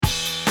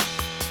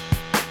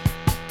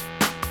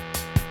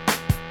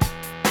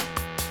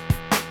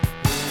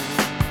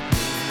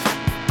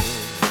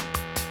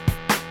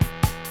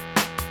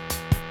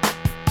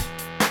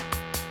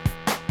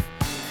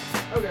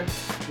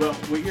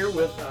here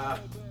with a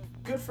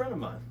good friend of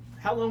mine.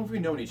 How long have we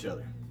known each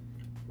other?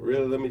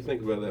 Really, let me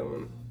think about that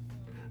one.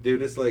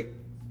 Dude, it's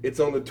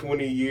on the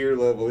 20-year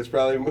level. It's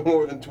probably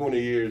more than 20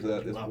 years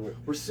at this point.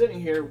 We're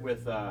sitting here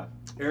with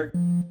Eric,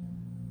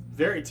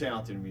 very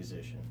talented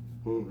musician.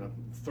 I'm gonna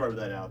throw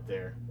that out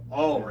there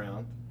all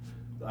around.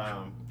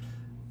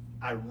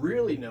 I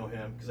really know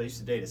him because I used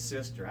to date his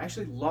sister. I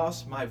actually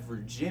lost my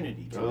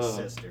virginity to his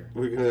sister.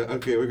 We're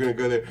gonna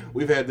go there.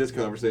 We've had this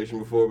conversation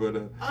before,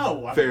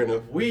 but fair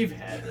enough. We've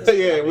had this.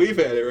 Yeah, we've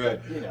had it, right.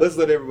 You know, Let's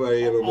let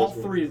everybody in on all this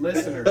one. three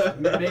listeners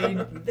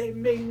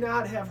may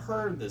not have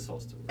heard this whole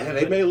story. And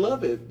they may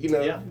love it.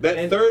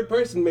 That third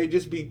person may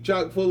just be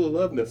chock full of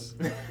loveness.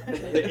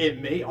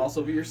 It may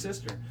also be your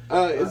sister.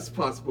 It's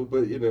possible,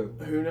 but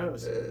who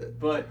knows?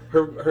 But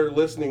her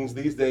listenings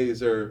these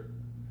days are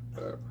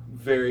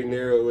very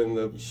narrow in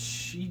the.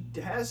 She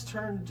has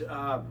turned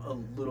a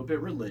little bit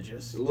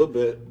religious. A little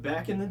bit.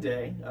 Back in the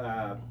day,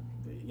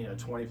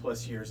 20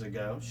 plus years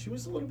ago, she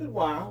was a little bit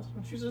wild.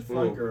 She was a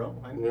fun girl.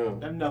 I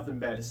have nothing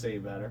bad to say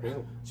about her. Yeah.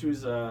 She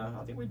was. I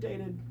think we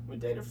dated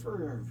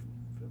for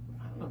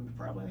I don't know,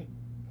 probably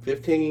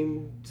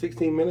 15,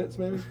 16 minutes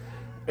maybe.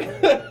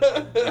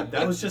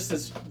 That was just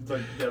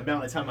the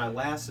amount of time I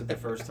lasted the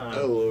first time.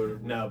 Oh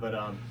Lord. No, but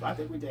I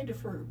think we dated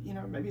for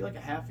maybe like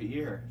a half a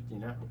year.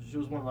 She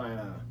was one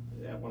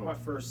of my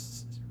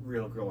first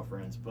real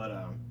girlfriends. But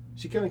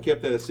she kind of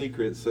kept that a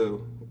secret,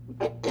 so.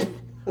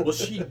 Well,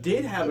 she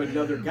did have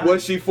another guy.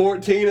 Was she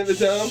 14 at the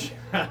time?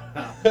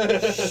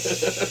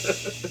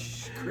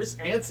 Chris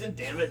Hansen,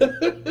 damn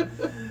it.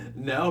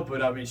 No,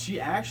 but she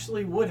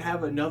actually would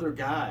have another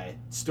guy.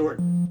 Stuart,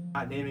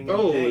 not naming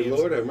any names. Oh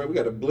Lord, I remember we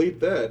got to bleep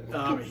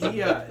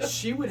that.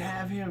 She would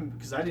have him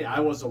because I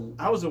was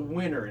a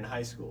winner in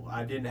high school.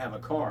 I didn't have a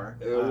car.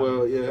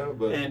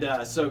 But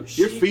and so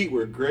your feet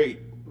were great.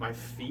 My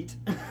feet.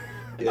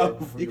 Yeah,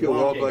 you can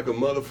walk like a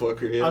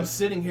motherfucker. Yeah. I'm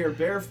sitting here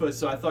barefoot,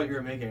 so I thought you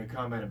were making a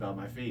comment about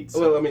my feet. So.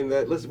 Well, I mean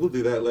we'll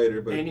do that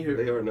later. But Anywho,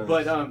 they are nice.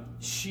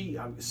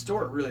 But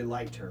Stuart really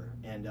liked her,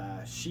 and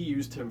she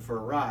used him for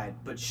a ride.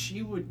 But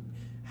she would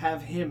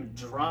have him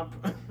drop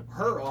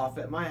her off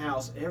at my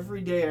house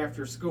every day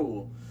after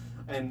school,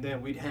 and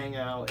then we'd hang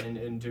out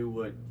and do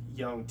what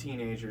young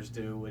teenagers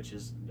do, which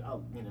is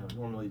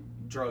normally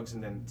drugs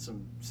and then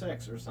some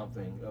sex or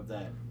something of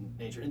that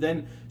nature. And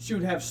then she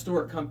would have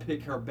Stuart come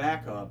pick her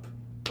back up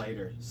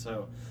later.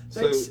 So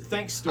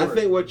thanks Stuart. I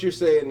think what you're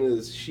saying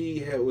is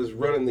she was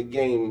running the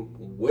game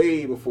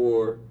way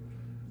before.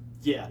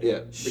 Yeah.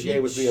 The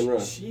game was being run.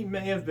 She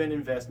may have been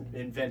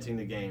inventing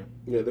the game.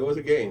 Yeah, there was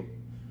a game.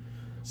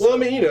 Well, I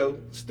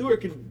mean,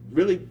 Stuart could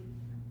really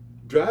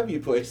drive you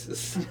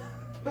places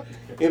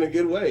in a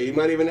good way. He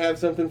might even have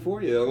something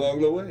for you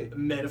along the way.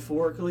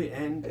 Metaphorically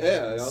and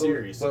Well,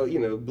 seriously.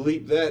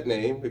 bleep that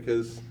name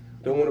because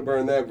don't want to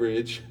burn that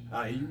bridge.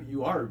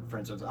 You are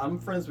friends with. I'm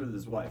friends with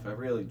his wife. I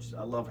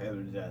love Heather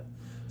to death.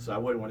 So I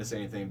wouldn't want to say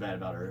anything bad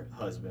about her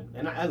husband.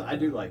 And I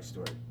do like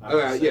Stuart.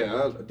 I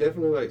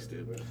definitely like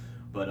Stu, man.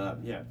 But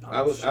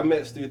I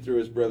met Stu through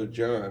his brother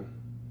John.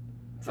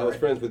 I was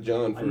friends with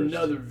John first.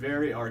 Another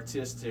very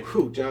artistic.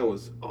 John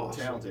was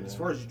awesome. Talented. As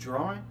far as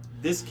drawing,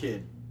 this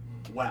kid,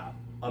 wow.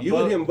 You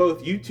and him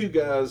both, you two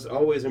guys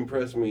always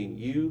impressed me.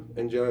 You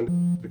and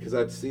John, because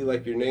I'd see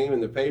like your name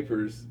in the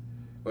papers.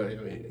 Well, I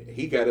mean,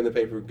 he got in the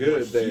paper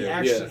good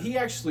there. He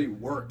actually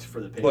worked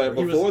for the paper. But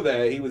before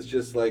that, he was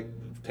just like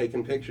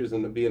taking pictures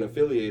and being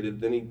affiliated.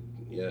 Then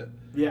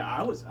Yeah,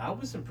 I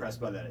was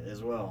impressed by that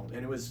as well,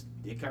 and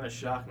it kind of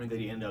shocked me that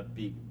he ended up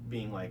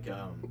being like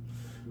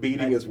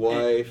beating his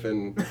wife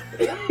and.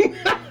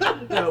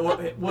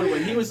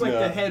 When he was like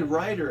the head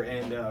writer,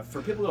 and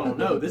for people who don't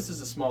know, this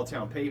is a small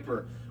town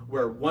paper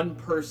where one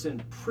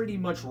person pretty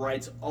much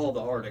writes all the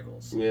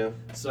articles. Yeah.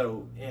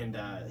 So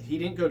he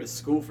didn't go to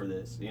school for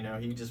this.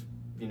 He just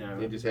He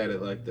just had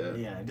it like that.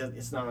 Yeah,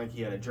 it's not like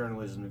he had a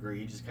journalism degree.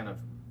 He just kind of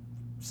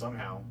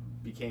somehow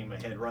became a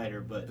head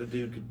writer. But the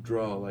dude could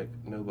draw like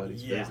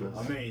nobody's business.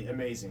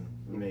 Amazing.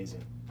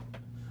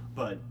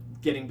 But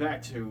getting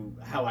back to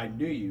how I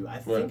knew you, I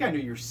think I knew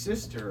your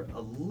sister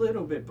a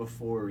little bit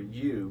before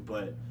you,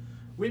 but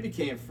we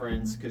became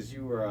friends because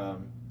you were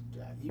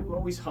you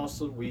always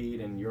hustled weed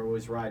and you're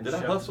always riding. Did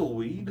I hustle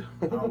weed?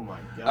 Oh my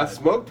God! I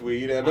smoked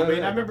weed. I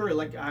remember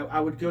like I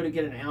would go to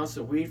get an ounce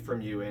of weed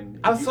from you, and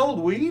I sold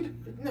weed.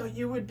 No,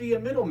 you would be a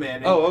middleman.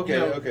 And,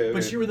 okay.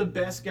 But you were the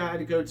best guy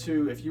to go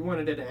to if you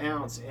wanted an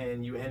ounce,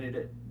 and you'd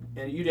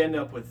end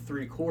up with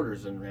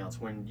 3/4 an ounce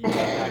when you got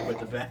back with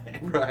the bag.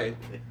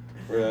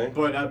 Right.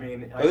 But I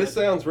mean, this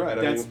sounds right.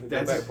 That's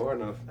back far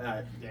enough.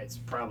 It's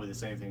probably the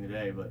same thing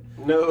today, but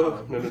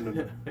no.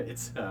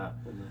 It's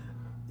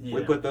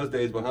we put those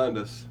days behind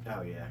us.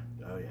 Oh yeah.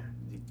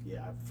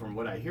 From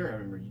what I hear, I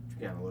remember you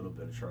got in a little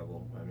bit of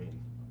trouble. I mean,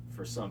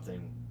 for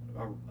something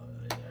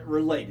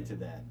related to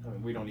that. I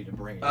mean, we don't need to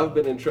bring it up. I've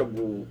been in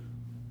trouble,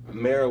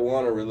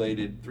 marijuana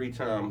related, 3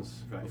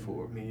 times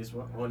before. Me as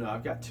well. Well, no,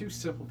 I've got 2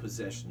 simple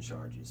possession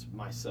charges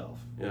myself.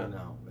 Yeah.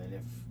 And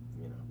if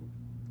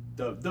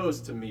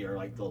those to me are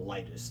like the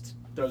lightest.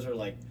 Those are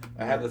like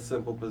I have a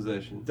simple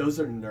possession. Those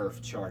are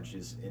Nerf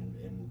charges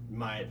in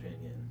my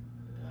opinion.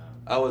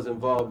 I was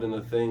involved in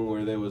a thing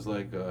where there was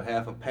like a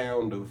half a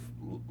pound of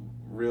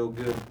real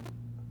good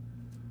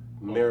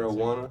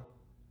marijuana.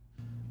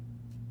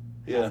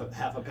 Yeah.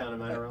 Half a pound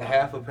of marijuana?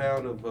 Half a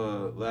pound of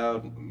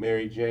loud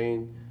Mary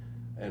Jane.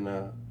 And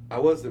I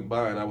wasn't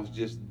buying, I was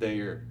just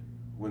there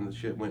when the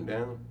shit went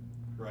down.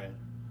 Right.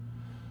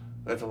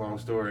 That's a long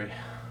story.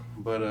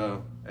 But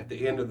at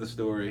the end of the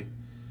story,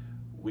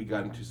 we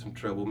got into some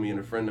trouble, me and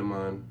a friend of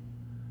mine,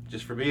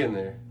 just for being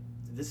there.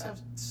 Did this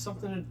have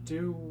something to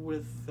do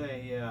with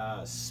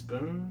a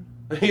spoon?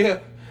 Yeah,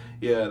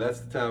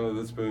 that's the time of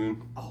the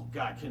spoon. Oh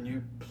God, can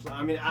you?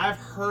 I mean, I've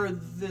heard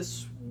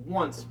this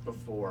once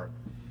before,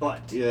 but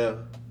yeah.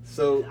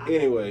 So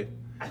anyway,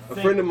 a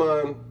friend of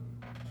mine.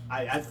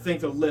 I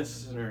think the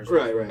listeners.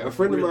 Right. A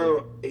friend of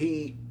mine.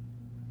 He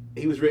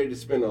was ready to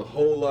spend a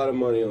whole lot of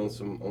money on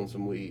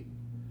some weed,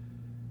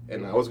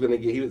 and I was gonna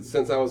get.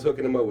 Since I was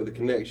hooking him up with a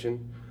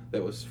connection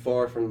that was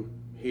far from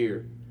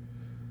here.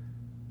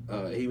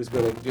 He was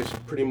gonna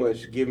just pretty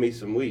much give me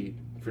some weed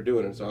for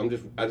doing it. So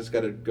I just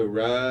gotta go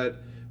ride,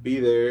 be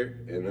there,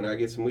 and then I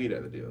get some weed out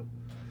of the deal.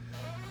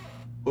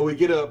 But we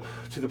get up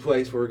to the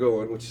place where we're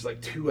going, which is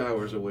like 2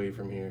 hours away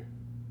from here.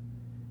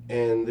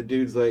 And the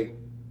dude's like,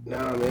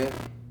 nah, man,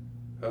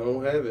 I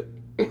don't have it.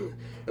 And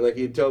like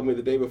he had told me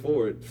the day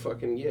before,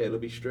 it'll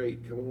be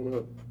straight, come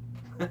on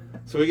up.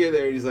 So we get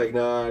there, and he's like,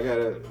 nah, I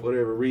gotta,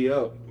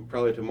 re-up,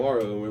 probably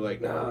tomorrow. And we're like,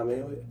 nah,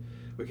 man,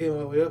 we came all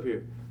the way up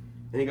here.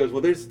 And he goes,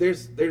 well,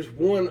 there's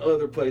one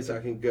other place I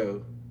can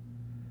go.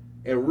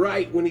 And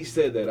right when he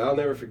said that, I'll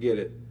never forget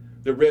it,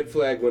 the red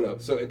flag went up.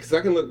 So, because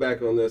I can look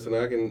back on this and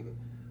I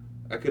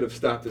could have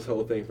stopped this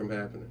whole thing from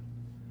happening.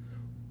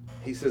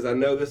 He says, I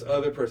know this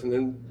other person.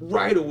 And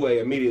right away,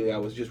 immediately, I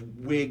was just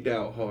wigged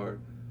out hard.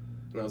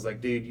 And I was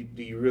like, dude,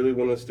 do you really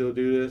want to still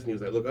do this? And he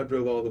was like, look, I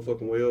drove all the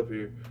fucking way up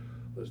here.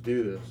 Let's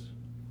do this.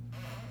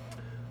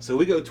 So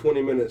we go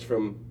 20 minutes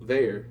from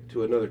there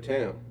to another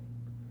town.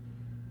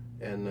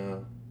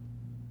 And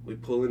we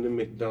pull into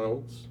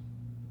McDonald's,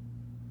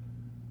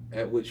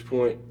 at which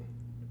point,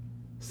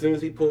 as soon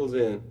as he pulls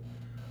in,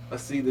 I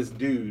see this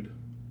dude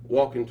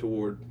walking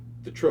toward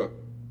the truck.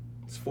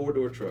 It's a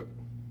 4-door truck.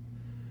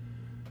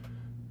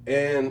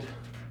 And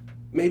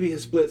maybe a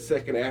split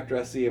second after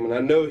I see him, and I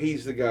know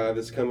he's the guy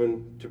that's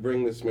coming to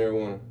bring this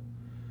marijuana,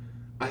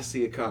 I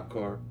see a cop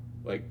car,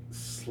 like,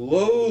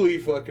 slowly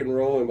fucking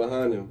rolling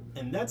behind him.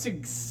 And that's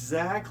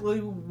exactly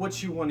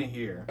what you want to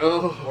hear.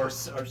 Oh. Or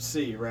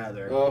see,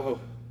 rather. Oh.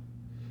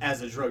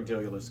 As a drug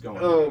dealer is going.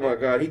 Oh my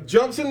God! He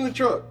jumps in the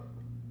truck.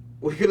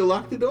 We could have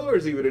locked the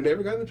doors. He would have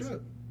never gotten the truck.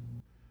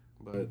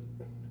 But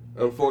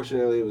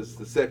unfortunately, it was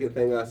the second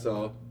thing I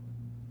saw,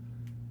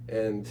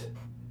 and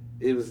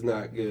it was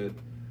not good.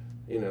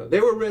 You know,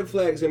 there were red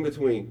flags in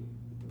between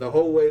the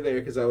whole way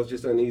there because I was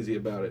just uneasy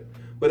about it.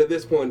 But at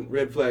this point,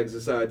 red flags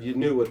aside, you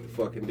knew what the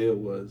fucking deal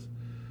was.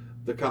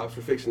 The cops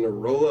were fixing to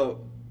roll up,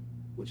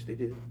 which they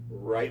did,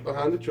 right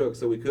behind the truck,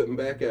 so we couldn't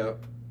back out,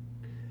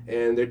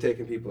 and they're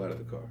taking people out of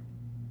the car.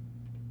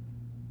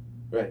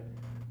 Right.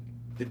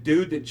 The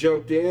dude that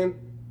jumped in,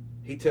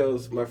 he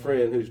tells my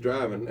friend who's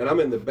driving, and I'm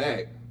in the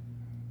back,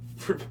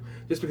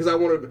 just because I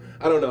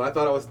don't know, I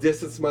thought I was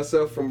distancing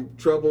myself from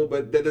trouble,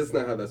 but that's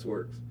not how this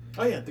works.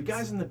 Oh yeah, the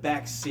guys in the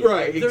back seat.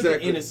 Right, They're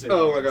exactly. The innocent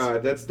oh ones. my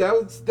God,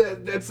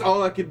 that's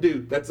all I could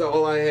do. That's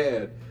all I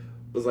had.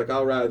 Was like,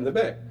 I'll ride in the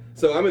back.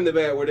 So I'm in the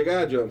back where the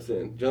guy jumps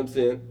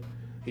in.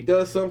 He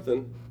does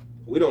something,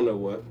 we don't know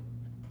what,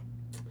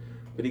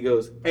 but he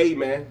goes, hey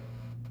man,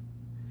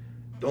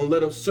 don't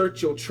let them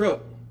search your truck.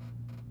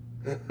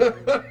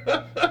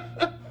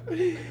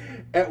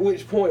 At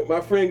which point my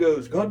friend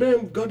goes,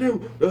 goddamn,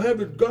 they'll have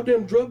the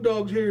goddamn drug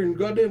dogs here in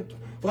goddamn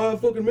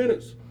 5 fucking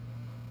minutes.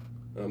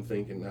 I'm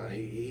thinking, nah,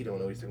 he don't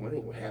know. He's thinking, well,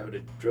 ain't gonna have the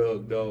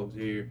drug dogs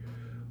here,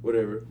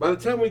 whatever. By the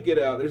time we get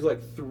out, there's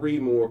like 3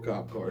 more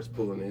cop cars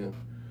pulling in.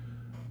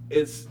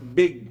 It's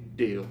big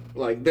deal.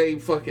 Like they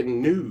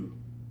fucking knew.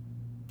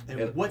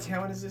 And what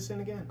town is this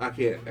in again? I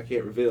can't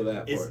reveal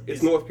that part.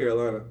 It's North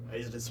Carolina.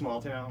 Is it a small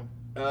town?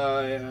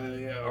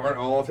 Yeah. Aren't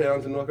all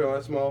towns in North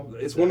Carolina small?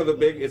 It's one of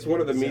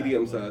the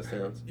medium-sized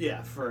towns.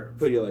 Yeah, for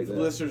like that.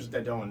 Listeners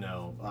that don't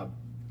know,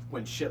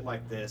 when shit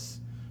like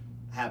this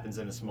happens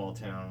in a small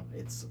town,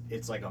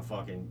 it's like a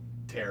fucking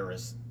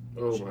terrorist.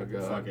 Oh my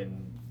God.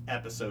 Fucking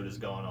episode is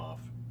going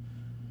off.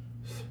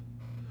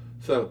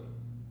 So,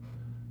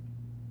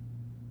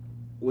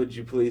 would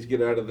you please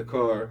get out of the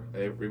car?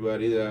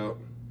 Everybody's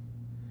out.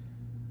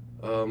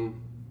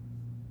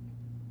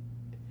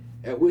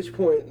 At which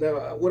point,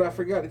 now what I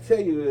forgot to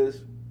tell you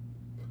is,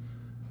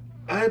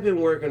 I had been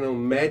working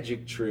on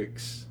magic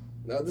tricks.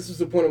 Now this was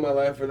the point of my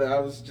life where I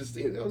was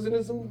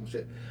into some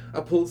shit. I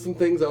pulled some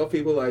things off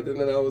people liked, and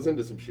then I was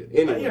into some shit.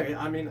 Anyway, yeah,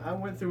 I mean, I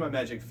went through my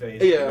magic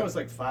phase. Yeah, I was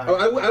like 5.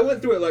 I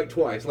went through it like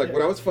twice. Like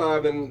when I was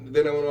 5, and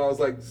then when I was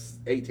like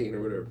 18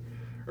 or whatever,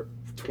 or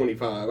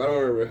 25. I don't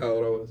remember how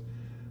old I was.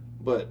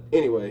 But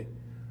anyway,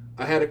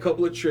 I had a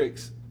couple of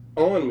tricks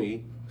on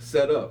me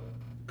set up.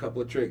 A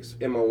couple of tricks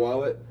in my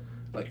wallet,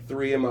 like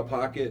 3 in my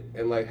pocket,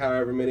 and like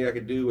however many I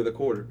could do with a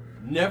quarter.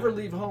 Never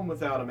leave home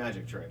without a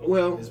magic trick.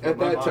 Well, is what at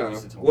my that mom time,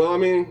 used to tell me. well, I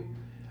mean,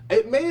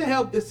 it may have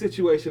helped this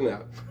situation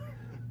out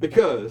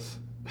because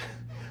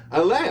I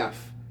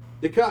laugh.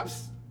 The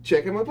cops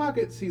checking my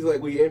pockets. He's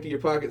like, "Will you empty your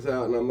pockets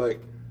out?" And I'm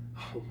like,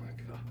 "Oh my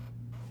god,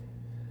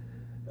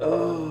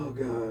 oh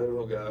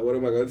god, what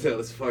am I gonna tell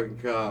this fucking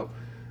cop?"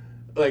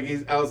 Like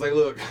I was like,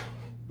 "Look,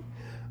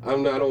 I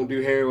don't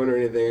do heroin or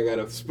anything. I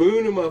got a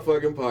spoon in my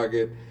fucking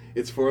pocket.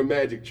 It's for a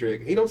magic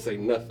trick." He don't say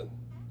nothing.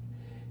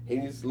 He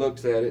just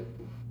looks at it.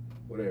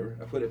 Whatever.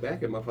 I put it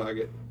back in my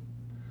pocket.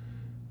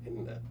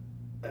 And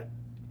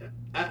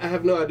I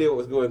have no idea what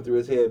was going through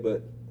his head,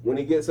 but when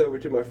he gets over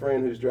to my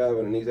friend who's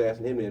driving and he's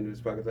asking him to empty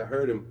his pockets, I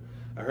heard him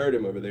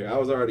over there. I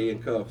was already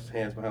in cuffs,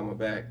 hands behind my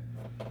back,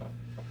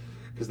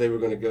 because they were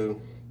going to go.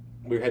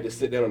 We had to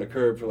sit down on the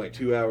curb for like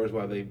 2 hours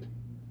while they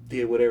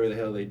did whatever the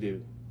hell they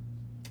do.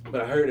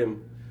 But I heard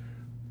him,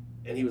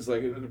 and he was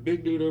like, "The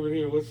big dude over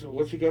here,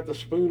 what's he got the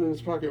spoon in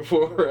his pocket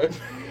for?"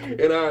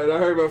 and I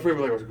heard my friend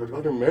be like, "What's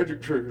another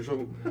magic trick or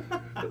something?"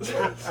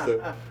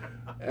 So,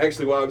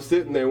 actually, while I'm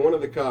sitting there, one of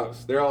the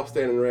cops, they're all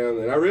standing around,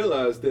 and I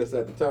realized this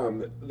at the time,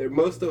 that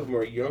most of them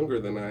are younger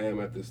than I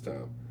am at this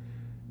time.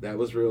 That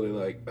was really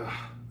like,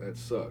 that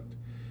sucked.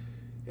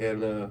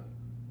 And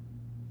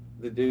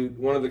the dude,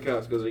 one of the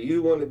cops goes, "Are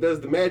you the one that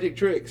does the magic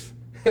tricks?"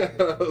 He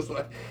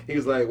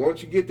was like, "Why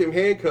don't you get them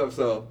handcuffs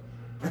off?"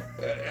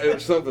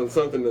 something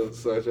to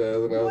such as,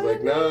 and I was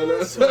like, no.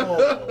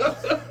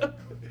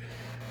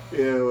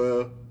 Yeah,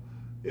 well,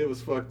 it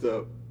was fucked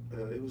up.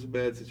 It was a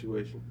bad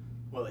situation.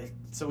 Well,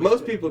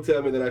 most people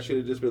tell me that I should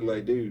have just been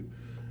like, "Dude,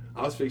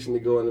 I was fixing to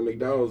go into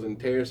McDonald's and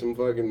tear some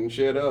fucking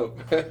shit up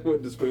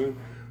with the spoon,"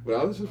 but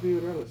I was just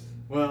being honest.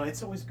 Well,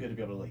 it's always good to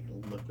be able to like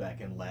look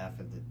back and laugh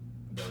at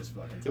those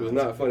fucking times. It was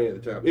not funny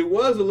at the time. It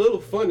was a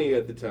little funny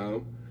at the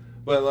time,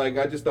 but like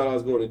I just thought I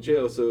was going to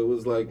jail, so it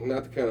was like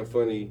not the kind of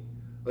funny.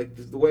 Like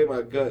the way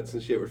my guts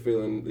and shit were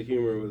feeling, the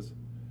humor was.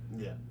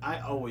 Yeah,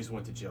 I always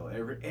went to jail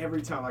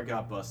every time I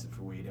got busted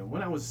for weed, and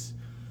when I was,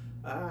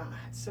 I'd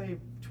say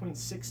between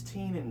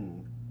 16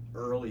 and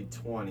early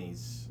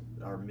 20s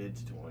or mid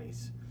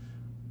 20s,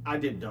 I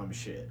did dumb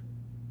shit.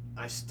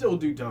 I still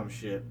do dumb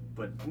shit,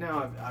 but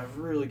now I've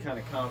really kind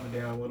of calmed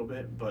down a little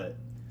bit. But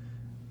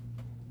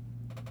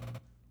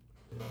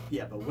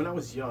yeah, but when I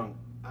was young,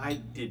 I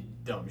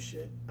did dumb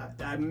shit.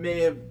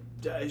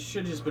 I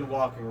should have just been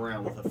walking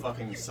around with a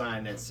fucking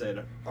sign that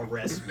said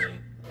 "Arrest me,"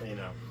 you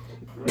know.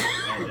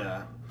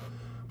 And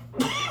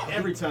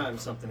every time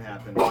something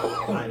happened,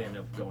 I'd end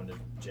up going to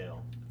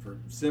jail for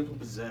simple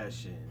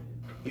possession.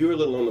 You were a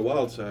little on the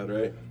wild side,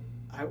 right?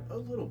 A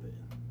little bit.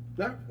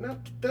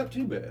 Not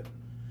too bad.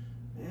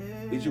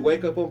 Did you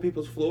wake up on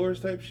people's floors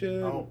type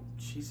shit? Oh,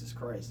 Jesus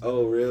Christ.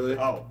 Oh, really?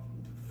 Oh,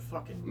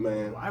 fucking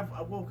man.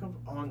 I woke up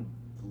on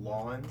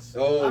lawns.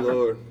 Oh,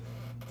 Lord.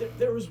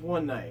 There was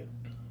one night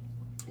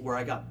where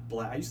I got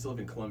I used to live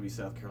in Columbia,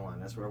 South Carolina.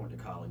 That's where I went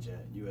to college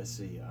at,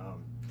 USC.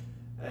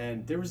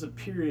 And there was a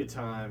period of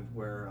time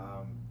where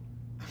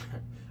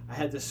I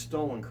had this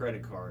stolen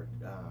credit card,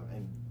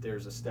 and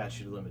there's a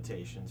statute of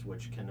limitations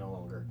which can no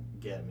longer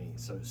get me.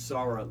 So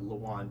sorry,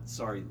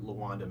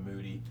 Lawanda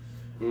Moody.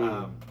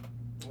 Well,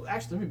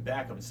 actually, let me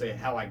back up and say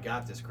how I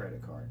got this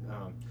credit card.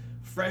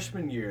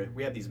 Freshman year,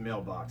 we had these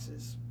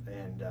mailboxes,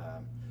 and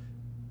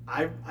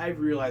I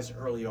realized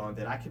early on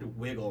that I could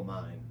wiggle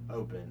mine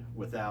open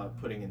without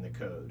putting in the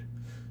code.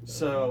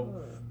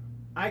 So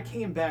I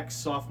came back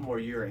sophomore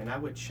year, and I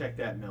would check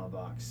that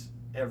mailbox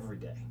every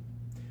day.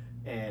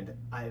 And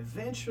I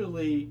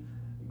eventually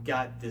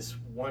got this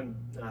one,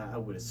 I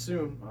would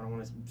assume, I don't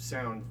want to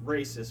sound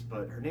racist,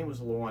 but her name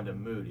was Lawanda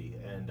Moody,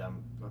 and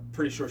I'm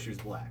pretty sure she was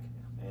black,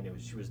 and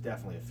she was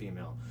definitely a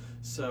female.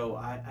 So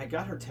I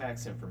got her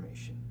tax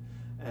information,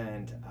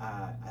 and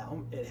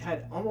it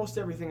had almost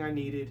everything I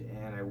needed,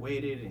 and I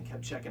waited and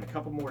kept checking a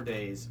couple more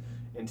days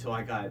until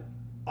I got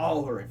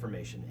all her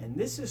information. And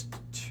this is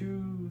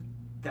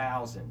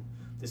 2000.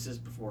 This is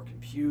before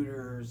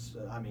computers.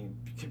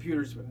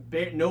 Computers.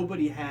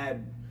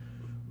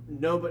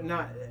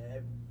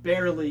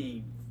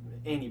 Barely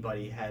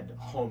anybody had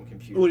home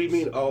computers. What do you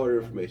mean all her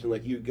information?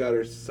 Like you got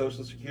her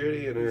social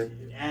security and her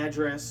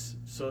address,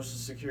 social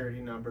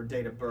security number,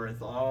 date of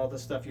birth, all the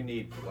stuff you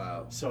need.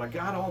 Wow. So I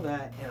got all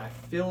that, and I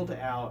filled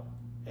out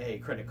a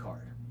credit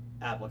card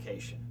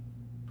application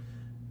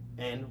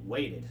and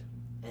waited,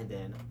 and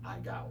then I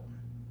got one.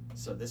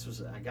 So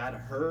I got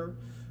her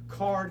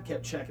card,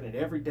 kept checking it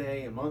every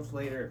day. A month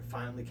later, it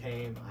finally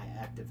came. I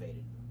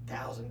activated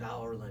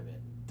 $1,000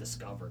 limit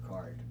Discover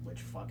card,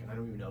 which I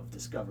don't even know if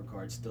Discover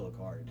card's still a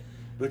card.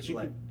 But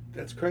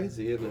that's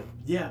crazy, isn't it?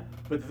 Yeah,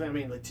 but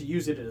to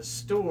use it at a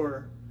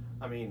store,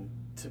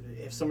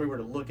 if somebody were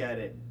to look at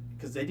it,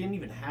 because they didn't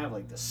even have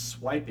like the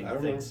swiping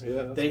things.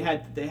 Yeah, they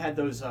had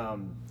those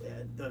I'm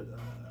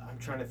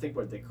trying to think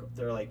what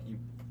they're like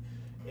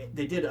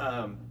they did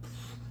a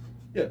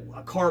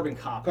carbon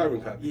copy.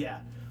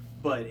 Yeah.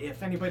 But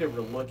if anybody were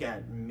to look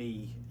at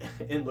me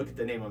and look at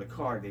the name on the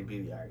card, they'd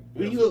be like,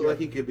 well, you look like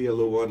you could be a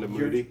little Lawanda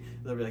Moody.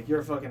 They'll be like,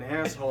 "You're a fucking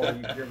asshole.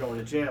 You're going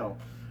to jail."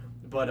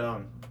 But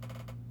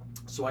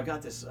So I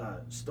got this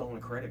stolen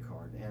credit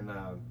card, and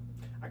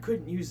I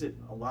couldn't use it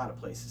a lot of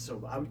places.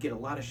 So I would get a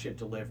lot of shit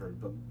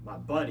delivered. But my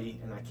buddy,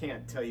 and I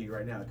can't tell you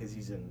right now because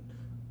he's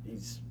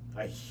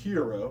a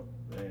hero,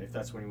 if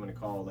that's what you want to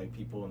call like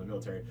people in the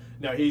military.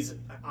 No, he's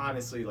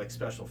honestly like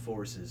special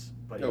forces.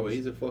 But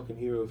he's a fucking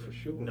hero for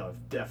sure. No,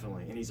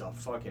 definitely, and he's a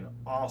fucking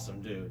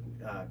awesome dude.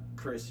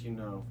 Chris, you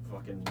know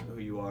fucking who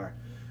you are.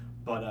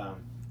 But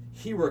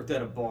he worked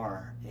at a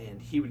bar,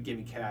 and he would give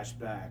me cash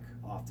back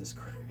off this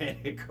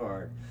credit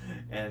card,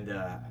 and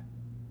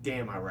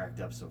damn, I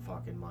racked up some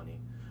fucking money.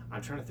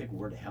 I'm trying to think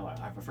where the hell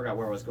I forgot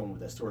where I was going with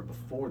that story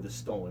before the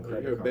stolen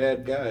credit You're card. a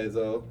bad guy, is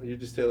all. You're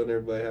just telling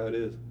everybody how it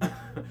is.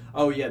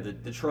 Oh yeah,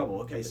 the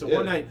trouble. Okay, so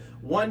Yeah.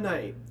 one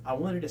night, I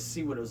wanted to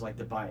see what it was like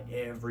to buy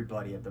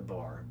everybody at the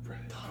bar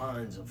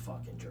tons of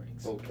fucking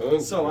drinks. Oh,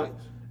 tons So of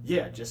drinks.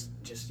 Yeah,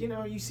 just you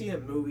know, you see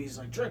in movies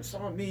like drinks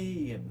on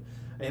me, and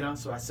you know,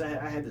 so I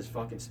had this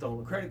fucking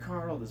stolen credit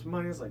card, all this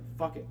money. I was like,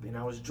 fuck it, and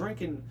I was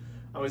drinking.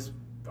 I was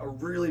a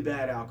really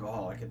bad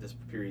alcoholic at this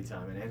period of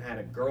time, and had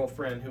a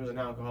girlfriend who was an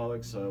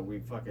alcoholic, so we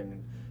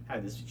fucking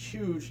had this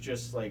huge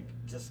just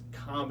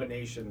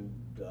combination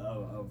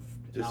of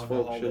Dysfunction.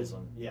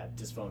 alcoholism. Yeah,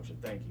 dysfunction.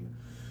 Thank you.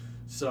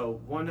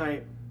 So one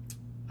night,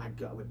 I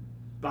got with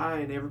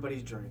buying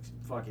everybody's drinks,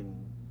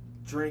 fucking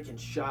drinking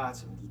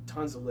shots and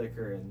tons of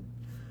liquor, and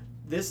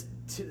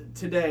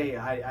today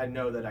I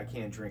know that I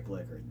can't drink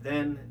liquor.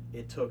 Then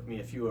it took me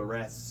a few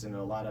arrests and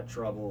a lot of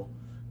trouble,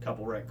 a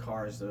couple wrecked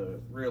cars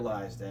to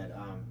realize that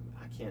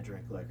I can't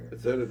drink liquor.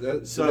 Is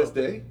that So- this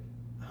day?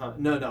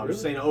 No, I'm Really?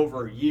 just saying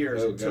over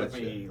years Oh, it took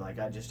gotcha. me, like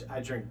I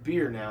drink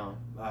beer now,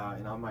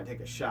 and I might take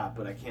a shot,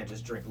 but I can't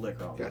just drink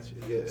liquor all the time.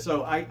 Gotcha, yeah.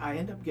 So I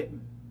end up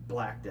getting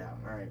blacked out,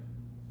 all right?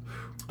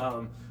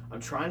 I'm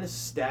trying to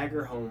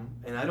stagger home,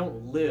 and I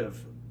don't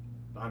live,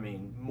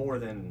 more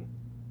than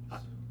an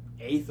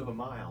eighth of a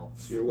mile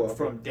You're walking.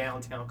 from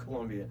downtown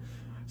Columbia.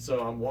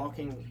 So I'm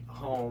walking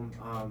home,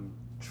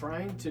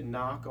 trying to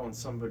knock on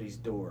somebody's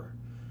door.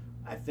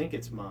 I think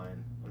it's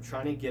mine. I'm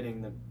trying to get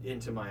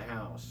into my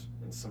house,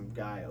 and some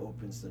guy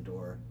opens the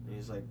door, and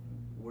he's like,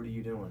 "What are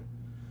you doing?"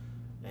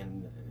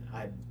 And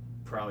I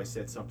probably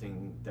said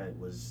something that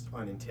was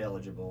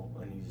unintelligible,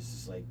 and he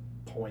just like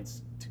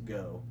points to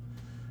go.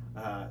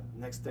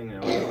 Next thing I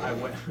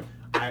know,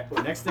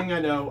 next thing I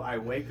know, I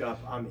wake up.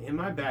 I'm in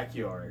my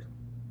backyard.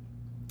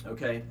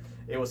 Okay,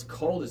 it was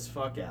cold as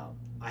fuck out.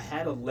 I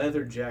had a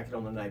leather jacket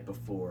on the night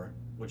before,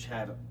 which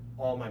had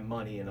all my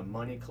money and a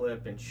money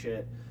clip and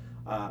shit.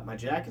 My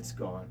jacket's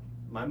gone.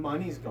 My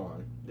money's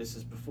gone. This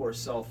is before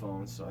cell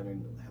phones, so I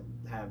didn't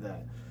have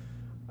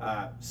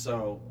that.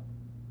 So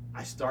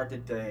I start the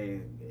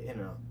day in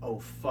a oh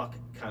fuck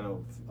kind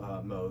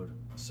of mode.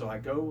 So I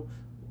go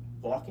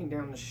walking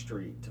down the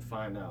street to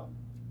find out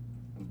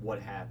what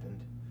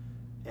happened.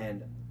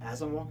 And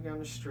as I'm walking down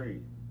the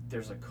street,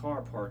 there's a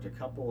car parked a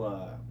couple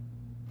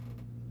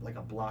like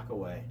a block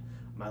away.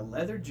 My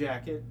leather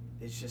jacket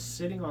is just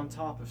sitting on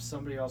top of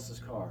somebody else's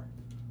car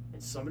in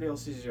somebody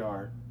else's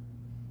yard.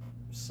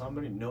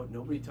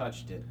 Nobody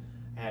touched it.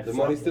 I had The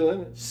money's fucking still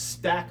in it?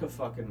 stack of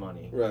fucking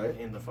money Right.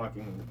 in the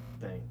fucking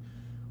thing.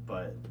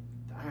 But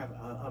I have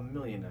a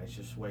million nights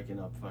just waking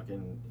up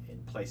fucking in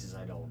places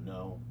I don't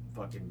know,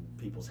 fucking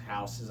people's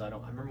houses I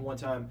remember one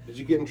time. Did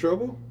you get in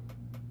trouble?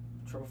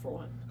 Trouble for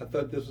what? I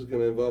thought this was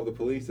going to involve the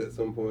police at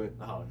some point.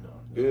 Oh no.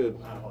 Good.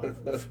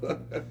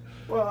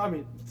 Well, I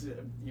mean,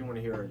 you want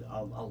to hear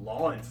a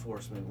law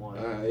enforcement one?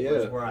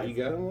 Yeah. Where I You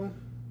got one?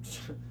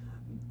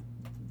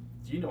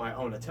 you know I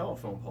own a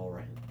telephone pole,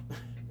 right?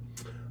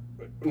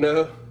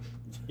 No.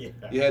 Yeah.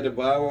 You had to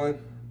buy one?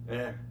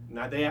 Yeah.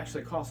 Now they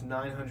actually cost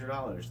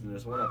 $900, and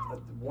there's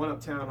one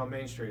uptown on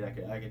Main Street. I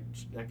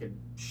could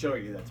show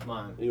you. That's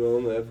mine. You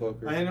own that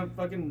fucker. I ended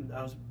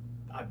up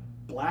I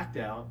blacked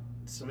out.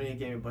 Somebody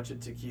gave me a bunch of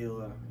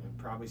tequila and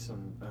probably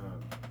some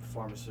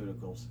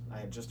pharmaceuticals. I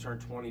had just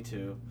turned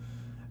 22,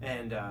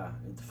 and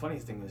the funny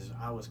thing is,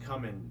 I was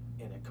coming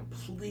in a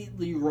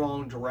completely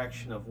wrong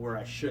direction of where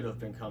I should have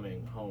been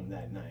coming home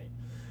that night.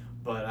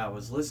 But I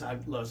was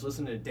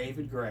listening to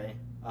David Gray.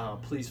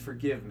 Please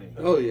forgive me.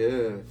 Oh,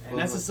 yeah. And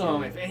that's a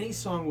song. Yeah. If any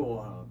song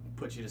will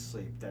put you to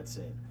sleep, that's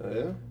it. Oh,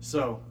 yeah?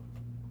 So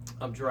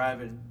I'm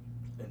driving,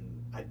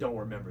 and I don't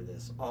remember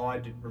this. All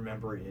I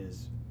remember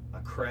is a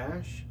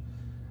crash,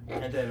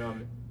 and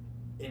then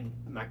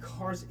my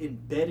car's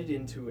embedded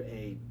into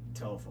a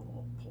telephone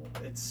pole.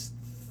 It's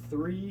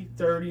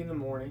 3:30 in the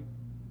morning.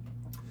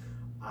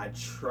 I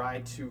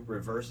try to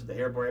reverse it. The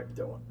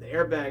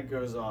airbag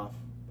goes off.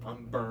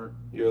 I'm burnt.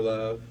 You're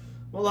alive.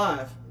 I'm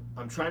alive.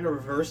 I'm trying to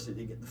reverse it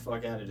to get the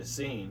fuck out of the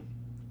scene.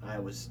 I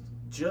was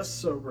just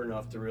sober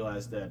enough to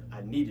realize that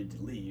I needed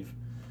to leave,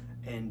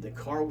 and the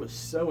car was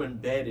so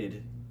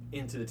embedded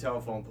into the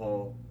telephone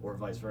pole, or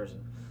vice versa,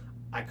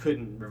 I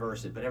couldn't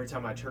reverse it. But every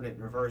time I turned it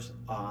in reverse,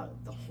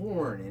 the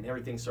horn and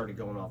everything started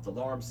going off, the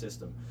alarm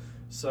system.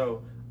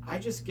 So I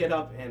just get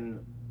up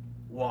and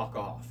walk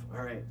off.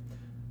 All right.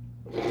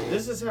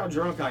 This is how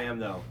drunk I am,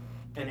 though.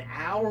 An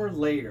hour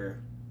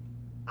later,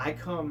 I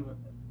come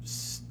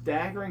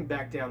staggering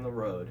back down the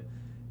road.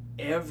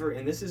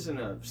 And this isn't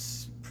a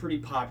pretty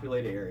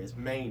populated areas,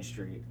 Main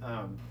Street.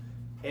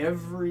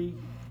 Every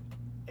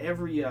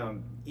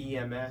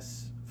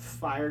EMS,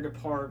 fire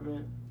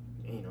department,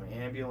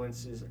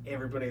 ambulances,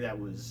 everybody that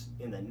was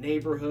in the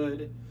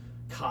neighborhood,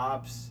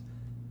 cops,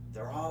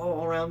 they're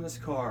all around this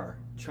car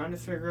trying to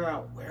figure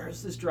out where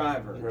is this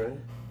driver. Right.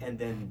 And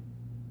then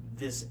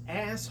this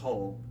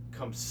asshole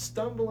comes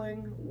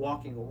stumbling,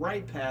 walking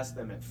right past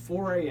them at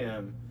 4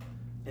 a.m.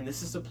 And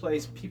this is a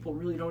place people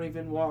really don't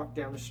even walk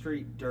down the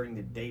street during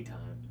the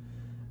daytime.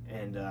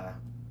 And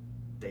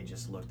they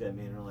just looked at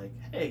me and were like,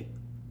 hey,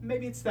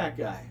 maybe it's that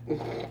guy.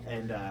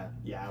 And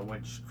I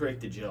went straight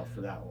to jail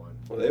for that one.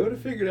 Well, they would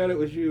have figured out it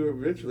was you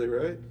originally,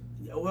 right?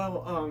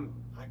 Well,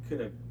 I could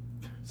have.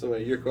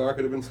 Your car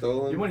could have been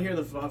stolen. You want to hear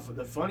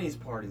the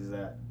funniest part is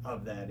I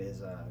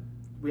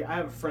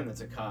have a friend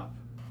that's a cop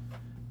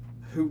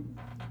who,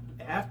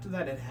 after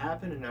that had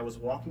happened and I was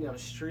walking down the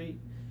street,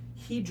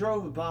 he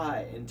drove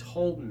by and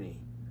told me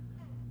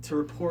to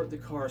report the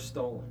car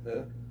stolen.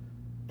 Yeah.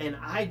 And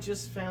I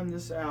just found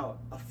this out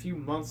a few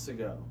months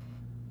ago.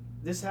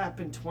 This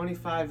happened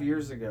 25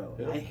 years ago.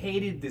 Yeah. I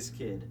hated this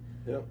kid.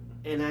 Yeah.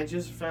 And I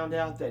just found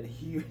out that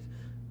he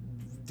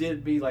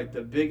did me like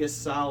the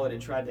biggest solid and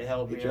tried to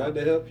help me. He tried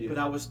to help you. But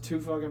I was too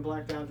fucking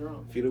blacked out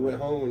drunk. If you'd have went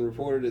home and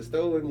reported it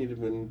stolen, you'd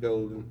have been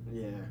golden.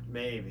 Yeah,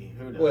 maybe.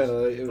 Who knows?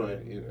 Well,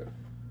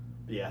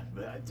 Yeah,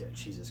 but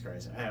Jesus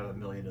Christ, I have a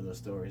million of those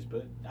stories.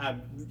 But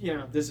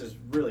this is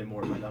really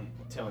more like I'm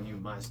telling you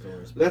my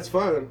stories. That's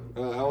fine.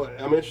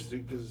 I'm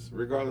interested because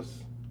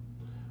regardless,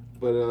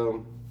 but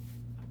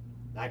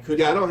I could.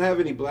 Yeah, I don't have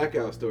any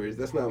blackout stories.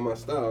 That's not my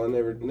style. I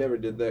never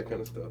did that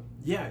kind of stuff.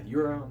 Yeah,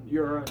 you're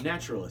a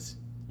naturalist.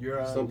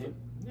 You're something.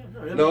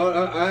 Yeah,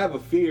 No, I have a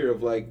fear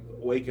of like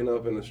waking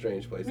up in a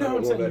strange place. No,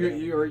 I'm saying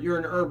you're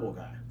an herbal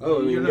guy.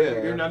 Oh,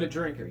 you're not a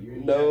drinker.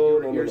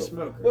 You're a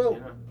smoker. Well,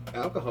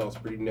 alcohol's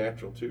pretty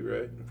natural too,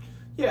 right?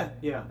 Yeah.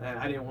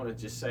 I didn't want to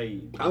just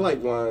say. I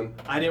like wine.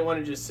 I didn't want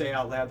to just say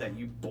out loud that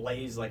you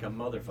blaze like a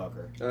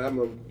motherfucker.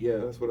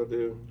 That's what I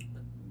do.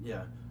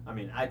 Yeah, I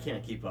mean, I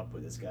can't keep up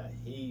with this guy.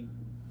 He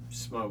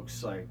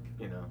smokes like.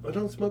 I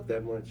don't smoke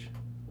that much.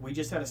 We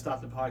just had to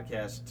stop the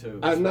podcast to.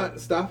 I'm not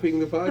stopping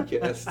the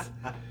podcast.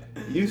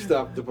 You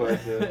stopped the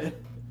podcast.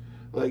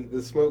 Like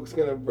the smoke's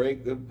gonna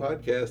break the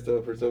podcast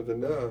up or something.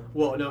 No.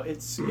 Well, no,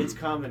 it's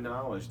common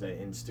knowledge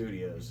that in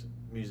studios,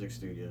 music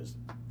studios,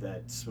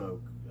 that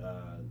smoke.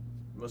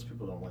 Most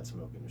people don't let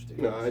smoke in their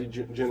studios. No, I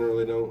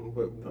generally don't.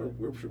 But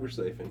we're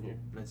safe in here.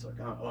 It's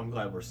like, I'm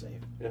glad we're safe.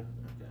 Yeah.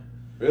 Okay.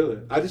 Really,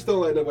 I just don't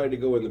like nobody to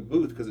go in the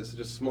booth because it's such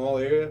a small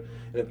area,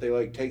 and if they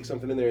like take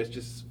something in there, it's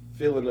just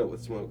filling up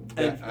with smoke.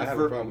 I have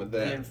a problem with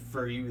that. And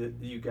for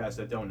you guys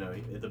that don't know,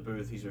 the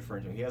booth he's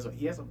referring to, he has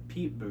a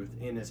peep booth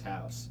in his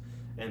house,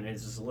 and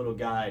there's this little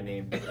guy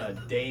named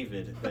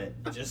David that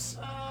just,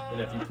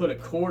 if you put a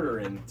quarter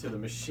into the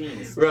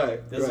machines,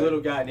 this little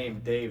guy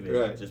named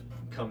David just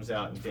comes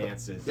out and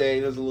dances.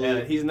 There's a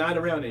little. He's not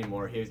around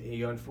anymore.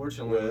 He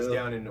unfortunately was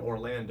down in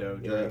Orlando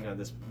during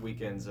this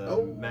weekend's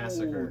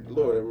massacre.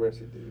 Lord have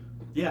mercy, dude.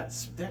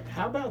 Yes.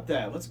 How about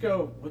that? Let's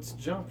go. Let's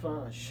jump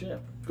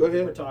ship. Go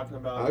ahead. We're talking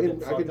about. I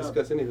can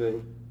discuss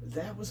anything.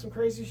 That was some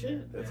crazy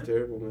shit. That's man.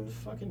 terrible, man.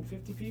 Fucking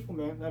 50 people,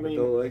 man. I mean, I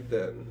don't like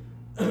that.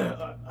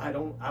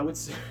 I would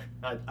say,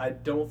 I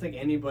don't think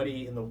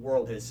anybody in the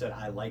world has said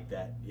I like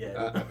that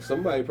yet.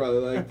 Somebody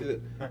probably liked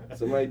it.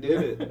 Somebody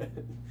did it.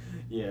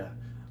 Yeah,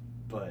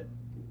 but.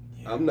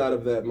 Yeah. I'm not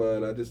of that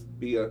mind.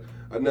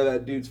 I know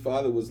that dude's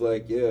father was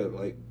like,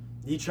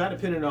 He tried to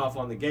pin it off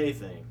on the gay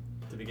thing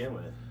to begin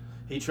with.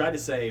 He tried to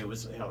say it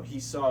was, he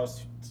saw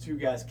two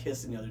guys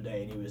kissing the other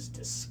day and he was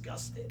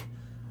disgusted.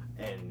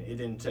 And it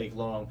didn't take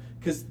long.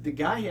 Because the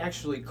guy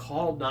actually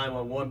called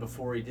 911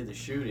 before he did the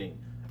shooting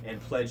and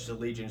pledged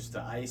allegiance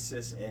to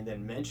ISIS and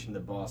then mentioned the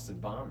Boston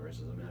bombers,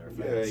 as a matter of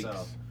fact. Yikes.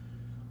 So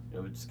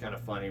it was kind of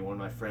funny. One of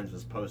my friends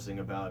was posting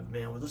about,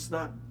 man, well, let's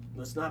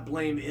not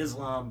blame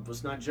Islam.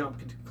 Let's not jump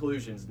to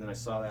conclusions. And then I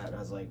saw that and I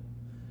was like,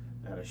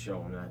 I had to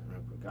show him that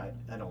real quick.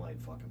 I don't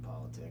like fucking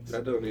politics.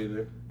 I don't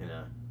either.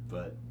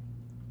 But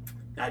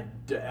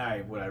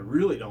what I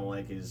really don't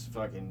like is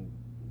fucking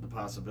the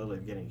possibility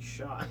of getting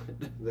shot.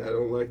 I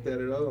don't like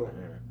that at all.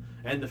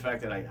 And the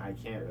fact that I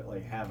can't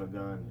like have a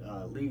gun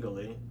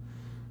legally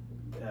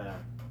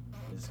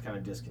is kind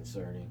of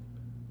disconcerting.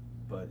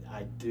 But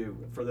I do.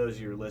 For those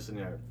of you who are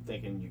listening, are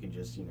thinking you can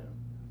just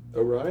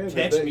Orion, is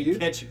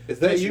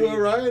that you,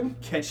 Orion?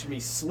 Catch me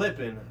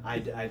slipping. I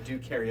do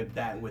carry a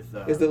bat with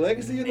is the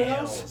legacy in the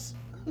nails. house?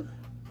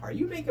 Are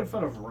you making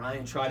fun of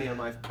Ryan Trotty on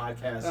my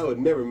podcast? I would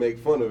never make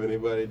fun of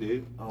anybody,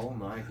 dude. Oh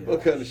my god.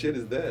 What kind of shit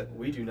is that?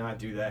 We do not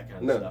do that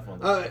kind of stuff on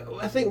the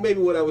I think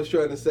maybe what I was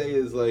trying to say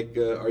is like,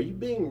 are you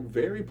being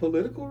very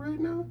political right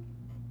now?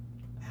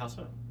 How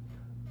so?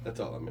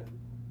 That's all I meant.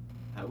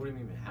 What do you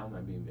mean? How am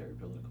I being very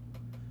political?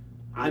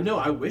 I know.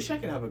 I wish I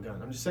could have a gun.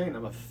 I'm just saying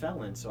I'm a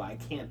felon, so I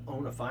can't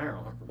own a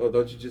firearm. Oh,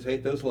 don't you just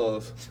hate those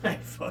laws? I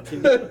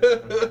fucking do.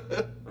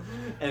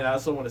 And I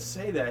also want to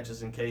say that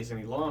just in case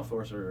any law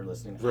enforcement are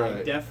listening. Right.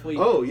 I definitely.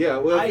 Oh yeah.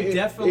 Well,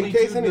 definitely. In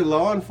case any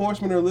law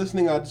enforcement are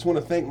listening, I just want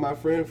to thank my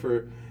friend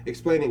for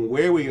explaining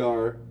where we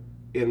are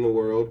in the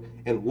world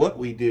and what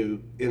we do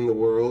in the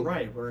world.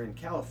 Right. We're in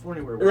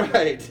California where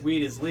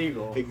weed is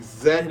legal.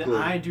 Exactly. And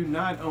I do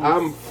not own.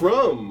 I'm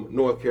from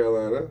North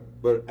Carolina,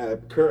 but I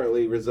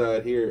currently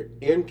reside here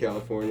in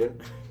California.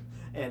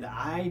 And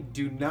I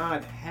do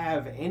not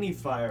have any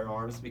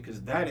firearms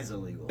because that is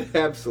illegal.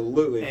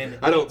 Absolutely. And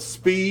I don't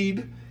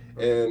speed,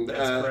 and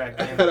That's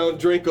correct. I don't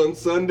drink on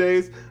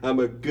Sundays.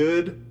 I'm a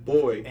good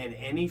boy. And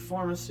any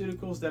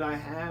pharmaceuticals that I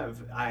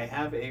have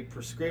a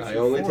prescription for.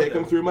 I only take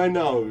them through my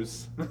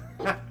nose.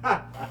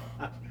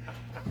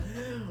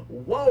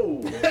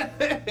 Whoa!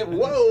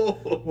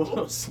 Whoa!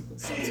 Well,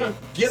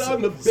 Get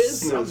on the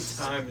business.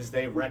 Sometimes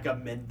they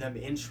recommend them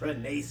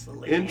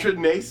intranasally.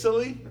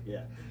 Intranasally?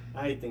 Yeah,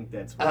 I think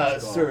that's what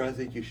it's called. Sir, I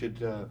think you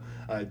should,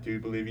 I do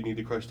believe you need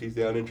to crush these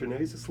down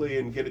intranasally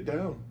and get it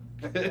down.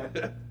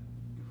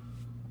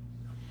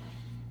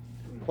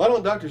 Why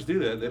don't doctors do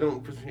that? They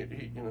don't,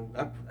 you know,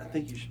 I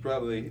think you should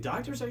probably...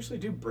 Doctors actually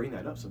do bring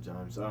that up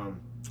sometimes.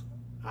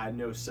 I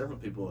know several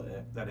people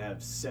that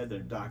have said their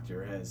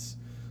doctor has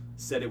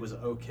said it was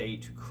okay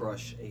to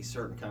crush a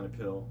certain kind of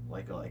pill,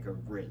 like a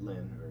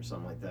Ritalin or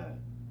something like that.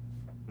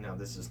 Now,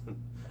 this is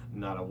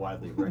not a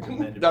widely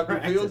recommended Dr.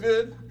 practice.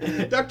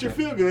 Feelgood? Dr.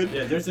 Feelgood?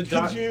 Yeah,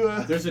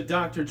 there's a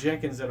Dr.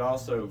 Jenkins that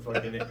also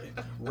fucking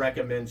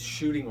recommends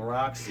shooting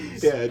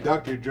Roxy's. Yeah,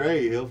 Dr.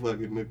 Dre, he'll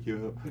fucking hook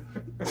you up.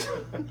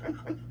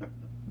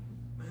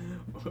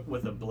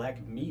 With a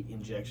black meat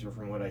injection,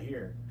 from what I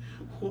hear.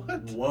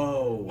 What?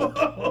 Whoa.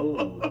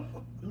 Oh.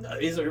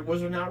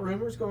 Was there not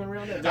rumors going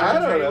around that I Dr.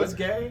 don't Dre know. was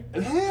gay?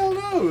 Hell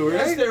no, right?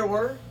 Yes, there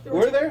were.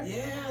 Were there?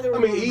 Yeah, there were.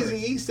 I mean, rumors.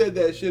 Eazy-E said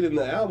that shit in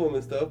the album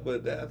and stuff,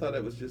 but I thought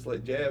it was just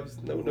like jabs,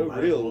 no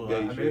real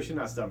gay Maybe we shit. should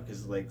not stop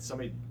because like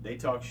they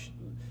talk,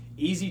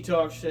 Easy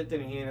talk shit,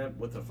 then he ended up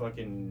with a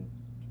fucking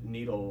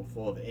needle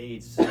full of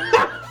AIDS.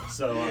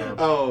 So.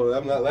 Oh,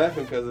 I'm not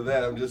laughing because of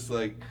that. I'm just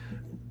like.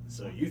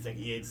 So you think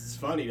AIDS is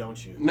funny,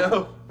 don't you?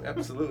 No,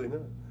 absolutely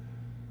not.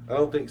 I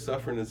don't think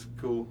suffering is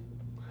cool.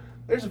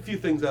 There's a few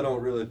things I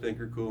don't really think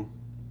are cool.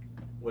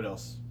 What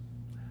else?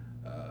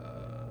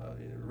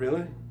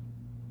 Really?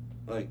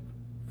 Like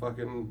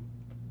fucking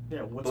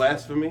what's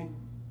blasphemy,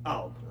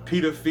 Oh.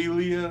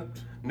 pedophilia,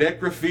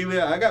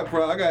 necrophilia. I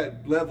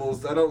got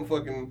levels I don't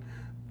fucking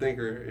think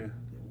are.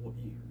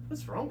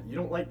 What's wrong? You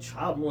don't like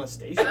child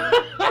molestation?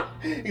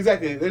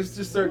 Exactly. There's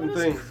just certain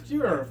things.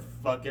 You're a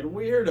fucking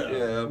weirdo.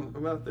 Yeah,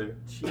 I'm out there.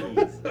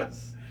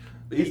 Jesus.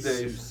 These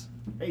days.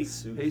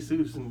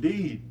 Jesus,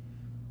 indeed.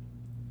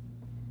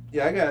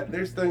 Yeah,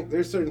 there's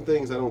certain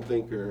things I don't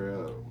think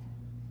are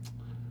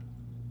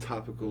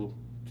topical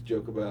to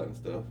joke about and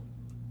stuff.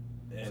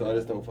 So I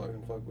just don't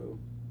fucking fuck with them.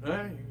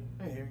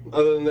 I hear you.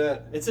 Other than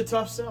that, it's a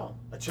tough sell.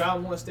 A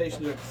child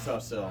molestation is a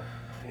tough sell.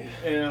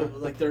 And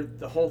like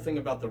the whole thing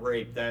about the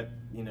rape, that,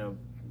 you know,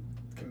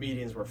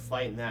 comedians were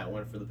fighting that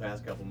one for the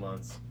past couple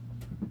months.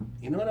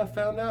 You know what I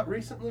found out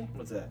recently?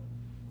 What's that?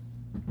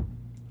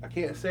 I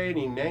can't say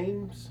any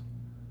names,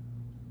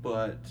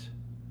 but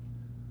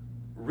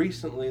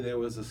recently there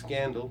was a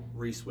scandal.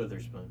 Reese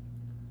Witherspoon.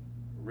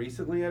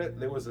 Recently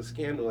there was a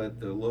scandal at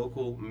the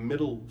local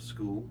middle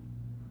school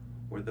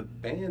where the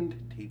band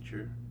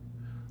teacher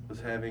was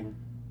having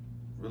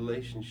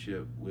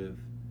relationship with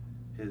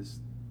his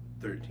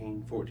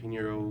 13,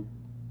 14-year-old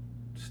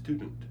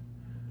student.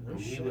 No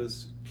And he shit.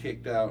 was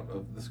kicked out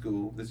of the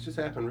school. This just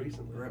happened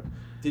recently.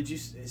 Did you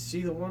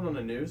see the one on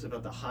the news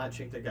about the hot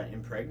chick that got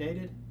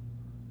impregnated?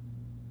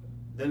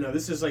 No,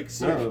 this is like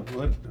serious.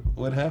 No,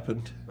 what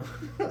happened?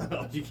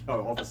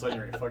 All of a sudden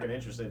you're fucking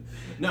interested.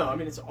 No, I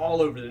mean, it's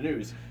all over the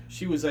news.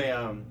 She was I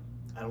don't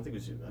know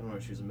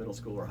if she was in middle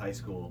school or high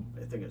school.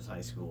 I think it was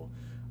high school.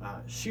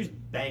 She was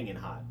banging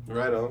hot.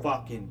 Right on.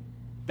 Fucking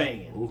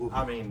banging. Ooh.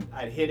 I mean,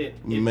 I'd hit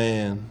it.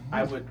 Man.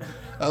 I would.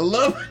 I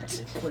love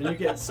it. When you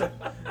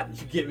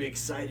get me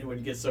excited when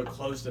you get so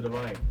close to the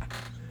mic.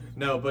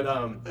 No, but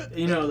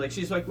you know, like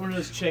she's like one of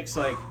those chicks,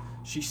 like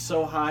she's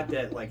so hot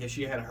that like if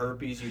she had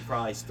herpes, you'd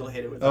probably still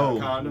hit it without a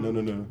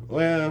condom. No.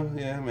 Well,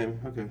 yeah, maybe.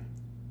 Okay.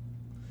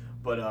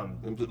 But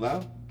Is it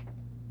loud?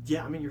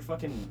 yeah, I mean you're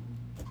fucking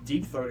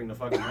deep throating the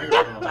fucking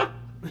microphone.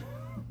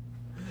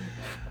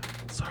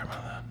 Sorry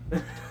about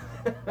that.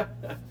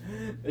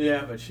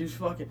 Yeah, but she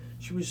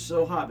was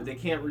so hot, but they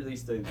can't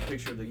release the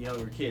picture of the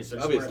younger kid, so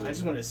I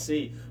just wanted to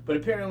see. But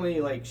apparently,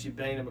 like, she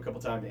banged him a couple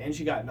times, and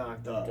she got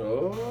knocked up.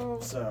 Oh.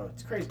 So,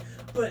 it's crazy.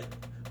 But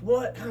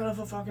what kind of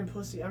a fucking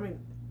pussy? I mean,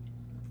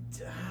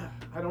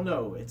 I don't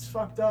know. It's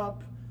fucked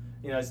up.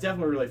 You know, it's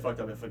definitely really fucked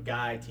up if a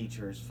guy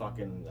teacher is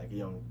fucking, like, a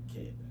young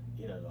kid,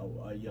 you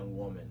know, a young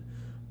woman.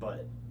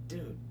 But,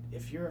 dude,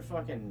 if you're a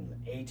fucking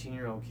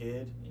 18-year-old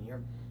kid, and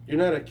You're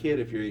not a kid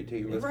if you're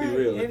 18. Let's Right, be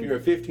real. If and- you're a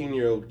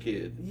 15-year-old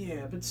kid.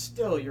 yeah, but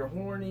still, you're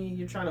horny.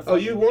 You're trying to. Fuck, Oh,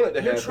 you want it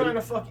to You're happen. trying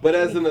to fuck. But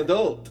as an anything.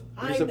 adult,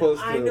 you're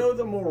supposed to. I know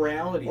the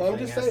morality Well, I'm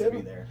thing just has to saying.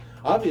 be there,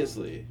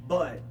 Obviously.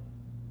 but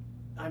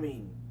I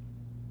mean,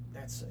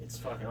 it's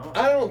fucking awesome.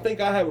 I don't think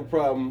I have a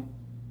problem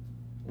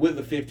with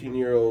a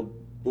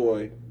 15-year-old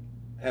boy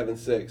having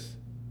sex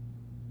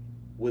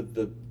with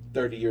the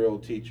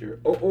 30-year-old teacher,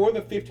 or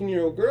the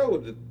 15-year-old girl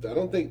with the,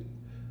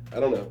 I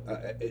don't know.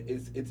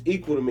 It's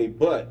equal to me,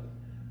 but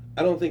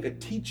I don't think a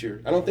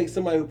teacher, I don't think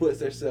somebody who puts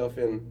themselves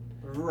in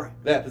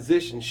that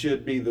position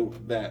should be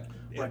that.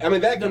 Right. I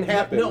mean, that can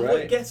happen, right?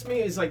 What gets me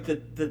is like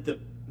the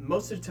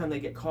most of the time they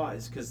get caught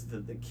is because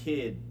the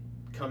kid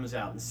comes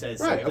out and says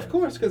right, something. Of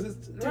course, because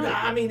it's dude,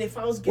 right. I mean, if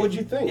I was getting, what'd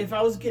you think? If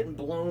I was getting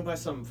blown by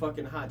some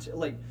fucking hot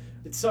like,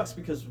 it sucks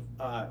because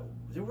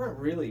there weren't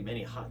really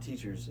many hot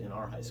teachers in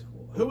our high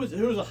school. Who was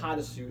the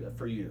hottest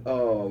for you?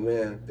 Oh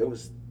man, there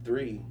was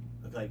 3.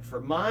 Like for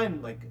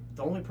mine, like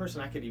the only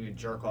person I could even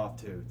jerk off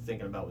to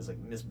thinking about was like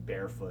Miss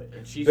Barefoot,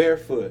 and she's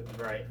Barefoot,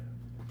 right?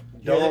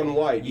 Dawn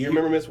White. You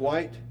remember Miss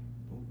White?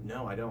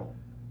 No, I don't.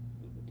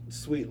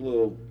 Sweet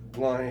little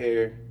blonde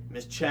hair.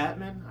 Miss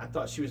Chapman? I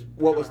thought she was...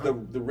 What was the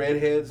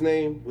redhead's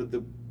name with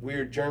the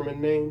weird German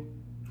name?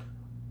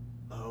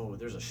 Oh,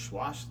 there's a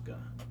Schwaska.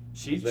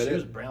 She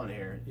was brown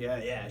hair.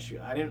 Yeah.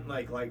 I didn't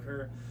like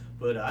her,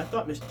 but I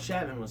thought Miss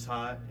Chapman was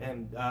hot.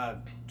 And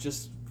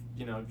just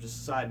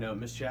side note,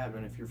 Miss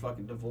Chapman, if you're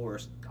fucking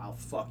divorced, I'll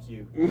fuck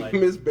you. Like,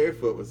 Miss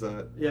Barefoot was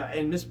hot. Yeah,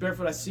 and Miss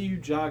Barefoot, I see you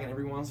jogging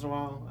every once in a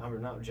while. I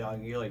mean, not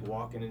jogging, you're like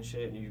walking and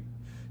shit, and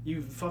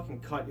you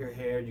fucking cut your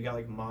hair. You got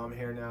like mom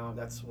hair now.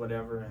 That's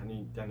whatever.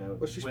 I know.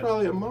 Well, she's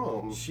probably a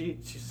mom.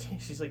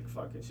 She's like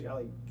fucking. She got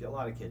like a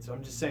lot of kids. So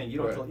I'm just saying you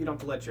don't have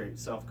to let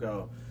yourself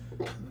go.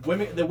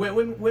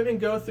 Women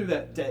go through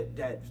that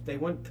they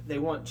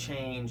want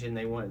change, and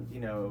they want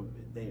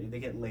they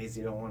get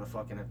lazy. They don't want to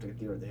fucking have to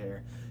deal with the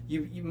hair.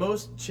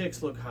 Most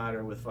chicks look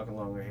hotter with fucking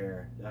longer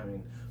hair. I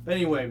mean, but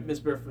anyway, Miss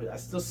Barefoot, I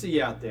still see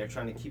you out there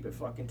trying to keep it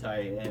fucking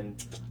tight,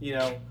 and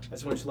I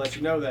just want to let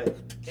you know that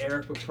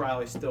Eric would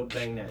probably still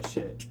bang that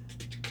shit.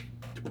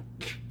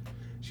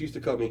 She used to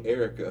call me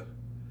Erica.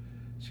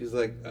 She's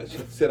like, she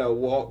said I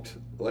walked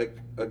like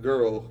a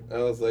girl.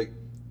 I was like,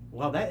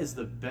 well, that is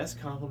the best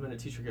compliment a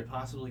teacher could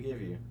possibly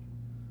give you.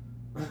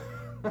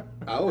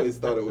 I always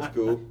thought it was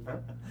cool.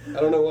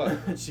 I don't know why.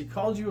 She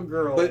called you a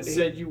girl and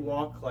said you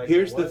walk like...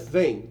 Here's the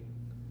thing.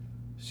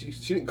 She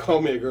didn't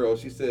call me a girl.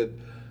 She said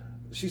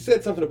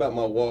something about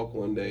my walk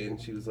one day,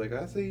 and she was like,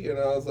 I see. And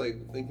I was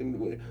like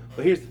thinking,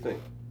 but here's the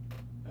thing.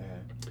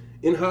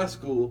 In high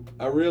school,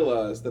 I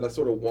realized that I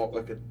sort of walk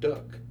like a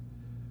duck.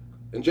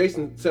 And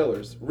Jason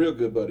Sellers, real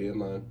good buddy of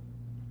mine,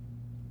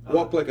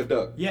 walk like a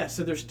duck. Yeah,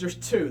 so there's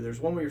 2. There's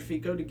one where your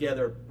feet go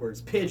together, where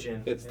it's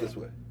pigeon. It's this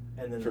way.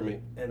 And then for me.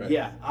 And right.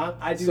 Yeah,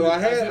 I do. So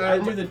I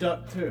do the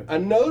duck too. I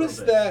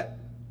noticed that,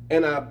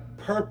 and I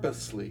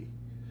purposely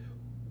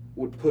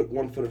would put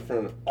one foot in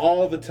front of it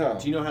all the time.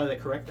 Do you know how they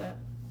correct that?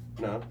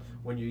 No.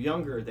 When you're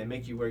younger, they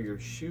make you wear your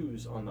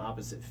shoes on the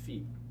opposite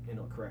feet, and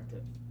it'll correct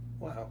it.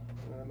 Wow,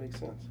 that makes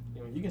sense.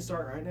 You can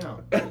start right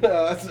now.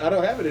 No, I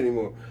don't have it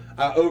anymore.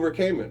 I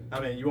overcame it.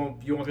 I mean, you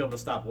won't be able to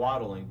stop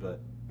waddling,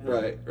 but.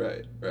 Right.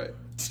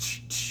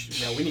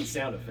 Now we need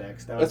sound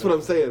effects. That's what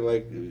I'm saying.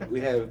 Like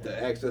we have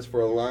the access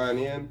for a line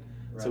in,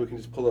 so we can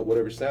just pull up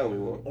whatever sound we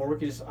want. Or we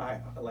could just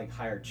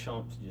hire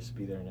Chump to just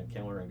be there in a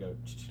camera and go.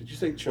 Did you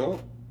say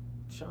Chump?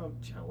 Chump,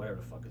 whatever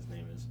the fuck his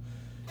name is.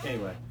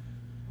 Anyway,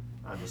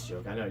 I'm just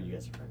joking. I know you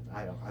guys are friends.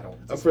 I don't.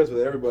 I'm friends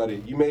with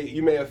everybody. You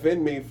may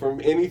offend me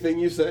from anything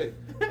you say.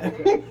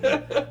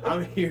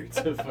 I'm here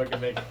to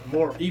fucking make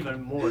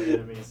even more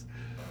enemies.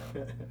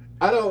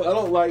 I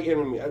don't like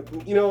enemy.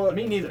 You know,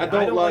 me neither. I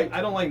don't like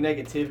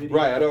negativity.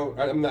 Right.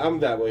 I'm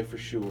that way for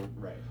sure.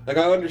 Right. Like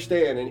I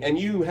understand, and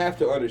you have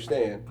to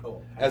understand,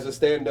 as a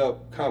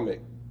stand-up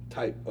comic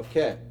type of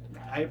cat.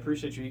 I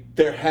appreciate you.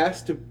 There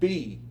has to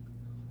be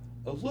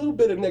a little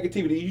bit of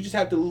negativity. You just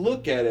have to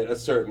look at it a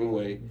certain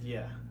way.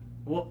 Yeah.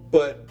 Well.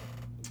 But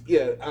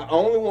yeah, I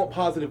only want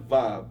positive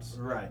vibes.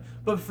 Right.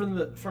 But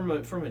from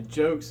a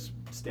jokes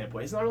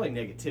standpoint, it's not really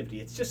negativity.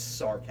 It's just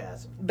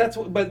sarcasm.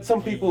 But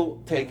some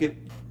people take it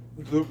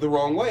the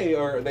wrong way,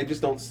 or they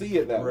just don't see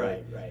it that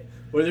way. Right.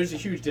 Well, there's a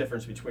huge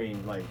difference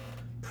between like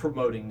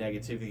promoting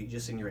negativity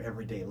just in your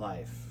everyday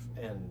life,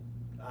 and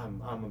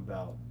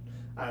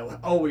I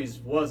always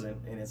wasn't,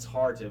 and it's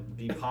hard to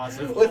be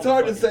positive. Well, it's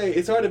hard to say.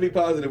 It's hard to be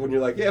positive when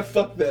you're like, yeah,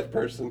 fuck that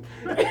person.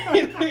 You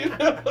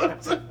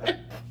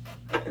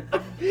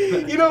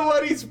know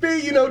what I'm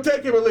saying? You know what?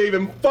 Take him or leave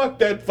him. Fuck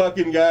that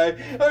fucking guy.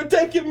 Or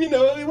take him,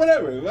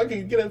 whatever. I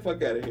can get the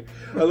fuck out of here.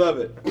 I love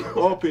it.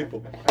 All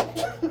people.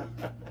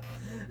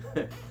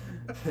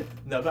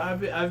 No, but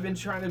I've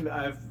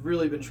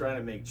really been trying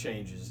to make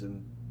changes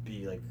and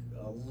be like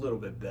a little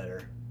bit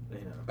better.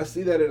 I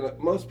see that in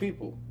most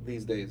people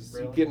these days.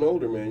 Really? You're getting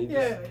older, man.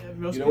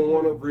 Most you people don't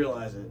want to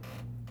realize it.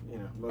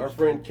 Our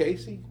friend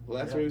Casey,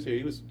 last time he was here,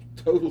 he was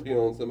totally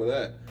on some of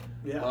that.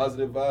 Yeah.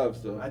 Positive vibes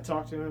stuff. I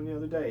talked to him the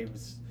other day. He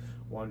was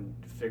wanting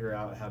to figure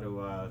out how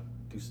to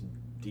do some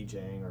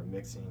DJing or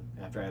mixing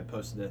after I had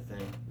posted that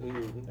thing.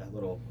 Mm-hmm. That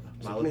little.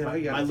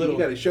 You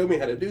got to show me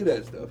how to do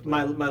that stuff.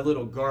 My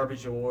little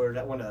garbage award.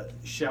 I want to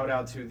shout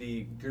out to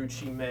the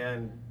Gucci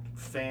Man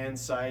fan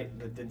site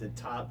that did the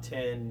top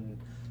 10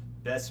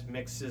 best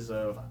mixes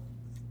of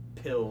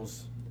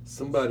pills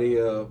Somebody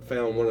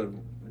found one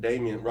of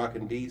Damien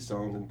Rockin' D's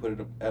songs and put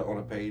it out on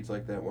a page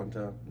like that one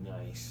time.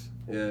 Nice.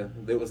 Yeah,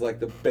 it was like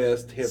the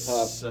best hip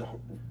hop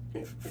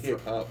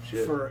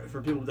shit.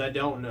 For people that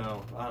don't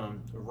know,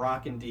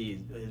 Rockin'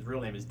 D, his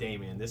real name is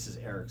Damien. This is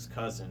Eric's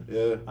cousin.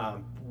 Yeah.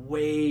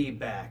 Way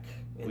back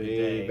in the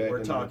day. Back We're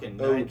in talking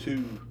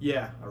 02.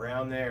 Yeah,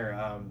 around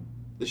there.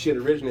 The shit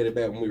originated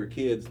back when we were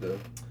kids, though.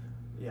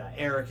 Yeah,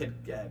 Eric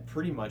had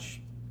pretty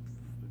much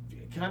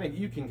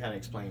you can kind of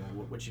explain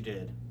what you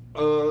did.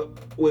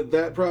 With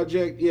that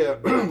project, yeah,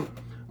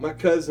 my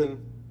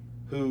cousin,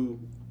 who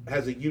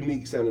has a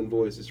unique sounding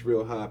voice, it's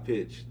real high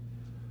pitched.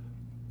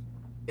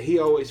 He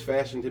always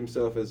fashioned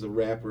himself as a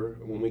rapper.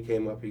 When we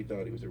came up, he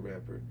thought he was a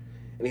rapper,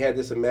 and he had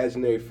this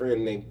imaginary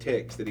friend named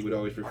Tex that he would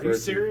always refer to. Are you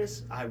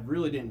serious? I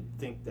really didn't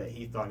think that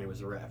he thought he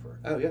was a rapper.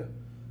 Oh yeah,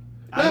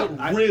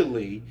 not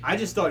really. I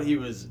just thought he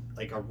was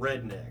like a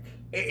redneck.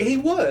 He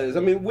was. I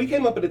mean, we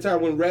came up at a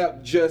time when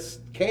rap just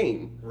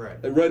came.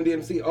 Right. Like Run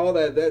DMC, all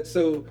that.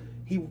 So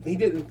he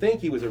didn't think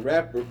he was a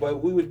rapper,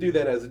 but we would do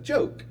that as a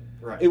joke.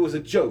 Right. It was a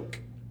joke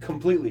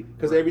completely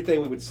because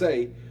everything we would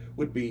say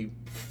would be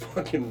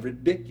fucking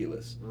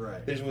ridiculous.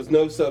 Right. There was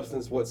no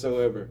substance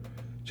whatsoever.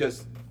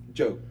 Just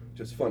joke.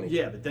 Just funny.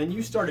 Yeah, but then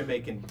you started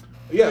making.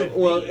 Yeah. Good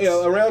Well, beats.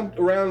 yeah,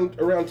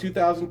 around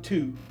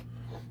 2002,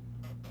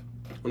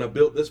 when I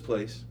built this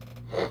place.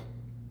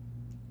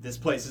 This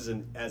place is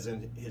as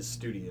in his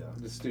studio.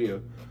 The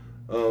studio,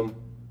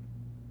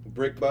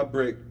 brick by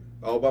brick,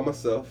 all by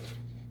myself,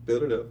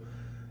 built it up,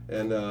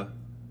 and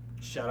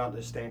Shout out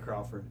to Stan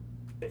Crawford.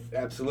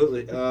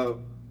 absolutely.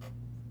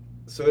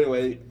 So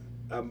anyway,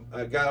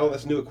 I got all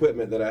this new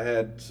equipment that I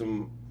had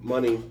some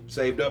money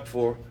saved up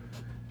for,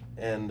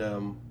 and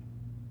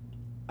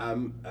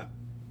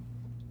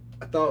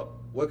I thought,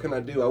 what can I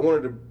do? I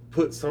wanted to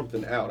put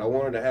something out. I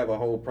wanted to have a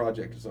whole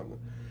project or something.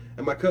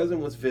 And my cousin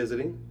was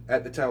visiting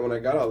at the time when I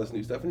got all this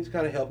new stuff, and he's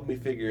kind of helping me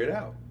figure it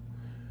out.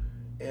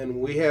 And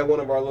we had one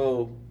of our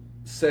little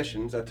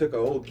sessions. I took an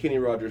old Kenny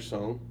Rogers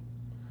song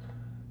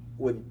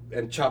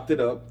and chopped it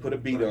up, put a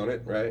beat on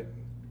it, right?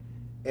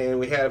 And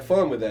we had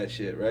fun with that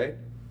shit, right?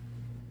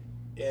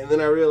 And then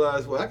I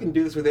realized, well, I can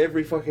do this with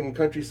every fucking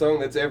country song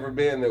that's ever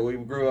been that we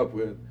grew up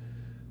with.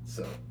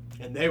 So.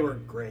 And they were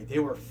great. They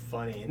were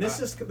funny. And this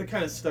is the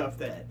kind of stuff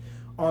that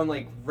on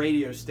like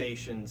radio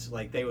stations,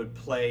 like they would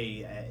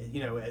play,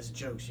 as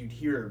jokes. You'd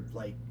hear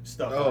like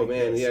stuff. Oh like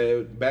man, this.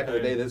 yeah. Back in the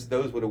day,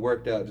 those would have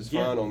worked out just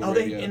fine on the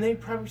radio. They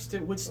probably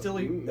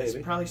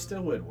Maybe. probably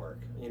still would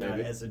work, Maybe.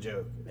 as a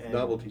joke. And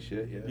Novelty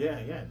shit, yeah.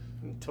 Yeah,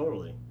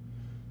 totally.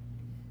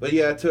 But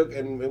yeah,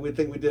 we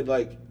think we did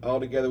like all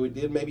together. We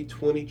did maybe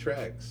 20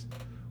 tracks,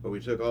 where we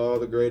took all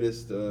the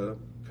greatest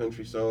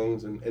country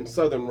songs and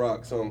southern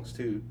rock songs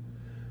too.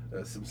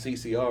 Some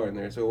CCR in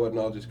there, so it wasn't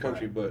all just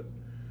country, Right. but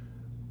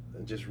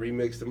just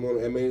remixed them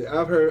on. I mean,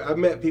 I've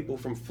met people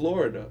from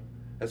Florida,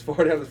 as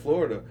far down as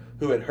Florida,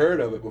 who had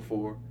heard of it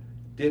before,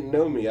 didn't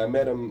know me. I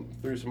met them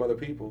through some other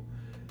people,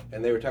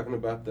 and they were talking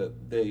about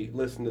they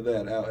listened to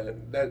that out,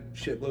 and that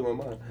shit blew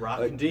my mind.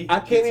 Rockin' D I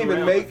can't gets even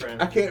around, make, my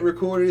friend. I can't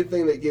record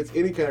anything that gets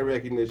any kind of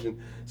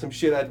recognition. Some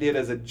shit I did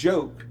as a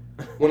joke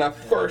when I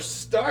first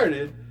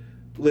started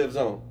lives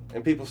on,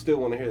 and people still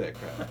want to hear that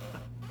crap.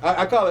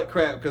 I call it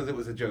crap because it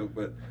was a joke,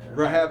 but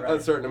I have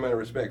a certain amount of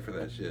respect for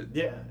that shit.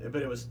 Yeah,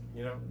 but it was,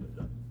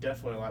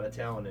 definitely a lot of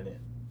talent in it.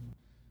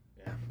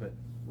 Yeah, but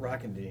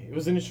Rockin' D. It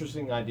was an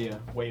interesting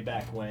idea way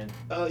back when.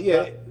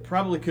 Yeah.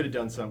 Probably could have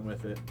done something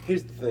with it.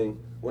 Here's the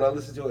thing. When I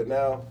listen to it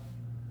now,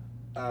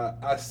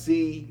 I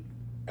see,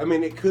 I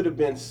mean, it could have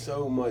been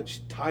so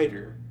much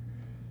tighter,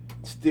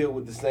 still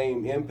with the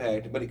same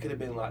impact, but it could have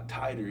been a lot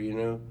tighter,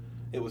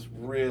 It was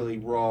really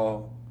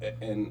raw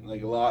and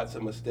like lots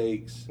of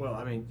mistakes. Well,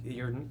 I mean,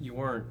 you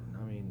weren't.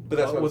 I mean, But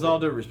that's what I'm with all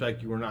saying. due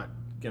respect, you're not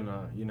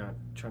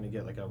trying to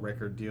get like a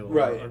record deal.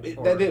 Right.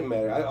 That didn't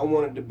matter. I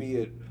wanted to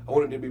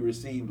be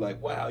received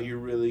like, wow, you're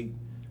really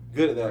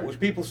good at that, Right. which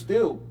people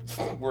still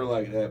were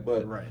like that,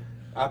 but Right.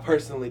 I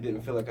personally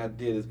didn't feel like I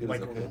did as good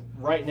Like as I could.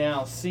 right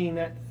now, seeing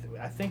that,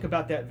 I think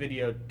about that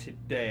video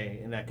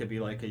today, and that could be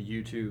like a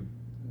YouTube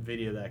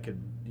video that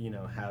could,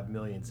 have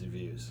millions of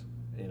views.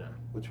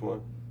 Which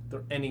one?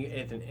 Any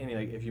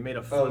like if you made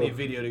a funny Oh.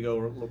 video to go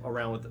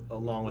around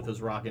along with those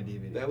Rockin' D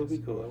videos. That would be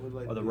cool. I would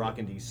like Or the to do that.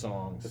 Rockin' D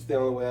songs. That's the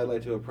only way I'd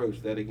like to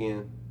approach that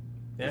again.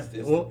 Yeah.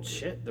 It's- Well,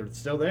 shit, they're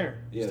still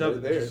there. Yeah, Still,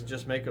 they're there.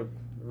 Just make a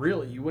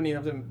really. You wouldn't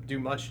even have to do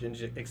much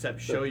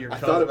except show your. I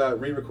cousin. thought about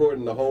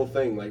re-recording the whole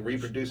thing, like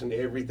reproducing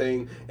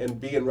everything and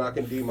being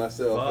Rockin' D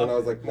myself, Fuck. and I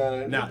was like,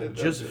 no, No,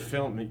 just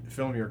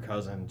film your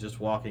cousin just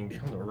walking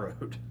down the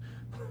road.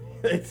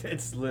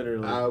 it's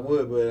literally. I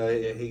would, but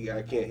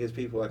I can't. His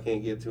people, I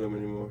can't get to him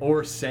anymore.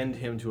 Or send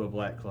him to a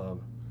black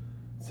club.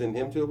 Send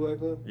him to a black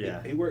club?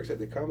 Yeah. He works at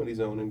the Comedy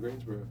Zone in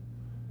Greensboro.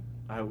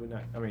 I would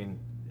not. I mean,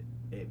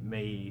 it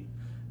may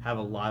have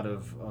a lot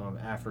of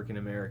African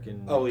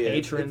American Oh yeah,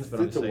 patrons, but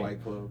it's I'm a saying,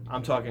 white club.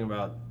 I'm talking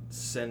about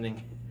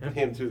sending him.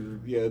 Him to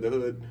the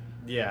hood.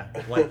 Yeah,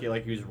 like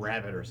he was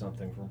Rabbit or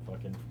something from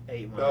fucking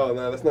 8 Mile. Oh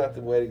no, that's not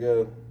the way to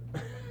go.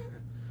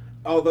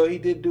 Although he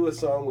did do a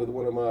song with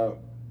one of my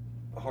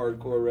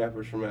hardcore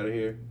rappers from out of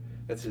here.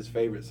 That's his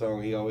favorite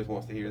song. He always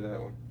wants to hear that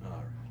one. All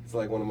right. It's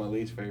like one of my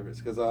least favorites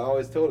because I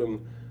always told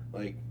him,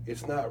 like,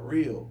 it's not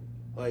real.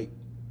 Like,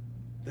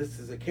 this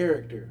is a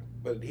character.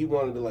 But he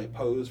wanted to, like,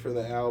 pose for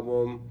the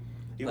album.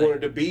 He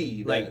wanted to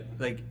be that.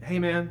 Like, hey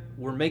man,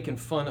 we're making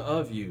fun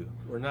of you.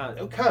 We're not.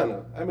 Kind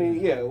of. I mean,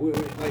 yeah.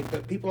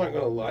 But people aren't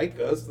gonna like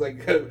us.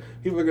 Like,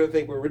 people are gonna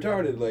think we're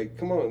retarded. Like,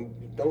 come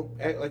on, don't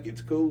act like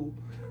it's cool.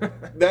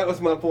 That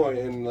was my point,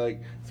 and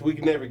like, so we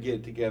could never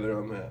get together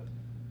on that.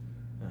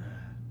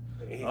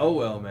 Oh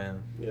well,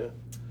 man. Yeah.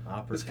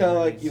 It's kind of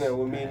like,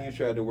 when me and you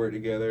tried to work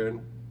together,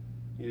 and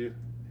you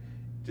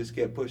just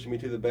kept pushing me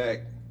to the back.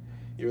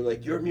 You were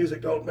like, your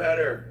music don't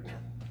matter.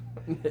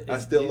 I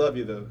still love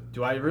you though.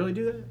 Do I really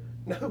do that?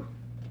 No.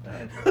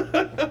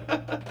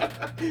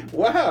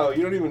 Wow,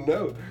 you don't even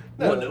know.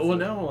 No,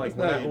 no, like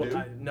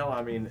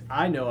I mean,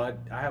 I know I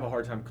have a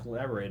hard time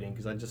collaborating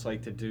because I just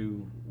like to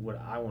do what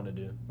I want to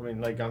do. I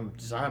mean, like, I'm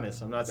just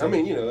honest. I'm not saying. I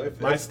mean,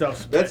 if my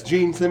stuff's. That's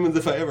Gene Simmons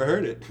if I ever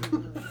heard it.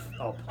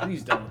 Oh,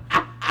 please don't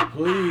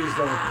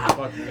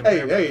fucking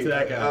compare me to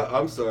that guy.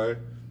 I'm sorry.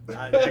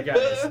 That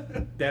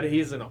guy that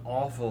he's an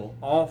awful,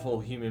 awful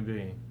human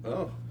being.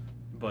 Oh.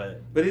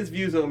 But his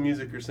views on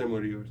music are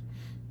similar to yours.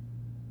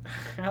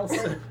 How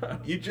so?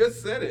 You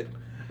just said it.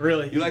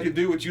 Really? You like to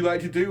do what you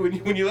like to do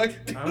when you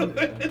like to do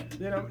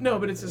it. No,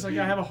 but it's just like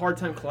I have a hard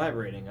time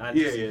collaborating. I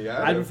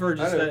prefer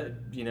just that,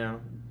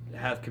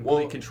 have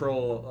complete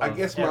control of I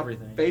guess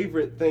everything. My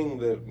favorite thing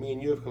that me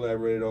and you have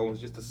collaborated on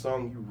was just a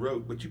song you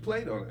wrote, but you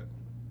played on it,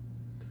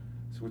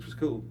 which was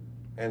cool.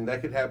 And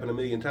that could happen a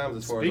million times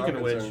as far as I'm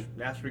concerned. Speaking of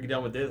which, after we get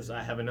done with this,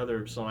 I have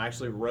another song. I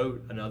actually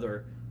wrote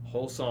another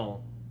whole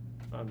song.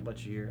 I'll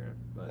let you hear it.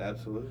 But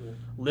absolutely.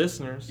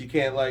 Listeners. You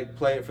can't,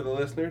 play it for the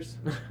listeners?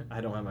 I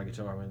don't have my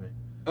guitar with me.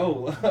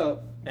 Oh.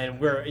 And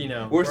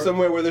we're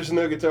somewhere where there's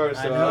no guitars,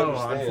 so I know.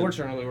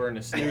 Unfortunately, we're in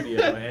a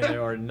studio, and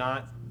there are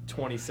not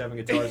 27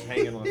 guitars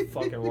hanging on the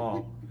fucking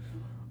wall.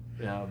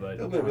 No, but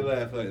don't make me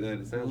laugh like that.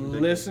 It sounds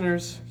ridiculous.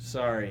 Listeners,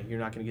 sorry, you're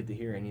not going to get to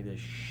hear any of this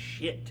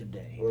shit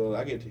today. Well,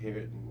 I get to hear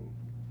it. And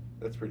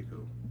that's pretty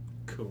cool.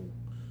 Cool.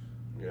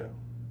 Yeah.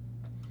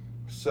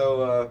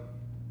 So,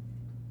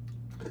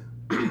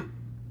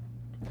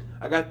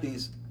 I got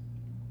these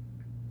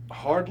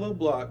hard little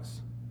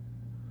blocks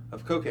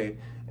of cocaine,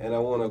 and I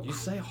want to. You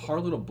say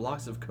hard little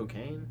blocks of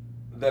cocaine?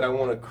 That I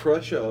want to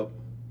crush up.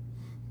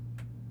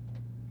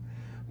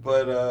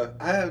 But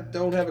I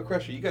don't have a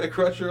crusher. You got a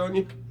crusher on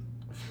you?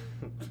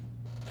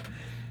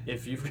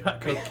 If you've got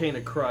cocaine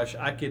to crush,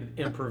 I could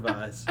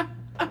improvise.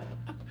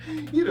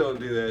 You don't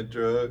do that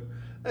drug.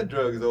 That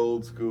drug is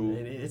old school.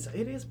 It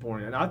is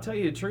boring, and I'll tell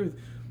you the truth.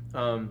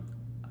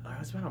 It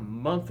was about a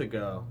month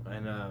ago,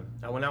 and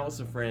I went out with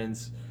some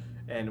friends,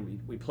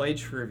 and we played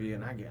trivia,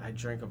 and I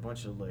drank a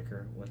bunch of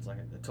liquor. What's like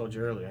I told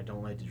you earlier, I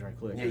don't like to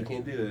drink liquor. Yeah, you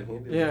can't do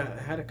that. Yeah,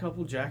 I had a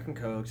couple Jack and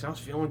Cokes. I was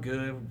feeling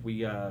good.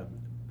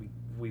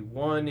 We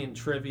won in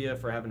trivia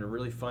for having a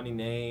really funny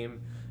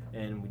name,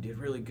 and we did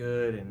really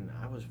good, and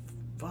I was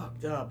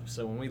fucked up.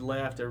 So when we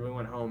left, everyone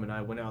went home, and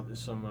I went out to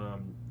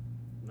some,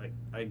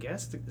 I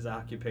guess his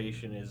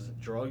occupation is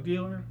drug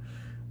dealer.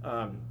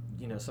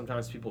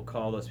 Sometimes people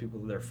call those people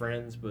their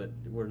friends, but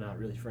we're not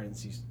really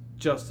friends. He's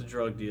just a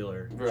drug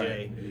dealer, right.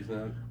 Jay. He's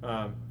not.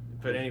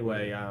 But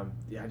anyway,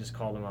 I just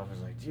called him up. I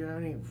was like, do you have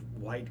any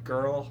white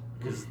girl?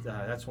 Because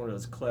that's one of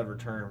those clever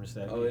terms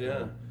that. Oh,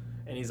 yeah.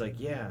 And he's like,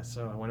 yeah.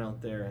 So I went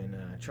out there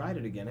and tried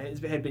it again. It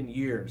had been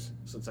years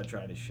since I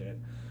tried his shit.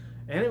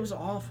 And it was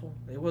awful.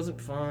 It wasn't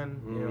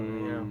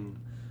fun.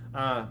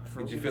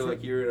 Did you feel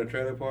like you were in a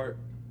trailer park?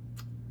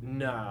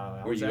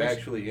 No. Were you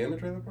actually in a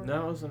trailer park?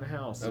 No, I was in a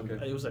house. Okay.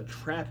 It was a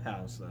trap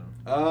house, though.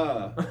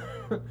 Ah.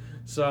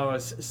 So I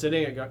was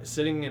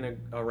sitting in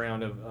a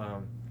round of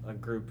a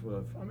group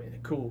of,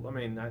 cool.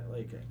 Not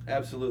like.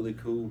 Absolutely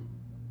cool.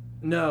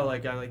 No, I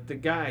like the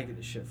guy I get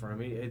the shit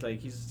from.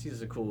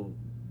 He's a cool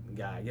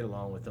guy. I get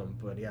along with him,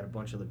 but he had a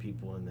bunch of other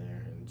people in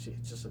there, and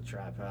it's just a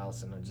trap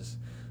house, and I'm just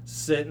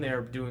sitting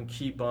there doing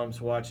key bumps,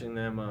 watching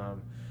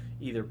them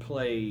either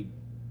play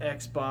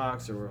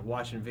Xbox or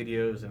watching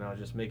videos, and I was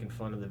just making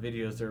fun of the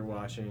videos they were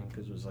watching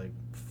because it was like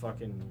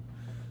fucking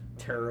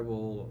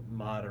terrible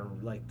modern,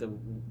 like the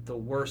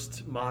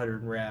worst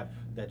modern rap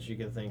that you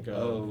could think of.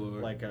 Oh,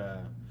 Lord.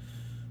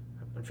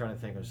 I'm trying to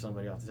think of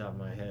somebody off the top of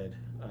my head.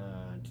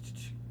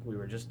 We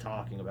were just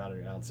talking about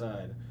it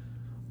outside,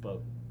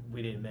 but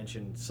we didn't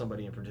mention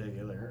somebody in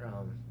particular.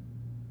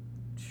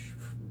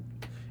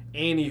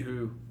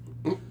 Anywho,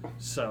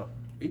 so.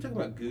 Are you talking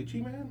about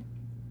Gucci Mane?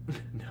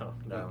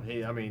 No.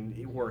 He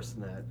worse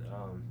than that.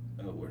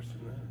 Worse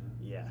than that.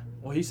 Yeah.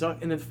 Well, he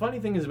sucked. And the funny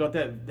thing is about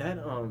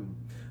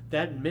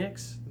that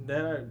mix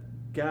that I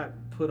got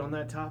put on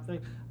that top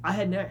thing, I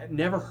had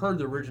never heard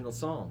the original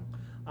song.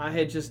 I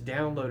had just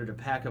downloaded a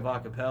pack of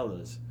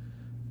acapellas.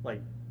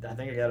 I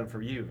think I got them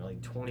for you,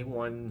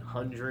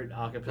 2,100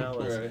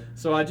 acapellas. Right.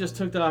 So I just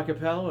took the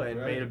acapella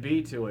and made a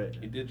beat to it.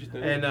 You did your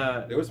thing. And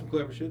there was some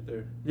clever shit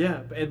there.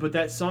 Yeah, but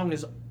that song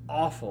is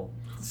awful.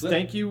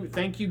 Thank you,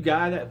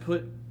 guy that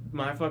put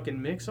my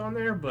fucking mix on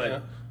there.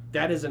 But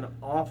That is an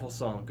awful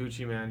song,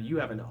 Gucci Man. You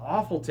have an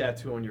awful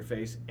tattoo on your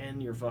face,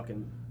 and your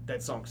fucking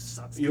that song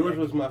sucks. Yours dick.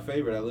 was my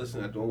favorite.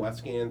 I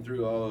scanned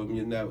through all of them.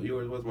 You know,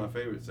 yours was my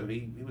favorite. So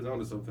he was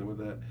onto something with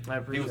that. I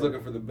appreciate He was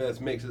looking for the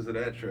best mixes of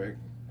that track.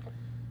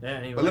 Yeah,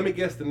 anyway. But let me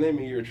guess the name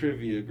of your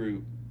trivia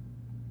group.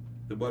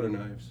 The Butter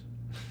Knives.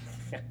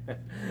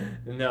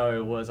 No,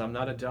 it was. I'm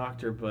not a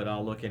doctor, but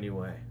I'll look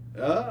anyway.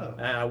 Oh.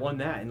 And I won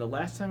that. And the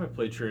last time I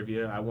played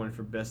trivia, I won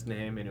for best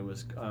name, and it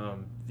was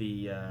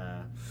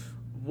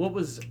what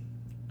was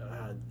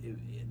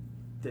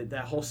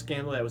that whole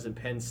scandal that was in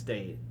Penn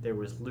State. There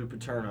was Lou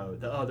Paterno,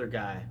 the other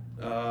guy,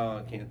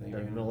 I can't think the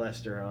of it.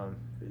 molester,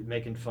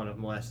 making fun of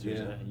molesters.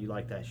 Yeah. You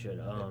like that shit?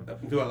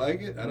 Do I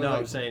like it? I don't No, like,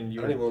 I'm saying you.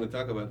 I don't even want to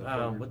talk about the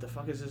fucker. What the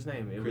fuck is his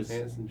name? It Chris was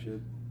Hansen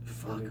shit.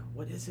 fuck.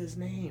 What is his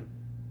name?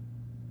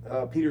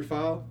 Peter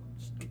File.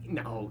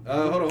 No.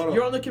 Hold on.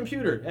 You're on the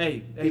computer. Hey,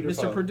 Peter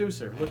Mr. Falk.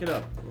 Producer, look it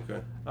up.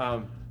 Okay.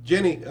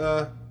 Jenny, Jenny,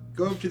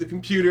 go up to the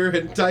computer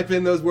and type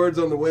in those words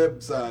on the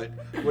website,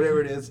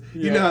 whatever it is.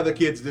 You Yeah. know how the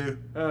kids do.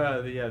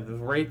 the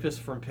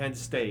rapist from Penn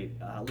State,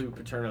 Lou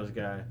Paterno's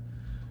guy.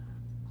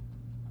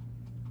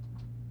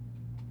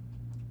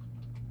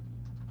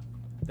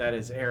 That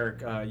is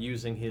Eric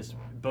using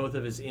both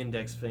of his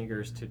index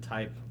fingers to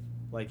type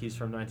like he's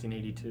from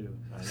 1982.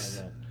 I know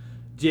that.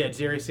 Yeah,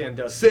 Jerry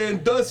Sandusky.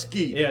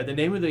 Sandusky. Yeah, the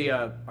name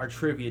of our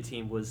trivia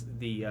team was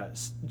the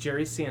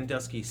Jerry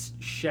Sandusky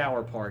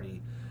Shower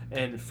Party.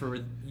 And for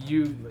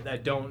you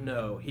that don't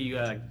know, he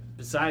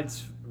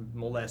besides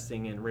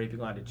molesting and raping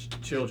a lot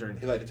of children,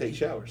 He liked to take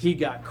showers. he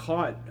got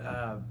caught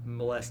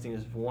molesting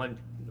as one,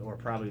 or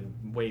probably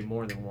way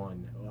more than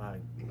one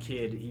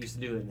kid. He used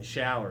to do it in the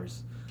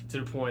showers to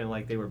the point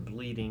like they were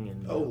bleeding,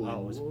 and it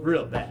was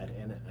real bad.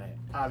 And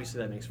obviously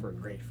that makes for a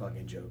great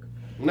fucking joke.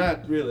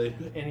 Not really.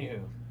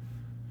 Anywho,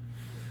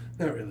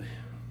 Not really.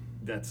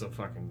 that's a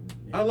fucking.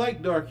 I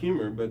like dark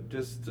humor, but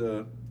just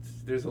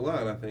there's a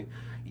line, I think.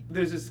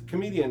 There's this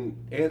comedian,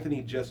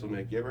 Anthony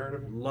Jeselnik. You ever heard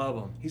of him? Love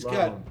him. He's Love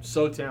got- him.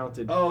 So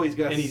talented. Oh, he's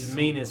got And he's some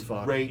mean as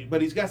fuck. Great, but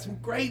he's got some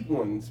great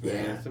ones,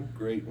 man. Yeah. Some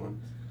great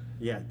ones.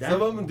 Yeah, that,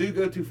 Some of them do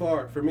go too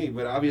far for me,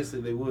 but obviously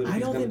they would. I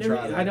He's don't gonna think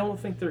try that. I don't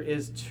think there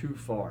is too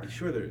far.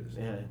 Sure, there is.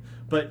 Yeah,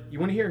 but you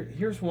want to hear?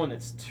 Here's one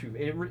that's too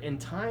in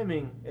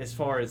timing as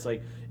far as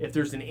like if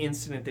there's an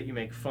incident that you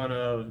make fun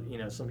of. You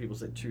know, some people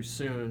say too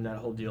soon. That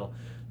whole deal.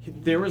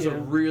 There was a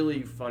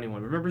really funny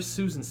one. Remember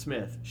Susan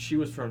Smith? She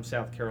was from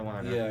South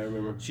Carolina. Yeah, I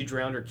remember. She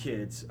drowned her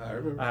kids. I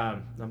remember.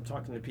 I'm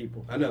talking to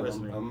people. I know.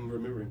 listening. I'm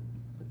remembering.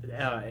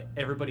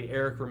 Everybody,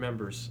 Eric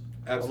remembers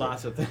Absolutely.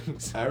 lots of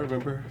things. I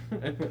remember.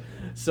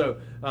 So,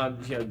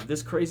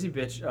 this crazy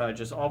bitch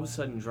just all of a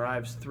sudden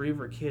drives 3 of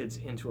her kids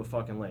into a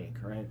fucking lake,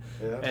 right?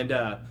 Yeah. And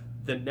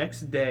the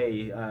next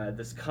day,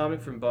 this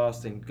comic from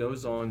Boston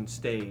goes on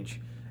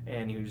stage,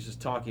 and he was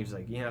just talking. He was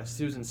like,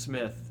 Susan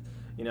Smith,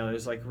 it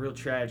was like real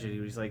tragedy. He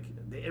was like,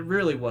 it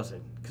really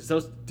wasn't. Because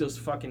those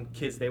fucking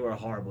kids, they were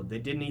horrible. They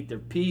didn't eat their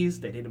peas.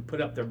 They didn't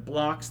put up their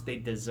blocks. They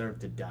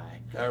deserved to die.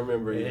 I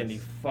remember. And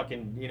Yes. he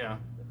fucking,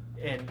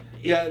 and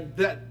Yeah,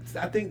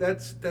 I think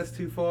that's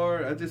too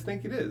far. I just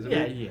think it is. I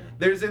mean, yeah.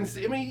 There's,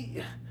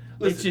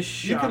 listen,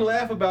 just you can shock.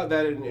 laugh about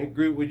that in a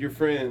group with your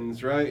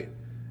friends, right?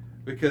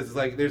 Because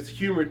like there's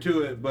humor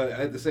to it, but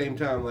at the same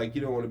time, like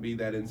you don't want to be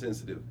that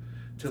insensitive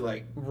to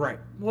like. Right.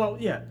 Well,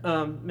 yeah.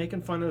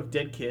 Making fun of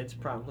dead kids,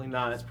 probably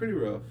not. It's pretty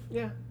rough.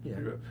 Yeah.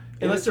 Pretty rough.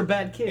 Unless they're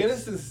bad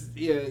kids.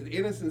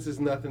 Innocence is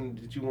nothing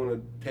that you want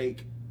to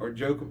take or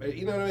joke about.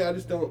 You know what I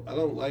mean? I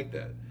don't like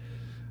that.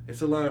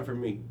 It's a line for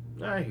me.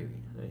 I hear you.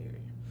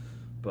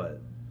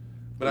 But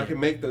I can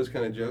make those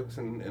kind of jokes,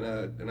 and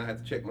I have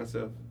to check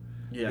myself.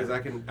 yeah,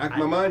 Because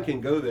my mind can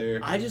go there.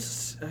 I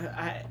just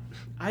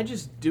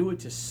do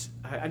it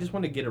I just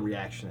want to get a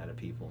reaction out of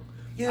people.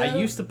 Yeah. I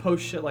used to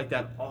post shit like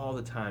that all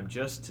the time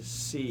just to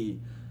see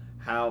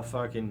how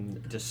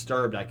fucking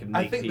disturbed I could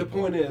make I think people. the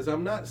point is,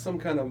 I'm not some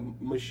kind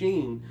of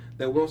machine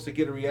that wants to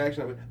get a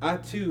reaction. I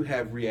too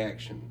have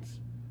reactions.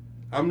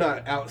 I'm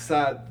not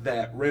outside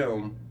that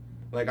realm.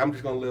 Like, I'm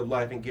just going to live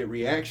life and get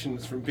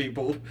reactions from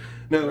people.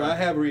 No, Right. I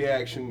have a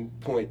reaction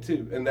point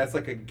too, and that's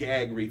like a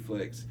gag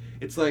reflex.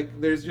 It's like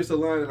there's just a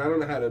line, and I don't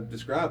know how to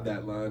describe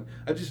that line.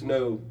 I just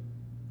know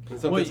when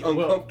something's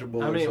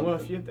uncomfortable. I or mean, something.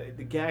 if you have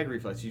the gag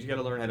reflex, you just got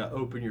to learn how to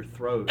open your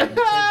throat. And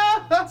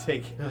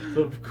take it a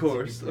little Of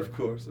course.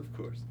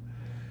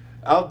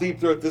 I'll deep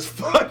throat this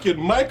fucking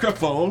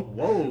microphone.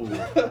 Whoa!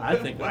 I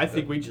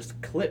think we just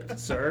clipped,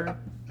 sir.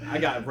 I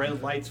got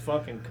red lights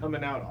fucking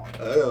coming out.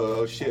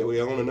 Oh shit,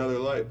 we own another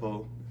light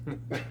pole.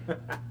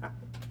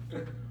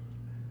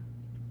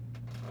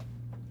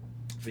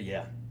 But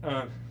yeah,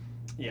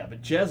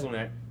 but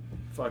Jeselnik,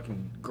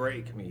 fucking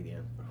great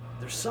comedian.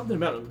 There's something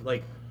about him,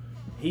 like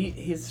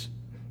his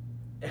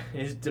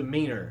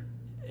demeanor.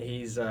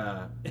 He's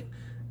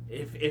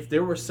if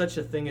there were such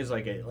a thing as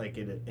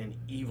an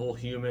evil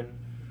human,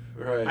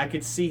 Right. I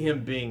could see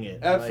him being it.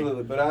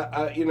 Absolutely, but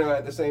I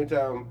at the same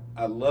time,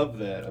 I love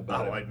that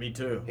about Me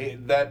too.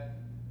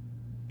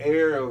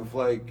 air of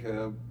like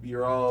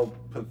you're all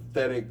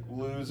pathetic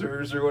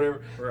losers or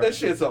whatever. Right. That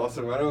shit's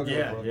awesome. I don't.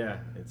 Yeah,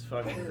 it's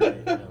fucking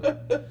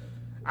great.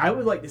 I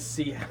would like to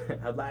see.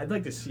 I'd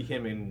like to see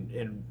him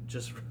in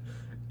just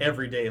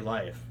everyday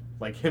life,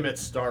 like him at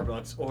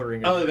Starbucks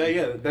ordering. Oh,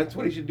 that's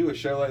what he should do. A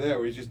show like that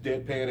where he's just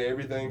deadpan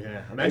everything.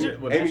 Yeah,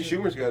 Amy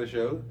Schumer's got a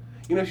show.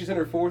 You know, she's in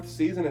her 4th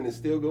season and is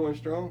still going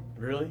strong.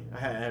 Really? I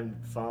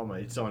hadn't followed my.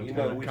 It's on. You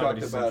know, we talked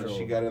about Central.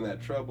 she got in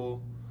that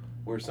trouble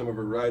where some of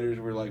her writers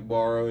were like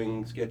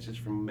borrowing sketches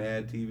from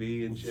Mad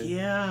TV and shit.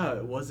 Yeah,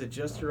 was it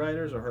just the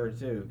writers or her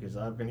too? Because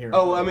I've been hearing.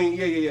 Oh, I mean,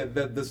 yeah.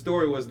 The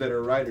story was that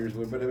her writers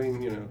would, but I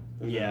mean, you know.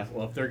 Yeah,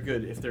 well, if they're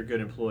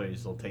good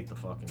employees, they'll take the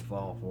fucking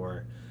fall for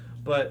it.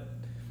 But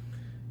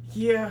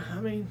yeah, I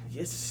mean,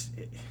 it's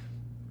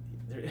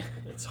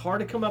hard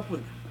to come up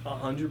with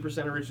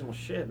 100% original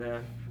shit,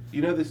 man.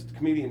 You know this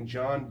comedian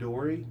John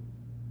Dory?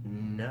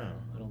 No,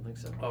 I don't think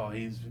so. Oh,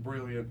 he's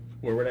brilliant.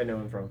 Where would I know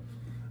him from?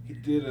 He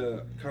did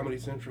a Comedy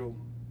Central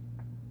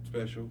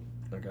special.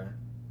 Okay.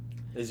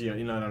 Is he? You're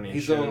not on any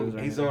He's shows?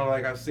 on. He's on.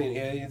 Like I've seen.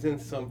 Yeah, he's in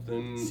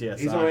something. CSI.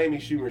 He's on Amy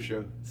Schumer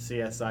show.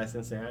 CSI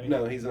Cincinnati.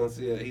 No, he's on.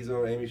 He's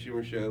on Amy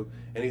Schumer show,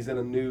 and he's in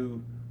a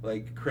new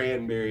like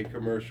cranberry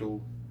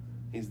commercial.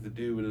 He's the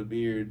dude with a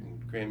beard.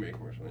 Cranberry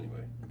commercial,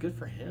 anyway. Good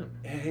for him.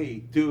 Hey,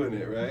 doing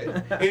it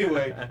right.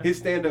 Anyway, his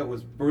stand-up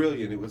was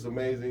brilliant. It was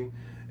amazing.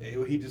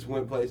 He just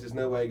went places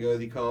nobody goes.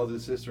 He calls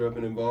his sister up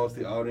and involves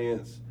the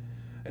audience,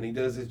 and he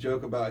does this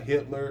joke about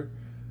Hitler,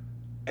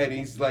 and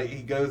he's like,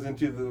 he goes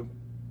into the.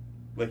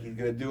 Like he's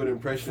gonna do an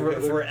impression of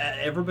Hitler. For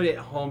everybody at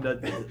home,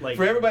 like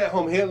for everybody at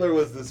home, Hitler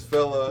was this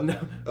fella. No,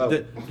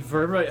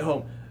 for everybody at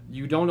home,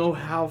 you don't know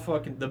how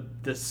fucking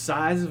the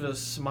size of a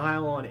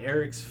smile on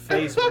Eric's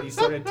face when he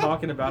started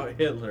talking about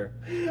Hitler.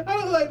 I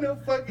don't like no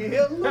fucking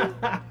Hitler.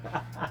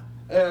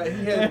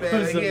 He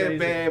had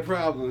bad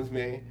problems,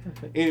 man.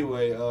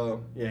 Anyway,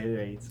 yeah, he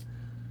hates.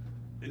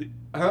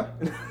 Huh?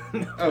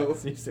 No, Oh,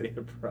 you said he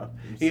had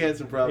problems. he had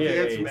some problems. He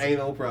had AIDS. some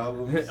anal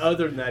problems.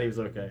 Other than that, he was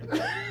okay.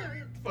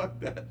 Fuck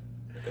that.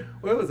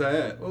 Where was I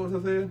at? What was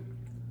I saying?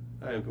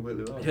 I am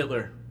completely lost.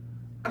 Hitler.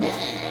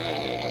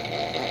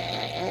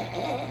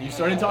 You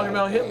started talking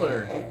about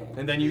Hitler,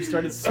 and then you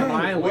started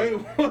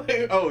smiling.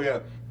 Wait. Oh, yeah.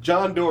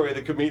 John Dory,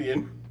 the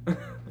comedian.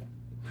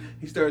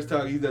 He starts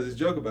talking. He does his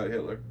joke about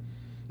Hitler.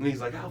 And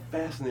he's like, how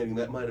fascinating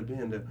that might have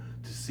been to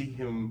see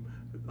him,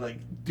 like,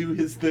 do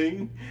his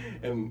thing.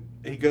 And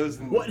he goes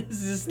and... What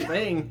is this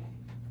thing?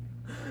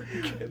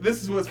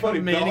 This is what's funny.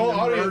 The whole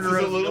audience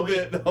is a little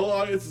bit... The whole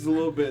audience is a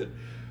little bit...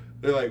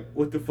 They're like,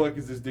 what the fuck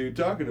is this dude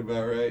talking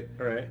about, right?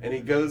 Right. And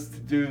he goes to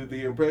do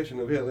the impression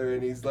of Hitler,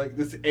 and he's like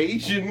this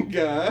Asian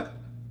guy.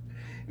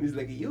 And he's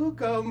like, you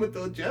come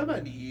to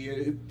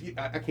Germany.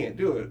 I can't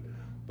do it.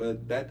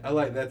 But I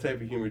like that type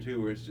of humor,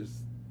 too, where it's just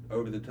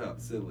over the top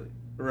silly.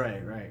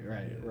 Right.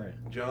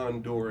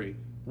 John Dory.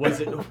 Was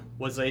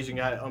the Asian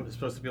guy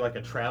supposed to be like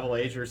a travel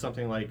agent or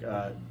something, like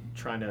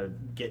trying to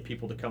get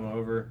people to come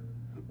over?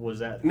 Was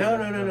that? No.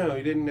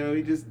 He didn't know.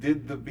 He just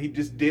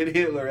did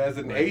Hitler as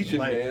an Asian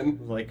man.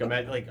 Like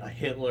imagine like a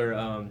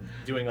Hitler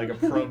doing like a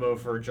promo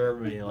for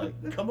Germany.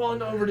 Like, come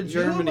on over to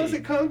Germany. You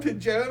must come to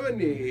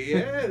Germany.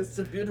 Yes, it's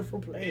a beautiful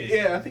place.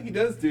 Yeah, I think he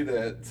does do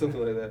that.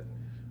 Something like that.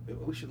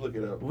 We should look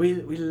it up. We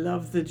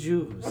love the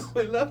Jews.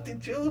 We love the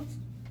Jews.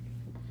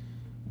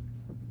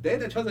 They're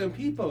the chosen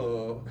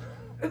people.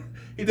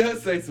 He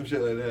does say some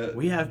shit like that.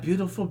 We have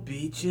beautiful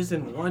beaches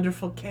and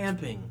wonderful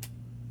camping.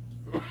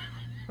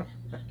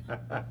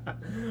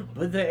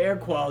 But the air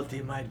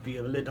quality might be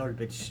a little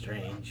bit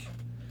strange.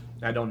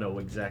 I don't know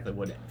exactly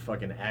what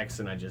fucking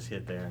accent I just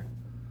hit there.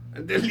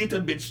 A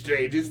little bit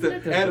strange. It's the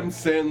Adam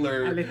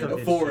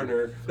Sandler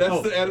Foreigner. Strange.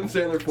 That's the Adam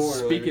Sandler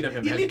Foreigner. Speaking of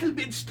him, a little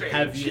bit strange.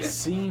 Have you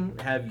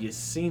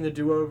seen The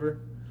Do-Over?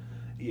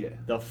 Yeah.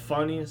 The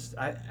funniest.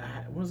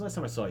 When was the last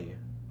time I saw you?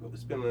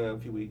 It's been a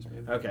few weeks,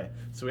 maybe. Okay,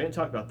 so we didn't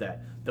talk about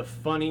that. The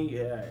funny.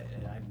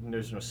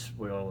 There's no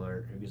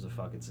spoiler. Who gives a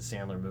fuck? It's a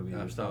Sandler movie.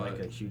 There's not like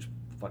a huge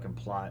fucking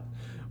plot,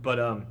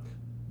 but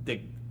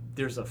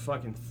there's a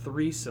fucking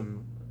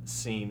threesome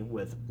scene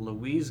with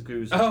Louise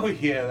Guzman, oh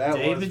yeah, that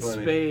David was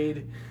funny.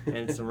 Spade,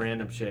 and some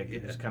random chick.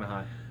 It was kind of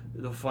hot.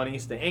 The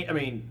funniest thing. I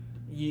mean,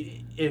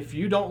 if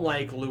you don't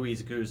like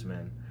Louise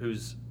Guzman,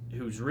 who's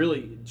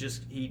really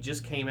he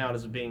just came out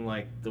as being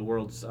like the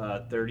world's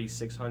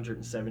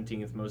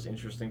 3,617th most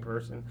interesting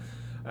person.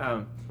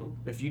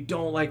 If you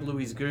don't like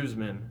Louise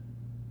Guzman,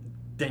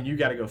 then you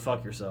got to go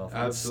fuck yourself.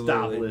 Absolutely.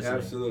 Stop listening.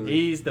 Absolutely.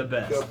 He's the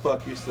best. Go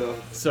fuck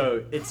yourself.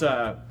 So it's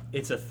a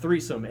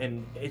threesome,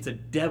 and it's a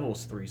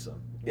devil's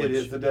threesome. It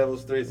is the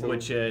devil's threesome.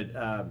 Which it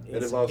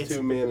involves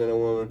two men and a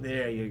woman.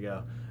 There you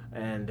go.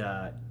 And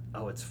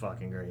it's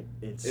fucking great.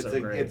 It's so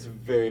great. It's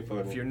very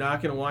funny. If you're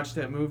not gonna watch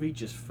that movie,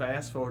 just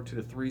fast forward to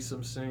the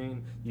threesome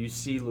scene. You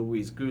see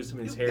Louise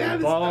Guzman's hairy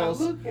balls.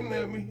 Stop looking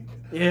at me.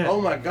 Yeah.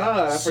 Oh my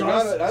god! I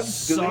forgot it. I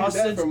just deleted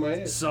that from my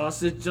head.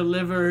 Sausage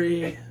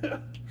delivery.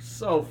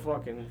 So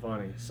fucking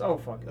funny. So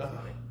fucking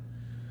funny.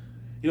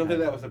 You don't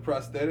think that was a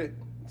prosthetic?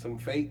 Some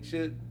fake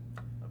shit?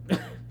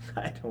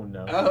 I don't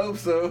know. I hope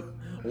so.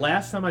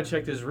 Last time I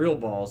checked his real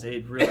balls,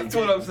 it really. That's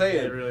what I'm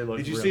saying. It really looked.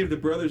 Did you real. see the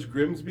Brothers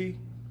Grimsby?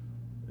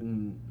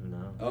 No.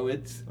 Oh,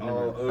 it's Never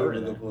all heard over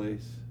of the that.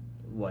 place.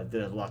 What?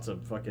 There's lots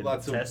of fucking.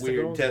 Lots of testicles?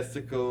 weird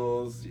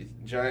testicles,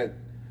 giant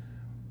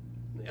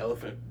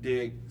elephant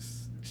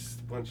dicks,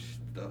 just a bunch of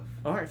stuff.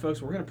 All right,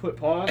 folks, we're gonna put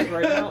pause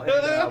right now,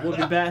 and we'll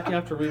be back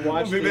after we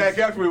watch. We'll be back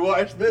after we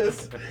watch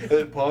this, and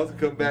then pause and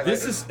come back.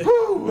 This like, is-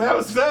 whew, that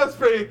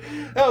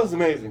was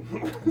amazing.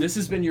 This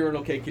has been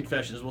Urinal Cake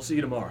Confessions. We'll see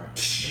you tomorrow.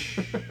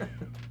 So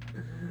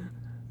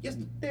you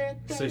said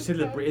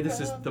this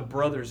is the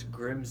Brothers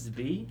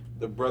Grimsby?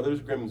 The Brothers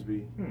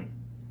Grimsby. Hmm.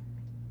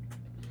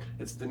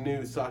 It's the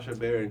new Sacha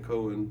Baron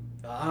Cohen.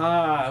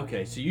 Ah,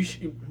 okay. So you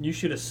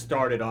should have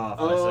started off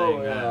by saying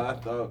yeah, that. I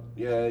thought,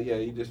 yeah.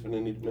 You just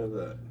gonna need to know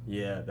that.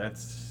 Yeah,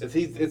 that's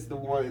It's the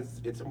one.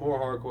 It's more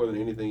hardcore than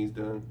anything he's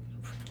done.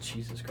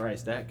 Jesus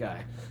Christ. That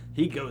guy,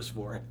 he goes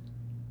for it.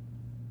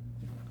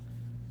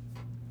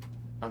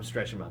 I'm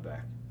stretching my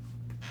back.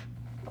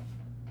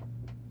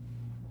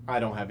 I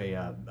don't have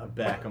a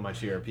back on my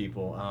chair,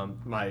 people.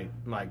 My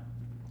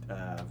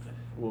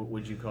what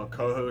would you call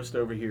co-host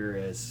over here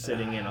is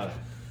sitting in a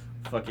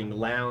fucking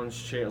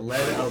lounge chair, a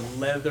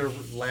leather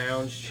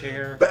lounge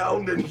chair,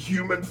 Bound in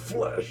human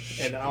flesh.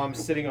 and I'm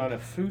sitting on a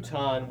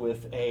futon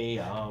with a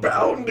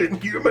Bound in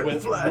human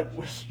with,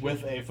 flesh.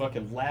 with a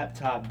fucking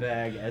laptop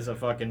bag as a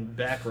fucking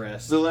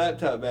backrest. The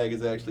laptop bag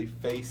is actually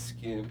face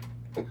skin.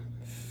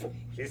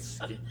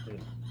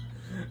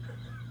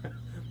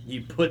 He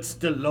puts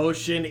the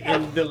lotion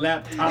in the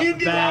laptop In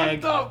the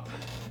bag. laptop.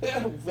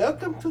 Yeah,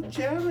 welcome to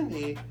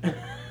Germany.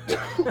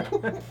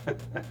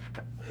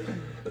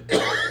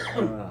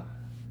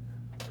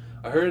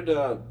 I heard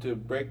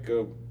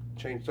to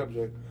change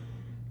subject.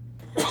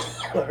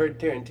 I heard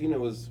Tarantino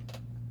was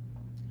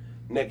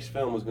next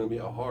film was going to be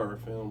a horror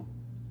film.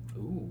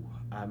 Ooh,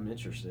 I'm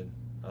interested.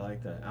 I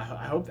like that. I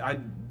hope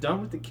I'm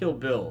done with the Kill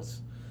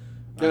Bills.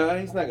 No,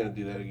 he's not going to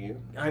do that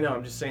again. I know.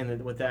 I'm just saying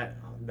that with that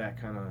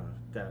kind of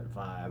that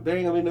vibe. There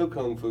ain't going to be no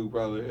kung fu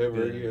probably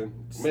ever Yeah. again.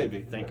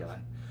 Maybe. Think I.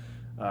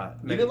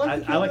 You didn't like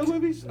the Kill Bill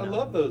movies? I no,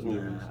 love those nah.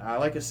 movies. I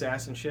like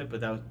assassin shit,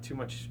 but that was too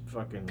much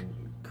fucking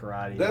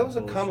karate. That was a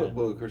bullshit. comic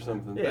book or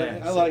something.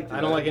 Yeah, I liked it.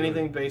 I don't like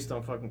anything based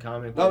on fucking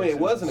comic books. I mean, it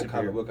wasn't a Superhero.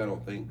 comic book, I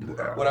don't think.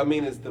 What I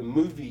mean is the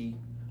movie,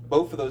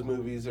 both of those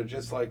movies are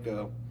just like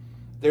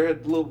they're a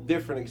little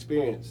different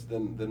experience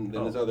than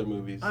his other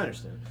movies. I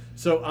understand.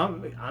 So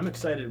I'm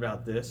excited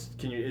about this.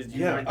 Can you? Do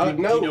you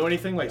No. know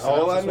anything like?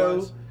 All I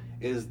know synopsis-wise?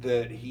 is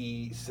that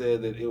he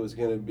said that it was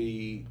going to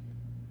be,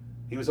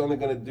 he was only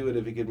going to do it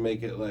if he could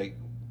make it like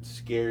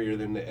scarier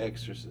than The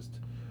Exorcist,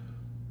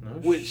 No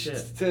which shit.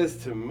 says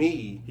to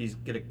me, It's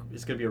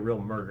gonna be a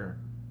real murder.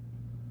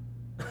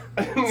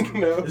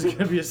 no, It's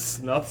gonna be a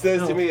snuff.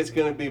 says to film. me it's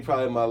going to be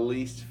probably my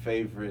least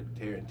favorite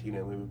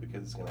Tarantino movie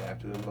because it's going to have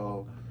to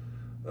involve.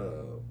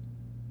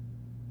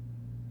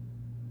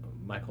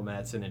 Michael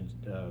Madsen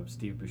and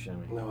Steve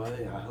Buscemi. No,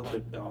 I hope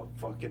it. Oh,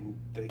 fucking,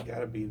 they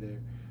gotta be there.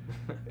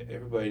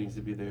 Everybody needs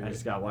to be there.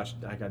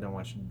 I got done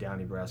watching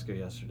Downey Brasco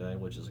yesterday,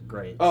 which is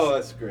great. Oh,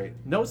 that's great.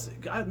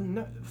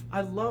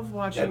 I love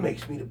watching. That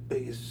makes me the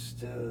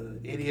biggest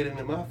idiot in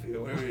the mafia.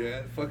 Whatever you're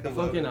at, fucking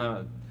love fucking.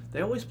 it.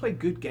 They always play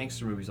good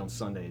gangster movies on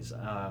Sundays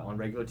on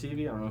regular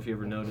TV. I don't know if you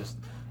ever noticed.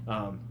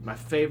 My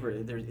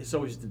favorite, it's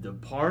always The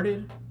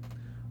Departed,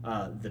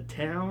 The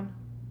Town,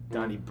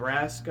 Donnie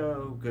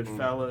Brasco,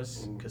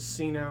 Goodfellas,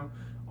 Casino.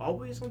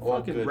 Always on All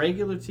fucking good.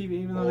 regular TV,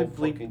 even though All they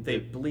fucking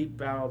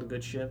bleep out all the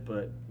good shit,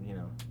 but you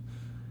know,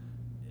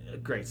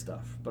 great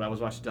stuff. But I was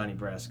watching Donnie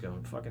Brasco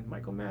and fucking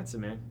Michael Madsen,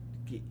 man.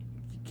 You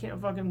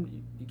can't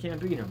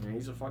beat him,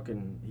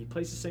 man. He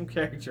plays the same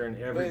character in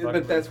every.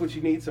 But that's what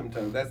you need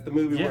sometimes. That's the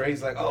movie Yeah. where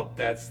he's like, oh,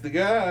 that's the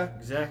guy.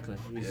 Exactly.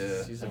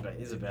 Yeah. He's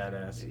a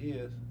badass. He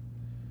is.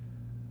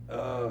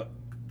 I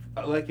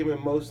like him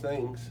in most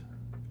things.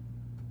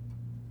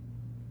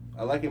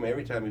 I like him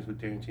every time he's with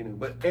Tarantino,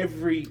 but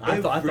I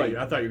thought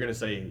you were gonna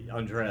say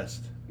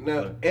Undressed.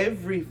 No,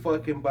 every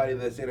fucking body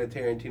that's in a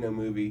Tarantino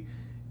movie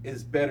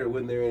is better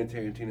when they're in a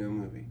Tarantino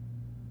movie.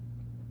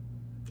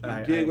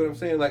 You dig what I'm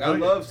saying? Like, I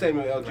love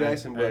Samuel L.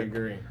 Jackson, I but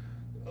agree.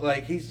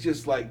 like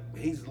he's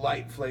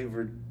light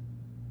flavored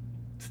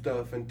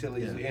stuff until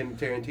he's in a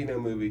Tarantino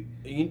movie.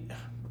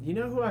 You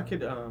know who I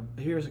could?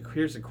 Here's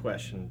a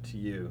question to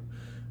you.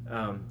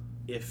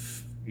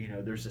 If you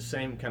know, there's the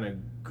same kind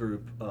of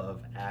group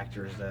of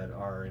actors that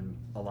are in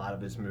a lot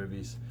of his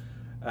movies.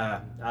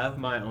 I have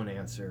my own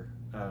answer.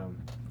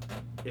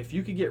 If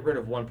you could get rid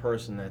of one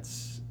person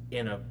that's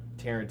in a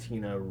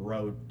Tarantino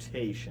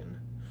rotation,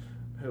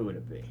 who would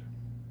it be?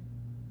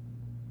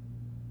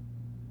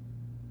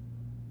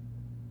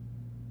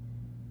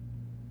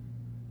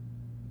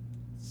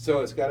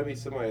 So it's got to be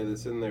somebody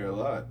that's in there a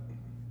lot.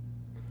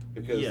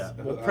 Because Yeah,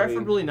 well, I mean,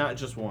 preferably not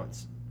just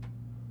once.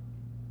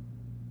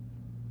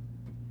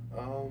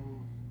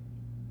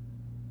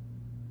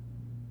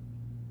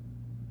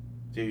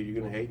 Dude,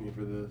 you're gonna hate me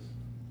for this.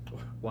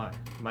 Why?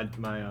 My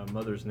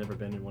mother's never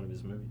been in one of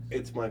his movies.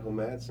 It's Michael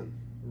Madsen.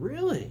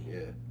 Really? Yeah.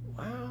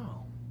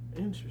 Wow.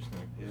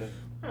 Interesting. Yeah.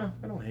 Oh,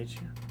 I don't hate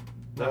you.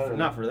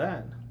 Not for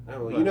that.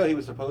 No, well, you know he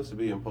was supposed to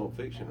be in Pulp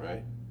Fiction,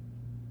 right?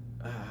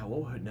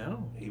 Well,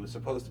 no. He was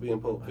supposed to be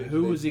in Pulp Fiction.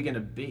 Who was he gonna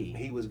be?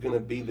 He was gonna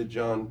be the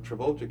John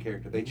Travolta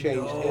character. They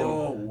changed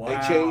him. Wow. They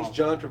changed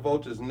John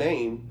Travolta's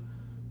name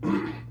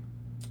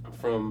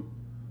from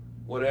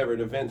whatever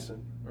to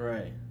Vincent.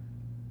 Right.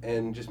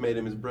 And just made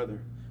him his brother.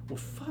 Well,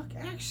 fuck.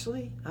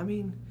 Actually, I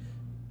mean,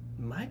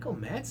 Michael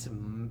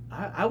Madsen.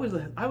 I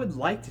would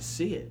like to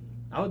see it.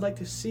 I would like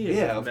to see it.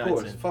 Yeah, of Madsen.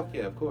 course. Fuck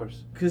yeah, of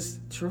course. Because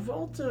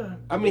Travolta.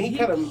 I mean,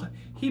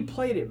 he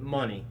played it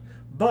money,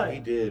 but he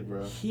did,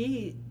 bro.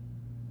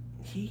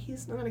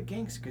 He's not a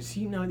gangster because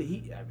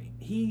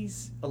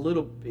he's a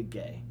little bit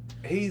gay.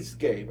 He's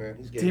gay, man.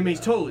 He's gay. To him, he's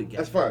totally gay.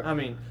 That's fine. I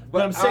mean,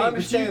 but I'm saying,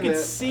 but you could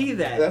see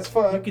that. That's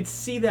fine. You could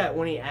see that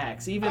when he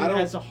acts, even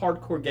as a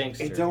hardcore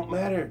gangster. It don't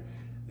matter.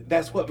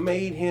 That's what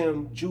made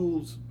him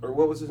Jules, or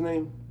what was his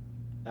name?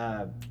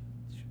 Fuck.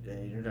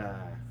 Okay.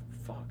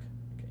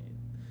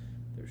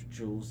 There's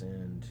Jules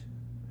and.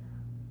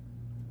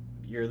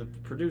 You're the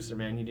producer,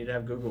 man. You need to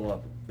have Google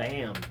up.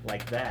 Bam,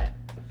 like that.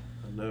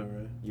 I know,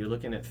 right? You're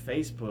looking at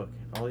Facebook,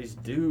 all these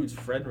dudes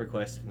friend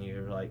requesting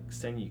you, like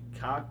send you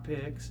cock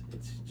pics.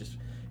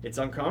 It's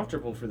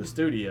uncomfortable for the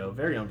studio,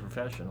 very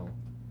unprofessional.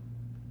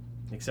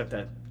 Except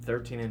that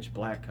 13-inch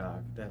black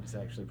cock, that's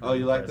actually pretty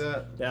you impressive. like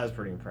that? That was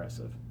pretty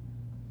impressive.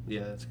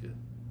 Yeah, that's good.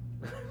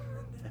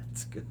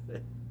 That's good.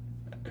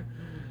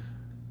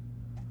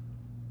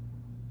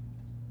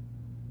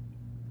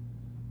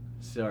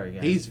 Sorry,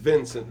 guys. He's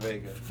Vincent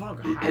Vega.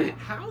 Fuck,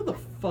 how the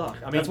fuck?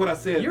 I mean, that's what I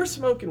said. You're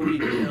smoking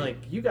weed, and like,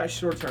 you got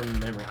short-term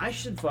memory. I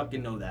should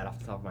fucking know that off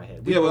the top of my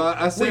head.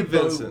 I said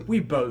Vincent.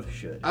 We both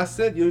should. I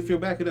said, if you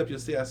back it up, you'll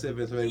see I said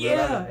Vincent Vega.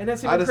 Yeah, and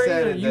that's even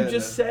crazy. You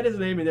just said his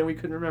name, and then we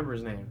couldn't remember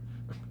his name.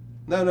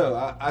 No,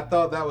 I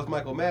thought that was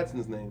Michael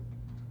Madsen's name.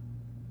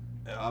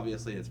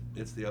 Obviously,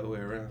 it's the other way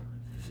around.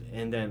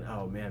 And then,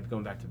 oh man,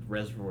 going back to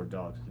Reservoir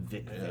Dogs,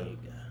 Vic Vega.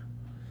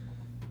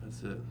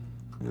 That's it.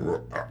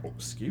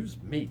 Excuse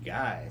me,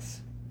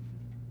 guys.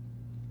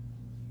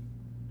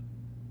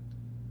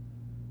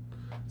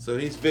 So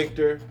he's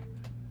Victor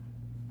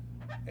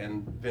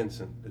and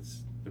Vincent.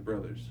 It's the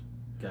brothers.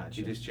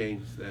 Gotcha. He just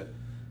changed that.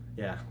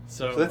 Yeah.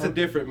 So that's a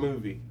different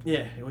movie.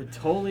 Yeah, it would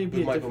totally be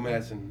with Michael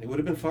Madsen. It would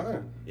have been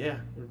fine. Yeah,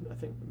 I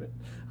think.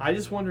 I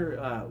just wonder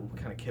what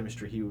kind of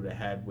chemistry he would have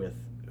had with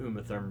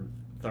Uma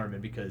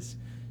Thurman because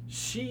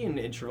she and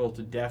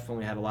Travolta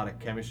definitely had a lot of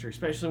chemistry,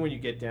 especially when you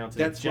get down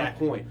to my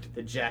point.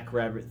 The Jack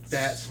Rabbit.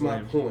 That's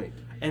Slim. my point.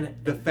 And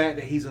the fact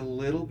that he's a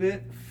little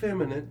bit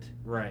feminine.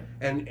 Right.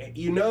 And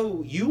you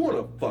want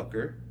to fuck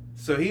her.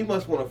 So he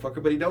must want to fuck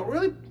her, but he don't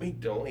really.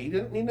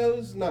 He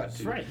knows not to.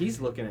 That's right. He's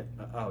looking at.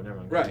 Oh, never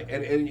mind. Right,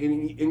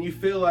 and you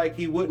feel like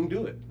he wouldn't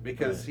do it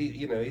because right.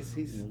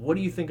 he's. What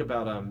do you think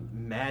about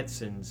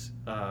Madsen's?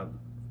 How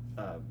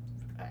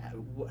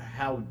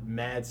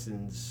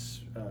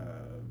Madsen's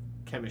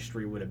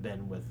chemistry would have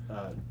been with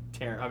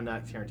I'm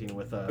not Tarantino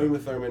with Uma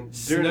Thurman.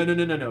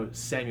 No.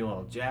 Samuel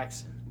L.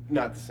 Jackson.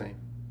 Not the same.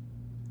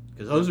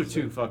 Because those are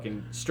two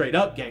fucking straight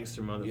up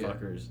gangster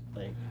motherfuckers.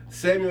 Yeah. Like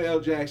Samuel L.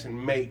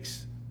 Jackson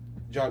makes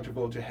John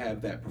Travolta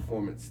have that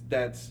performance.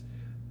 That's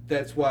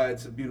why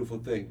it's a beautiful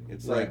thing.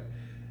 It's right. like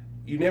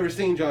you've never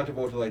seen John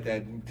Travolta like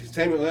that.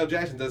 Samuel L.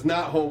 Jackson does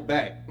not hold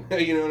back.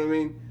 You know what I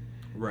mean?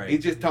 Right.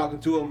 He's just talking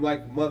to him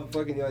like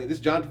motherfucking like this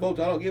John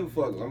Travolta. I don't give a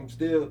fuck. I'm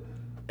still.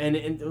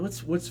 And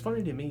what's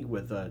funny to me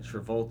with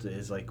Travolta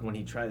is like when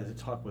he tries to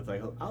talk with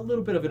like a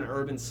little bit of an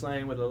urban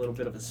slang with a little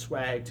bit of a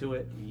swag to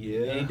it.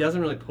 Yeah. And he doesn't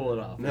really pull it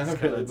off.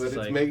 Not really,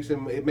 but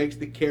it makes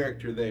the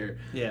character there.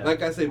 Yeah.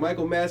 Like I say,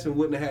 Michael Madsen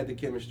wouldn't have had the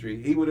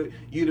chemistry.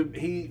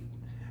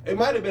 It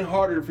might have been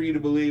harder for you to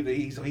believe that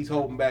he's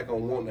holding back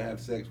on wanting to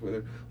have sex with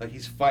her, like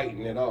he's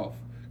fighting it off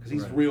because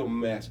he's real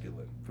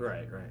masculine.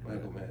 Right.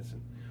 Michael Madsen.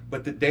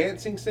 But the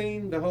dancing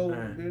scene, the whole,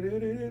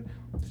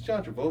 it's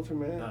John Travolta,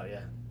 man. Oh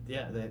yeah.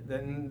 Yeah,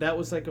 then that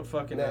was like a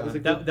fucking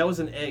that was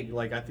an egg.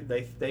 Like I think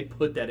they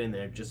put that in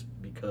there just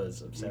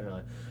because of Saturday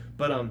Night.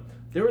 But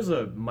there was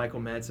a Michael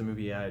Madsen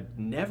movie I'd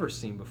never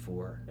seen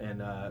before,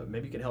 and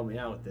maybe you can help me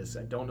out with this.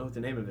 I don't know what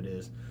the name of it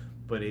is,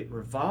 but it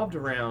revolved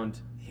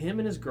around him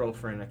and his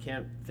girlfriend. I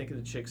can't think of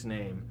the chick's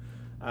name.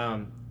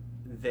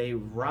 They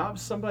rob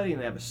somebody and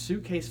they have a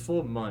suitcase full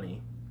of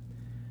money,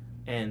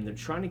 and they're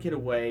trying to get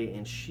away,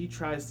 and she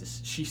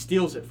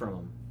steals it from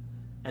them.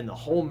 And the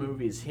whole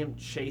movie is him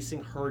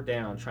chasing her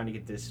down, trying to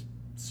get this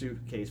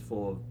suitcase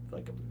full of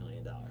like $1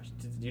 million. Do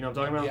you know what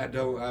I'm talking about?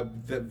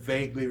 Yeah, I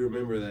vaguely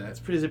remember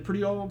that. Is it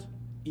pretty old?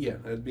 Yeah,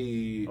 that'd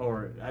be.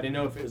 Or I didn't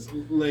know if it was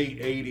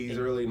late '80s,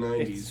 early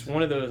 '90s. It's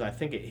one of those. I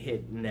think it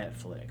hit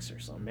Netflix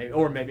or something.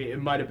 Maybe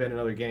it might have been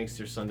another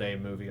Gangster Sunday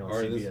movie on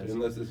CBS.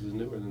 Unless this is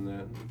newer than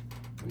that.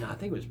 No, I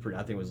think it was pretty.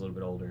 I think it was a little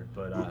bit older,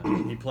 but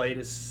he played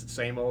his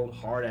same old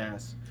hard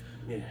ass.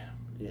 Yeah.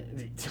 Yeah,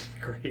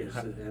 great.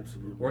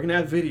 Absolutely. We're gonna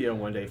have video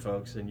one day,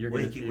 folks, and you're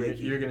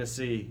gonna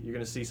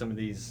see some of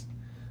these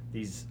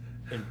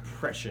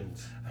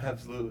impressions.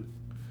 Absolutely.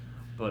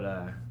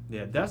 But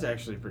yeah, that's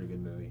actually a pretty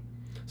good movie.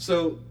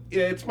 So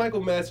yeah, it's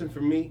Michael Madsen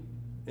for me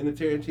in the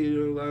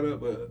Tarantino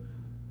lineup, but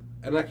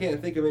and I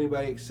can't think of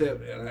anybody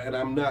except, and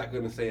I'm not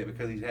going to say it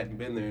because he hadn't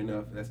been there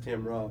enough. That's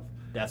Tim Roth.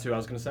 That's who I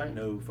was gonna say.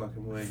 No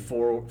fucking way.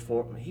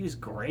 He was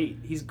great.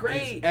 He's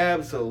great. He's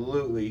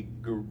absolutely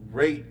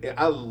great.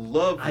 I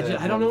love that.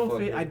 I don't know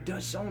if I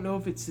just don't know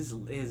if it's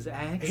his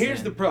accent.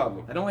 Here's the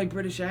problem. I don't like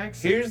British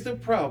accents. Here's the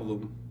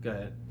problem. Go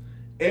ahead.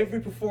 Every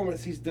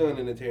performance he's done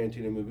in a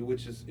Tarantino movie,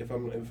 which is, if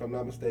I'm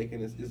not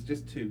mistaken, is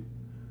just 2,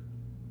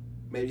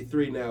 maybe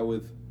 3 now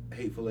with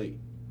Hateful Eight.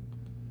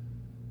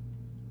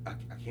 I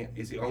can't.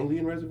 Is he only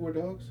in Reservoir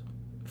Dogs?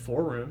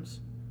 4 Rooms.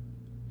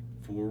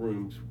 4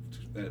 Rooms.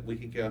 That we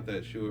can count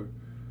that, sure.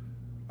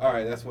 All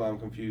right, that's why I'm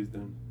confused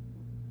then.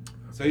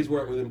 So he's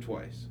worked with him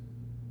twice.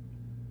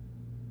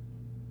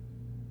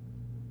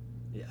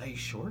 Yeah, are you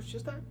sure it's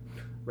just that?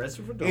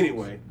 Reservoir Dogs.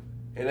 Anyway,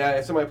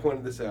 and somebody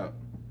pointed this out.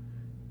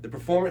 The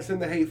performance in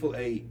The Hateful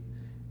Eight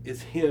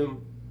is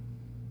him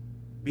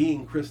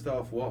being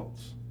Christoph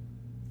Waltz.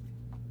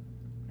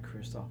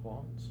 Christoph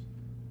Waltz?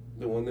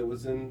 The one that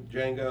was in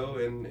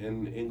Django and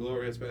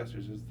Inglourious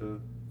Basterds is the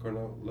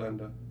Colonel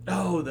Landa.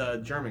 Oh, the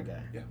German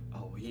guy. Yeah.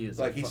 Oh, he is.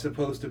 Like he's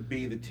supposed to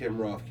be the Tim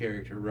Roth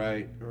character,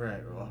 right?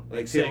 Right. Well,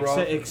 Like Tim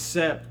Roth.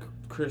 Except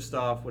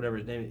Christoph, whatever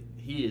his name is,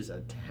 he is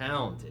a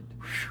talented.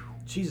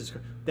 Jesus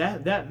Christ.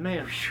 That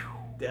man.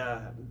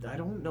 I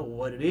don't know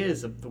what it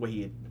is of the way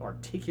he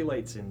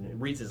articulates and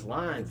reads his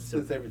lines.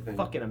 It's everything.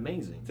 Fucking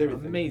amazing. It's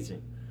everything.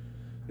 Amazing.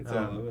 It's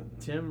all of it.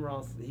 Tim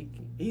Roth,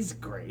 he's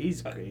great.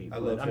 He's great. I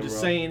love I'm Tim just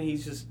Roth. saying,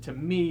 he's just, to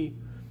me,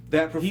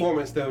 That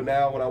performance though,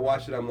 now when I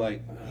watch it, I'm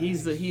like,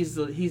 he's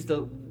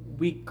the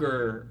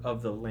weaker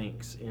of the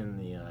links in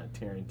the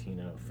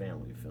Tarantino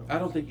family film. I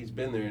don't think he's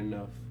been there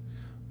enough.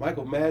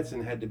 Michael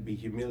Madsen had to be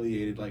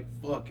humiliated like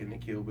fuck in the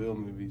Kill Bill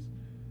movies.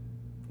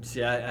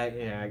 See,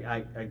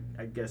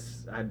 I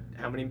guess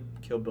how many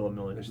Kill Bill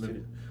movies?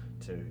 There's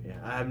 2. Yeah,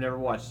 I've never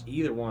watched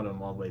either one of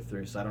them all the way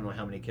through, so I don't know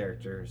how many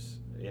characters.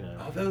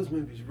 Oh, those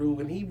movies rule.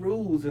 And he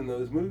rules in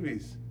those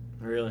movies.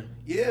 Really?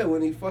 Yeah,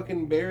 when he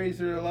fucking buries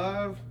her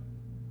alive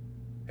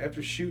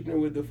after shooting her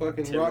with the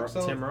fucking rock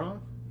salt. Tim Roth?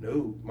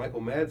 No,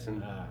 Michael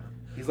Madsen.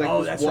 He's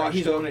like that's right.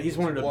 He's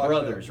one of the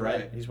brothers,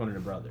 right? He's one of the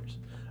brothers.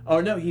 Oh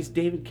no, he's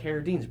David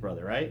Carradine's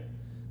brother, right?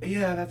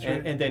 Yeah, that's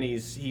right. And then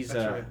he's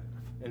right.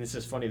 And it's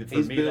just funny that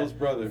He's Bill's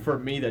brother. For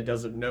me, that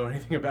doesn't know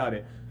anything about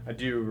it, I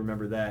do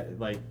remember that.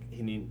 Like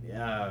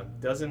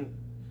doesn't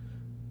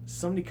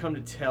somebody come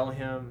to tell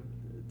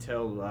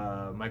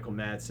Michael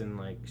Madsen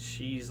like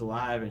she's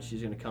alive and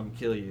she's gonna come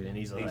kill you, and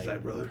he's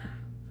like brother,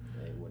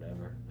 hey,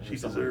 whatever. She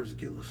deserves to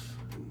kill us.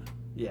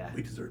 Yeah,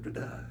 we deserve to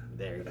die.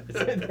 There you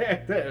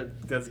go.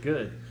 That's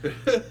good.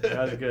 That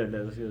was good.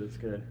 That's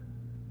good.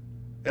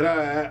 And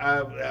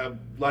I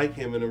like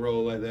him in a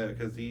role like that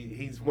because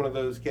he's one of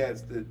those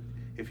cats that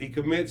if he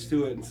commits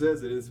to it and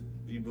says it,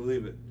 you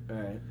believe it. All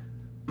right.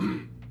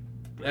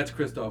 That's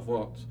Christoph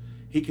Waltz.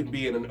 He can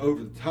be in an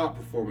over-the-top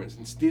performance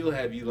and still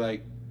have you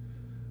like.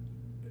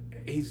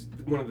 He's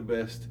one of the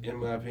best, in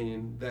my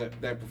opinion.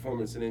 That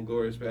performance in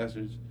Inglourious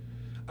Basterds.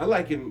 I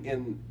like him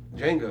in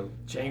Django.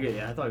 Django,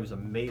 yeah, I thought he was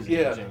amazing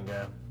in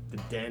Django. The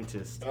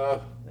dentist.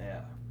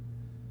 Yeah.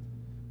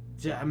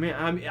 Yeah, I mean,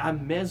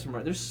 I'm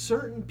mesmerized. There's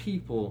certain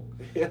people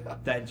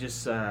that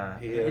just,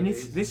 and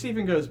this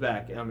even goes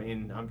back. I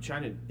mean, I'm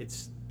trying to,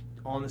 it's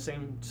on the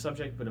same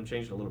subject, but I'm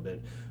changing a little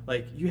bit.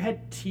 Like, you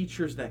had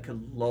teachers that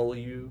could lull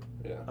you,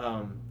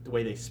 the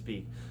way they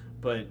speak,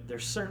 but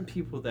there's certain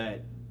people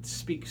that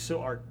speak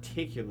so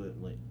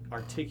articulately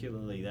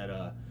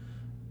that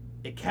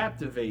it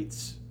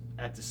captivates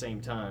at the same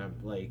time.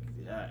 Like,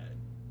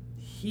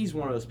 he's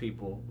one of those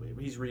people.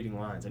 He's reading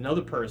lines.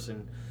 Another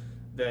person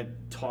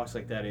that talks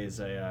like that is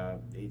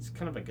he's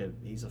kind of like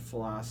he's a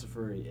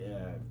philosopher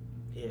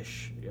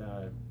ish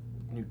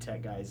new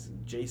tech guys.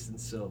 Jason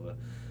Silva.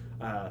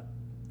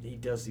 He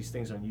does these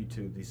things on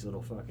YouTube. These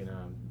little fucking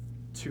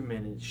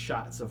 2-minute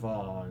shots of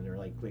awe, and they're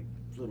like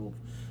little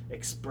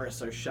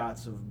espresso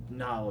shots of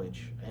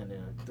knowledge. And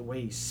the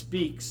way he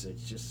speaks,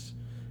 it's just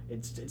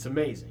it's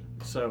amazing.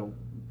 So.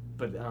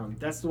 But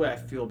that's the way I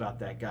feel about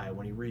that guy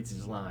when he reads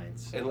his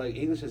lines. And like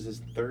English is his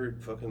third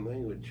fucking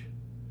language.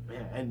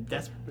 Yeah, and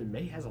it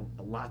may has a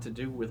lot to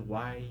do with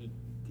why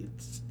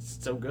it's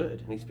so good.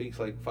 And he speaks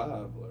like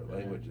 5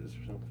 languages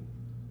or something.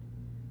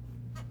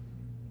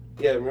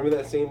 Yeah, remember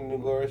that scene in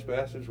Inglourious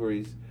Basterds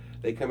where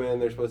they come in,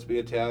 they're supposed to be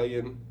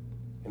Italian,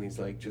 and he's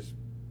like just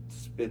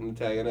spitting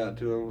Italian out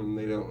to them, and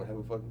they don't have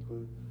a fucking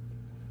clue.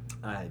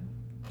 I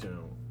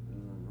don't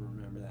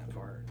remember that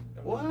part.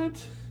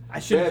 What? I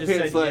should have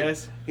just said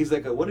yes. He's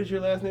like, what is your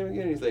last name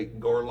again? He's like,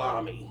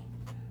 Gorlami.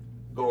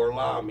 You don't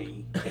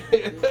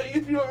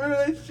remember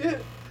that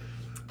shit?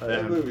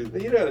 That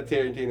movie. You're not a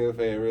Tarantino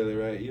fan, really,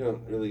 right? You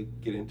don't really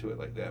get into it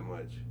like that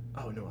much.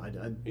 Oh no,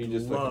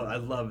 I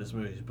love his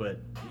movies, but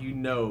you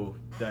know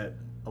that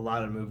a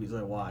lot of movies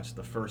I watch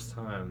the first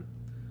time,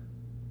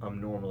 I'm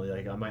normally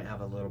like I might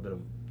have a little bit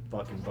of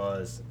fucking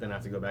buzz, then I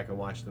have to go back and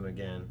watch them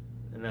again,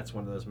 and that's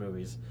one of those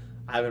movies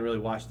I haven't really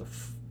watched the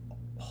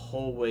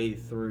whole way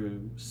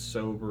through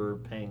sober,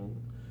 paying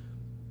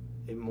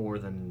more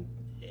than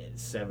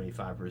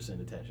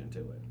 75% attention to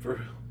it.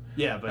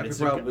 Yeah, but I could it's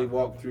probably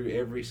walk through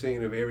every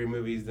scene of every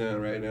movie he's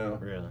done right now.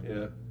 Really?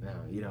 Yeah. No,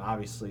 you know,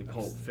 obviously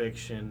Pulp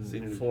Fiction,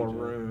 seen it a Four few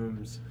times.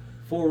 Rooms,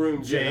 4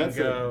 Rooms. Yeah,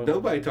 Django.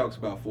 nobody talks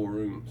about 4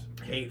 Rooms.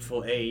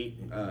 Hateful Eight.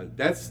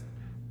 That's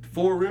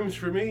 4 Rooms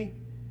for me.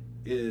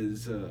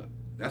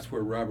 That's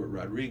where Robert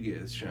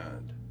Rodriguez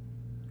shined.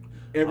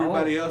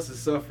 Everybody else has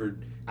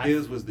suffered.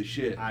 His was the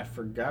shit. I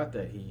forgot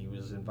that he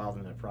was involved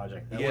in that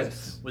project.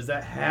 Yes. Was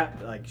that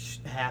half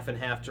and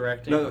half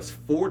directing? No, that's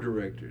 4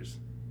 directors.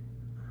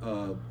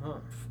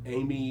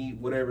 Amy,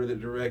 whatever, that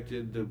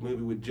directed the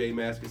movie with Jay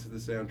Mascis at the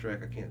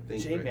soundtrack. I can't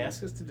think. Jay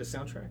Mascis did the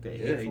soundtrack.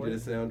 Yeah, he did a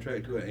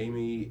soundtrack to an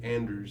Amy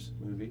Anders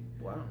movie.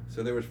 Wow.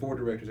 So there was 4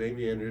 directors: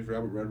 Amy Anders,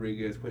 Robert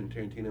Rodriguez, Quentin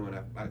Tarantino,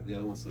 and the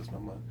other one slips my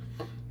mind.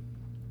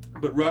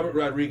 But Robert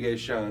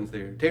Rodriguez shines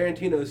there.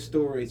 Tarantino's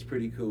story is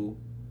pretty cool,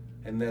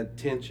 and that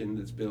tension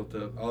that's built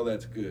up, all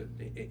that's good.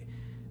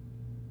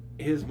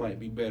 His might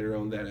be better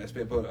on that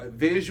aspect, but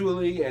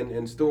visually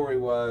and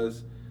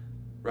story-wise,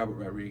 Robert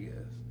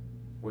Rodriguez.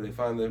 Where they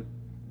find the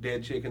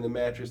dead chick in the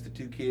mattress, the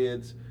 2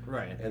 kids,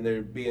 right? And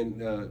they're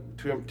being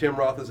Tim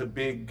Roth is a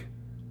big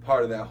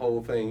part of that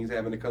whole thing. He's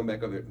having to come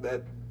back over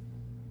there.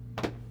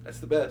 That's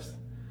the best.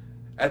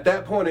 At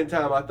that point in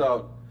time, I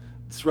thought,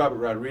 it's Robert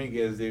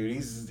Rodriguez, dude.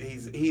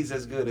 He's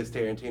as good as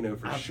Tarantino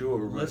for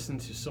sure. I've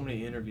listened to so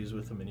many interviews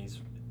with him, and he's,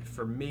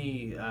 for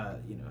me,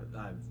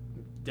 I've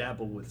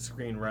dabbled with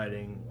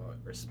screenwriting or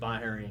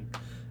aspiring,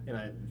 and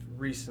I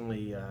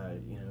recently,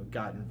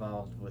 got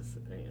involved with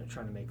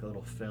trying to make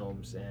little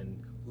films,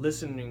 and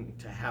listening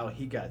to how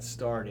he got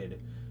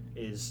started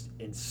is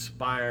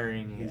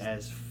inspiring. He's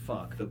as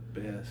fuck. The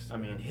best. I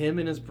mean, him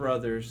and his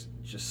brothers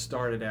just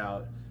started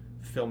out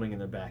filming in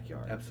their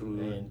backyard.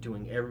 Absolutely. And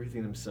doing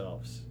everything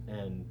themselves.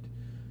 And,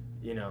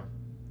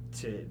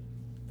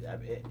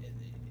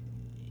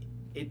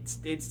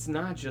 it's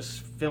not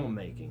just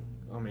filmmaking.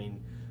 I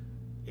mean,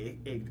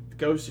 it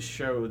goes to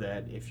show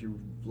that if you,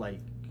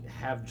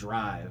 have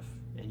drive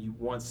and you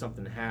want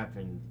something to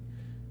happen,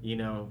 you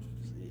don't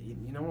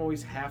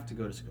always have to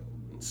go to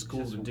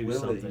school to do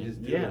something.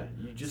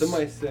 You just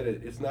somebody said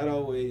it. It's not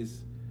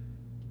always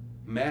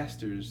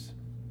masters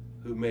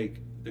who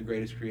make the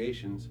greatest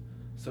creations.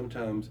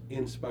 Sometimes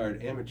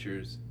inspired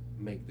amateurs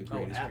make the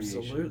greatest creations.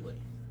 Absolutely.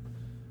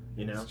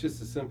 It's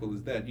just as simple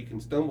as that. You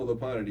can stumble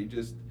upon it. You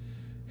just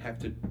have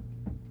to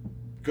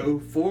go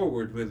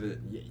forward with it.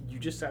 You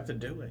just have to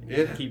do it.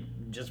 Yeah. Keep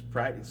just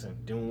practicing,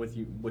 doing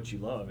what you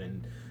love,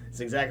 and it's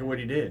exactly what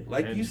he did.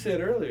 Like you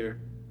said earlier,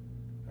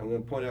 I'm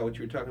going to point out what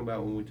you were talking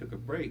about when we took a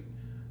break.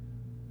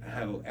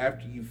 How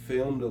after you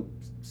filmed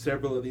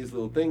several of these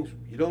little things,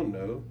 you don't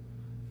know,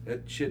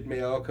 that shit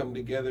may all come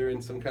together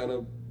in some kind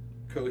of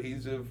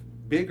cohesive,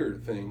 bigger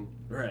thing.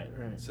 Right.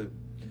 So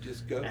you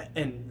just go.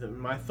 And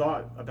my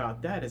thought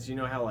about that is, how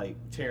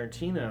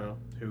Tarantino,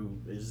 who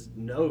is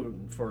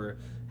known for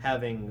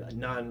having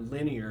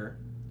non-linear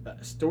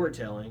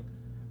storytelling,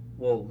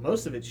 well,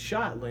 most of it's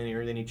shot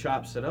linear, then he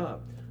chops it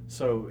up.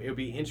 So it would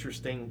be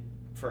interesting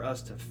for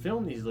us to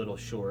film these little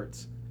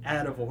shorts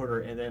out of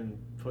order and then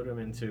put them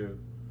into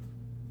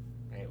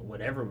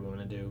whatever we want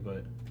to do,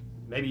 but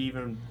maybe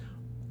even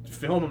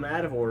film them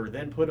out of order,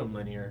 then put them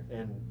linear,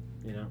 and,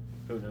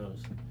 who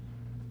knows.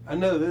 I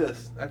know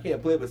this. I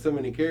can't play with so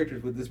many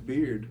characters with this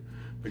beard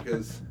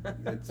because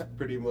it's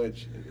pretty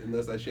much,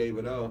 unless I shave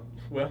it off.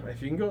 Well,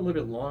 if you can go a little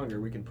bit longer,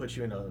 we can put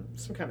you in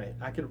some kind of,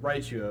 I could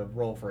write you a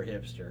role for a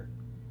hipster.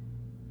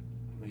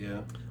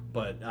 Yeah.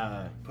 But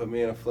put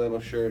me in a flannel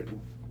shirt.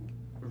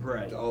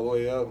 Right. All the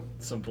way up.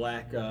 Some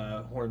black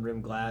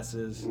horn-rimmed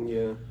glasses.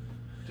 Yeah.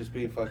 Just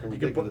be fucking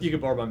ridiculous. You can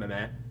borrow my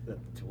Mac.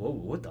 Whoa,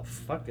 what the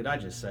fuck did I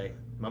just say?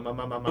 You can borrow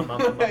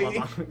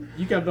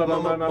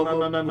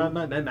my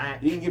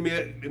Mac. You can give me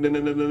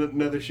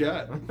another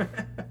shot.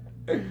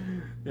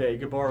 Yeah, you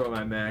can borrow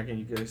my Mac and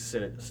you can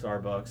sit at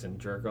Starbucks and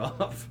jerk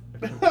off.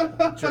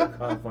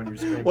 Jerk off on your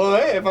screen. Well,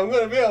 hey, if I'm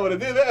going to be able to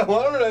do that,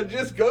 why don't I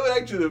just go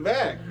back to the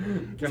back?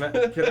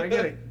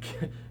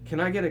 Can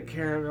I get a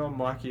caramel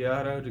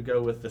macchiato to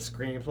go with the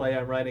screenplay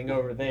I'm writing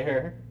over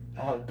there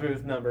on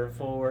booth number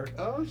 4?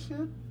 Oh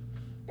shit.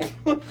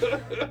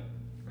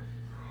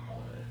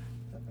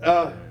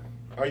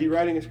 Are you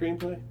writing a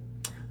screenplay?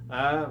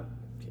 I've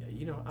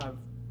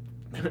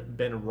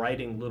been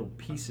writing little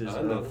pieces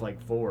of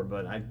 4,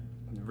 but I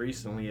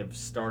recently have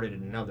started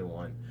another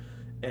one,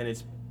 and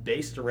it's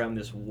based around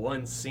this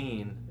one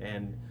scene.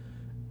 And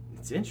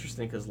it's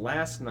interesting because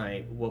last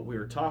night what we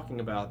were talking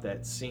about,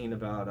 that scene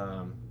about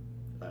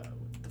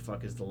what the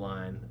fuck is the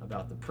line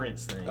about the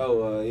Prince thing?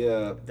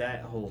 Yeah.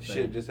 That whole thing.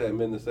 Shit just hadn't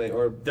been the same.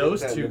 Or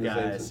those two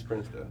guys.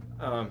 Prince stuff.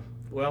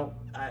 Well,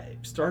 I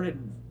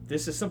started.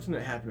 This is something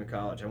that happened in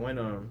college. I went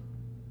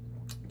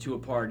to a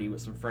party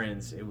with some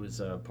friends. It was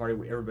a party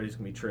where everybody's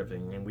gonna be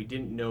tripping, and we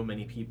didn't know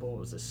many people. It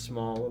was a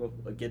small little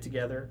get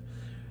together,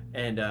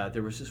 and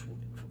there was just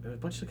a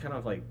bunch of kind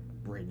of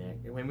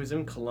redneck. It was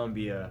in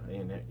Columbia,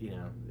 and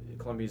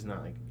Columbia's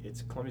not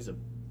Columbia's a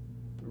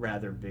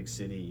rather big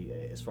city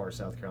as far as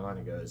South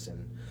Carolina goes,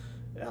 and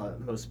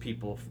most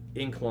people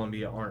in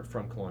Columbia aren't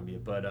from Columbia,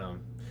 but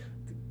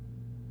the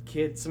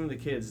some of the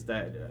kids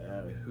that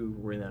who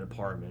were in that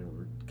apartment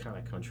were kind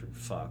of country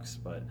fucks,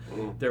 but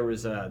Mm. there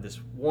was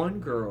this one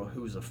girl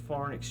who was a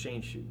foreign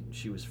exchange student.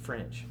 She was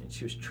French, and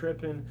she was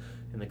tripping,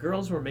 and the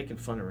girls were making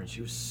fun of her, and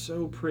she was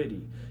so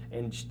pretty,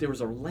 and there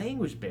was a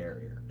language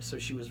barrier, so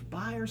she was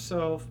by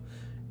herself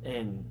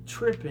and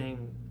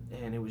tripping,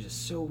 and it was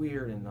just so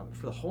weird. And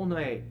for the whole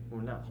night,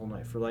 well, not whole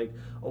night, for like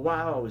a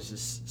while, I was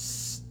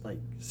just like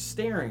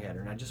staring at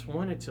her, and I just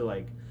wanted to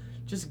like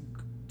just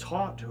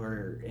talk to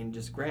her and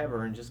just grab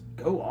her and just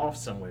go off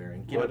somewhere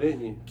and Why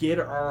didn't you? get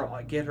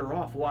her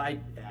off. Well,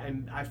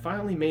 I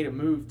finally made a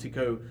move to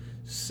go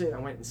sit. I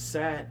went and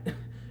sat,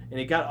 and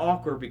it got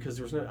awkward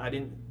because I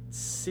didn't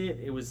sit.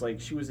 It was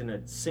like she was in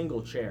a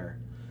single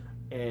chair,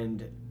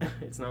 and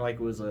it's not like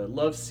it was a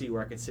love seat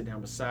where I could sit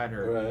down beside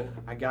her. Right.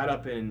 I got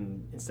up,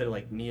 and instead of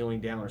like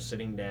kneeling down or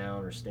sitting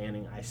down or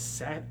standing, I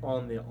sat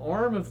on the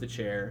arm of the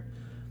chair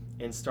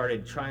and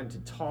started trying to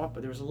talk,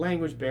 but there was a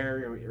language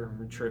barrier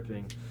or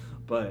tripping.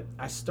 But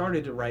I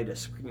started to write a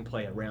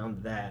screenplay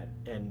around that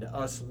and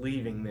us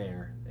leaving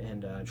there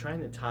and trying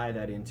to tie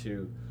that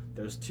into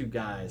those two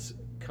guys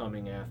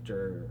coming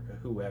after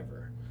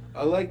whoever.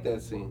 I like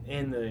that scene.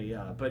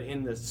 But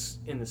in the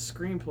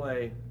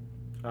screenplay,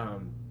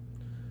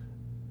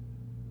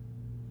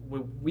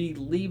 we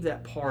leave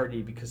that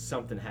party because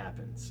something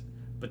happens.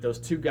 But those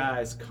two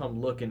guys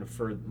come looking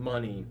for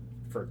money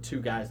for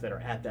two guys that are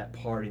at that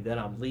party that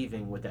I'm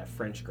leaving with that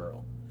French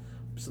girl.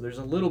 So there's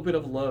a little bit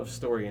of love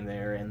story in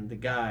there, and the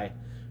guy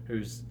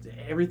who's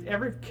every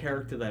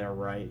character that I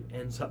write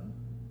ends up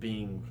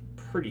being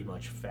pretty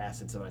much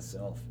facets of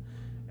myself.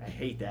 I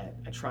hate that.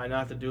 I try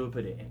not to do it,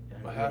 but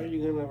How are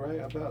you gonna write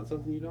about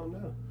something you don't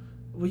know?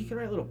 well, you can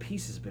write little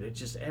pieces, but it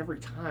just every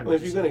time. Well,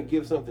 if you're gonna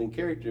give something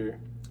character,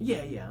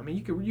 yeah. I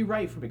mean, you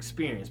write from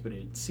experience, but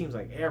it seems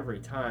like every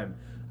time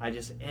I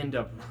just end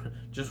up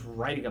just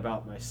writing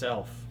about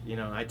myself. You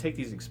know, I take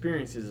these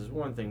experiences as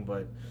one thing,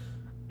 but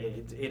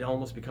it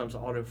almost becomes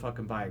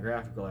fucking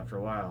biographical after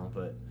a while.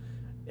 But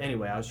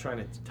anyway, I was trying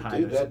to tie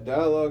dude, that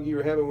dialogue you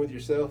were having with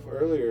yourself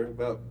earlier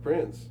about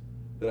Prince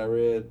that I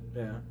read,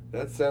 yeah.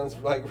 that sounds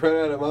like right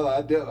out of my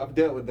life. I've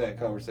dealt with that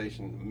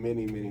conversation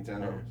many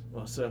times.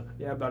 Well, so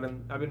yeah, but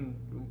I've been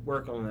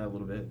working on that a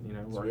little bit. You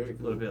know, worked very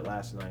a little bit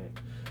last night.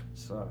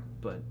 So,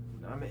 but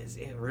I'm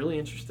really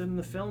interested in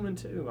the filming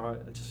too. I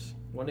just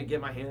want to get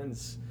my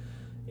hands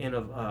in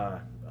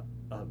a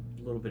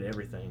little bit of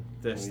everything.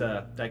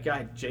 That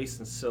guy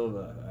Jason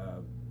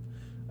Silva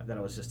that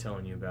I was just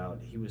telling you about,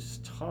 he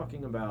was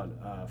talking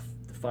about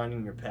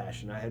finding your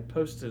passion. I had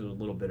posted a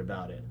little bit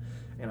about it,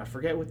 and I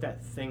forget what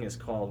that thing is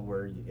called,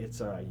 where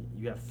it's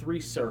you have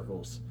 3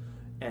 circles,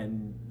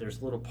 and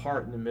there's a little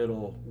part in the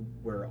middle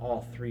where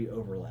all 3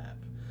 overlap.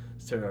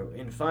 So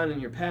in finding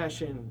your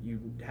passion, you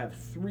have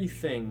 3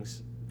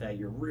 things that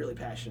you're really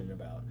passionate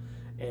about,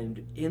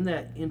 and in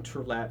that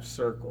interlap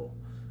circle,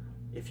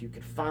 if you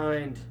could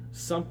find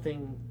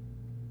something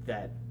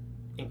that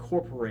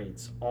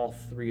incorporates all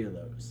 3 of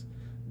those,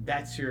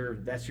 that's your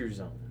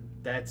zone.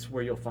 That's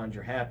where you'll find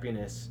your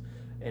happiness,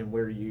 and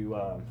where you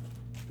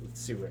let's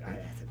see what I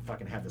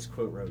fucking have this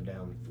quote wrote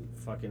down.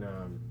 Fucking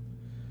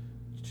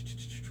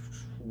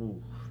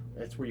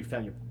that's where you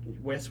found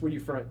that's where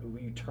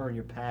you turn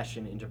your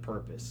passion into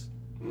purpose.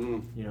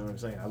 Mm. You know what I'm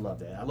saying? I love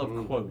that. I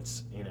love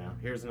quotes. You know,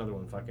 here's another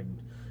one. Fucking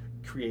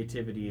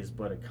creativity is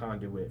but a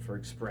conduit for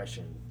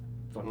expression.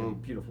 Fucking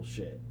beautiful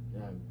shit.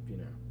 You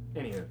know.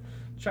 Anywho,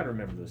 try to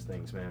remember those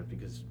things, man,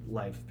 because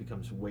life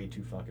becomes way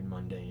too fucking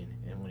mundane,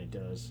 and when it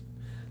does,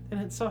 then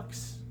it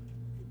sucks.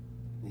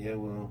 Yeah,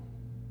 well,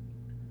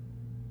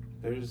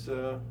 there's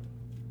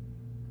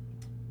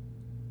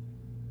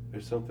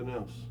something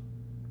else.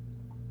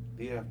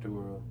 The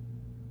afterworld.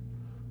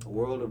 A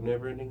world of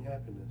never-ending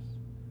happiness,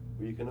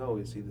 where you can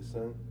always see the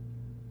sun,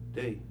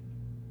 day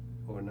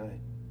or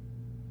night.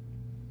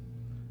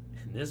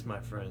 And this, my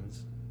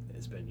friends,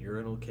 has been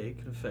Urinal Cake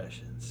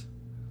Confessions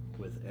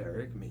with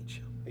Eric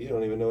Meacham. You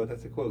don't even know what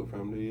that's a quote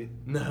from, do you?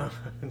 No.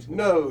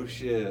 No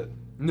shit.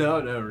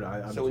 No.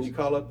 So when you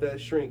call up that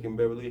shrink in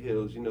Beverly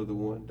Hills, you know the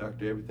one,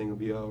 Doctor, everything will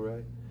be all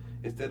right.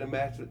 Instead of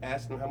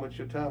asking how much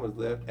your time is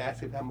left,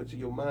 ask him how much of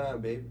your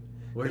mind, baby.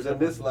 Because in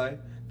this life,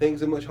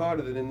 things are much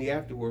harder than in the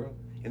afterworld.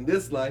 In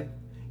this life,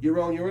 you're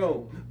on your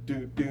own.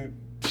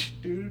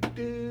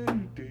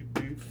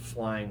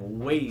 Flying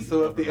way.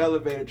 So if the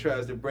elevator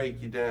tries to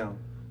break you down,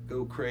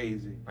 go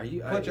crazy.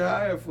 Punch a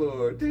higher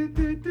floor.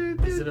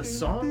 Is it a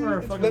song or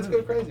a fucking Let's Go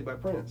movie? Crazy by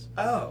Prince.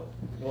 Oh,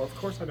 well, of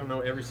course I don't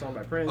know every song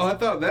by Prince. Oh, I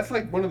thought that's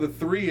like one of the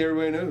 3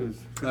 everybody knows.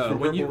 From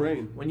when Purple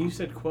Rain. When you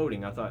said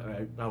quoting, I thought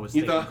I was.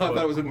 You thinking thought I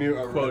thought it was a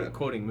new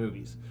quoting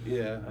movies.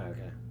 Yeah.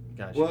 Okay,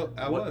 gotcha. Well,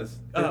 I was.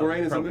 Purple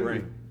Rain is a movie.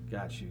 Rain.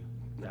 Got you.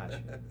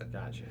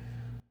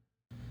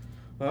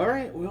 All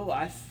right. Well,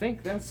 I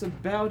think that's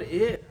about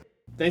it.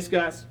 Thanks,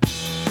 guys.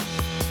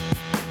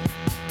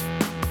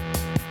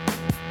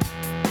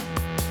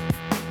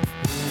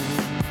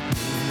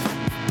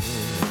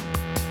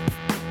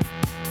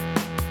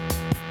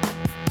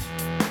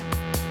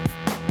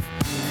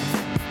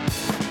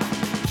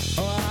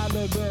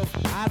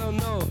 I don't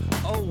know,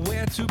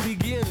 where to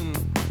begin.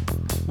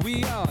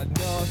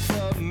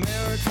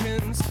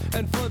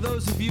 And for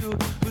those of you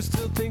who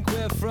still think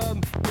we're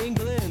from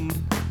England,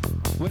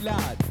 we're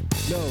not,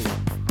 no.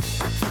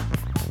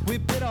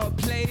 We've been on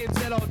planes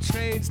and on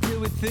trains till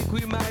we think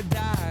we might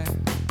die.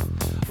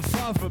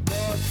 Far from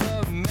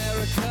North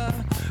America,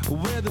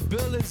 where the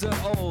buildings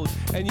are old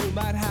and you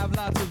might have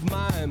lots of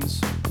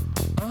mimes.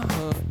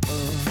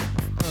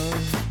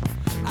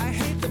 I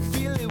hate the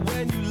feeling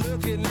when you're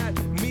looking at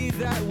me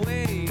that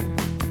way,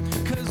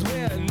 'cause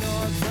we're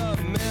North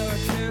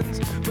Americans,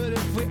 but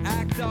if we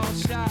act all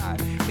shy,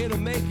 it'll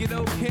make it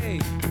okay.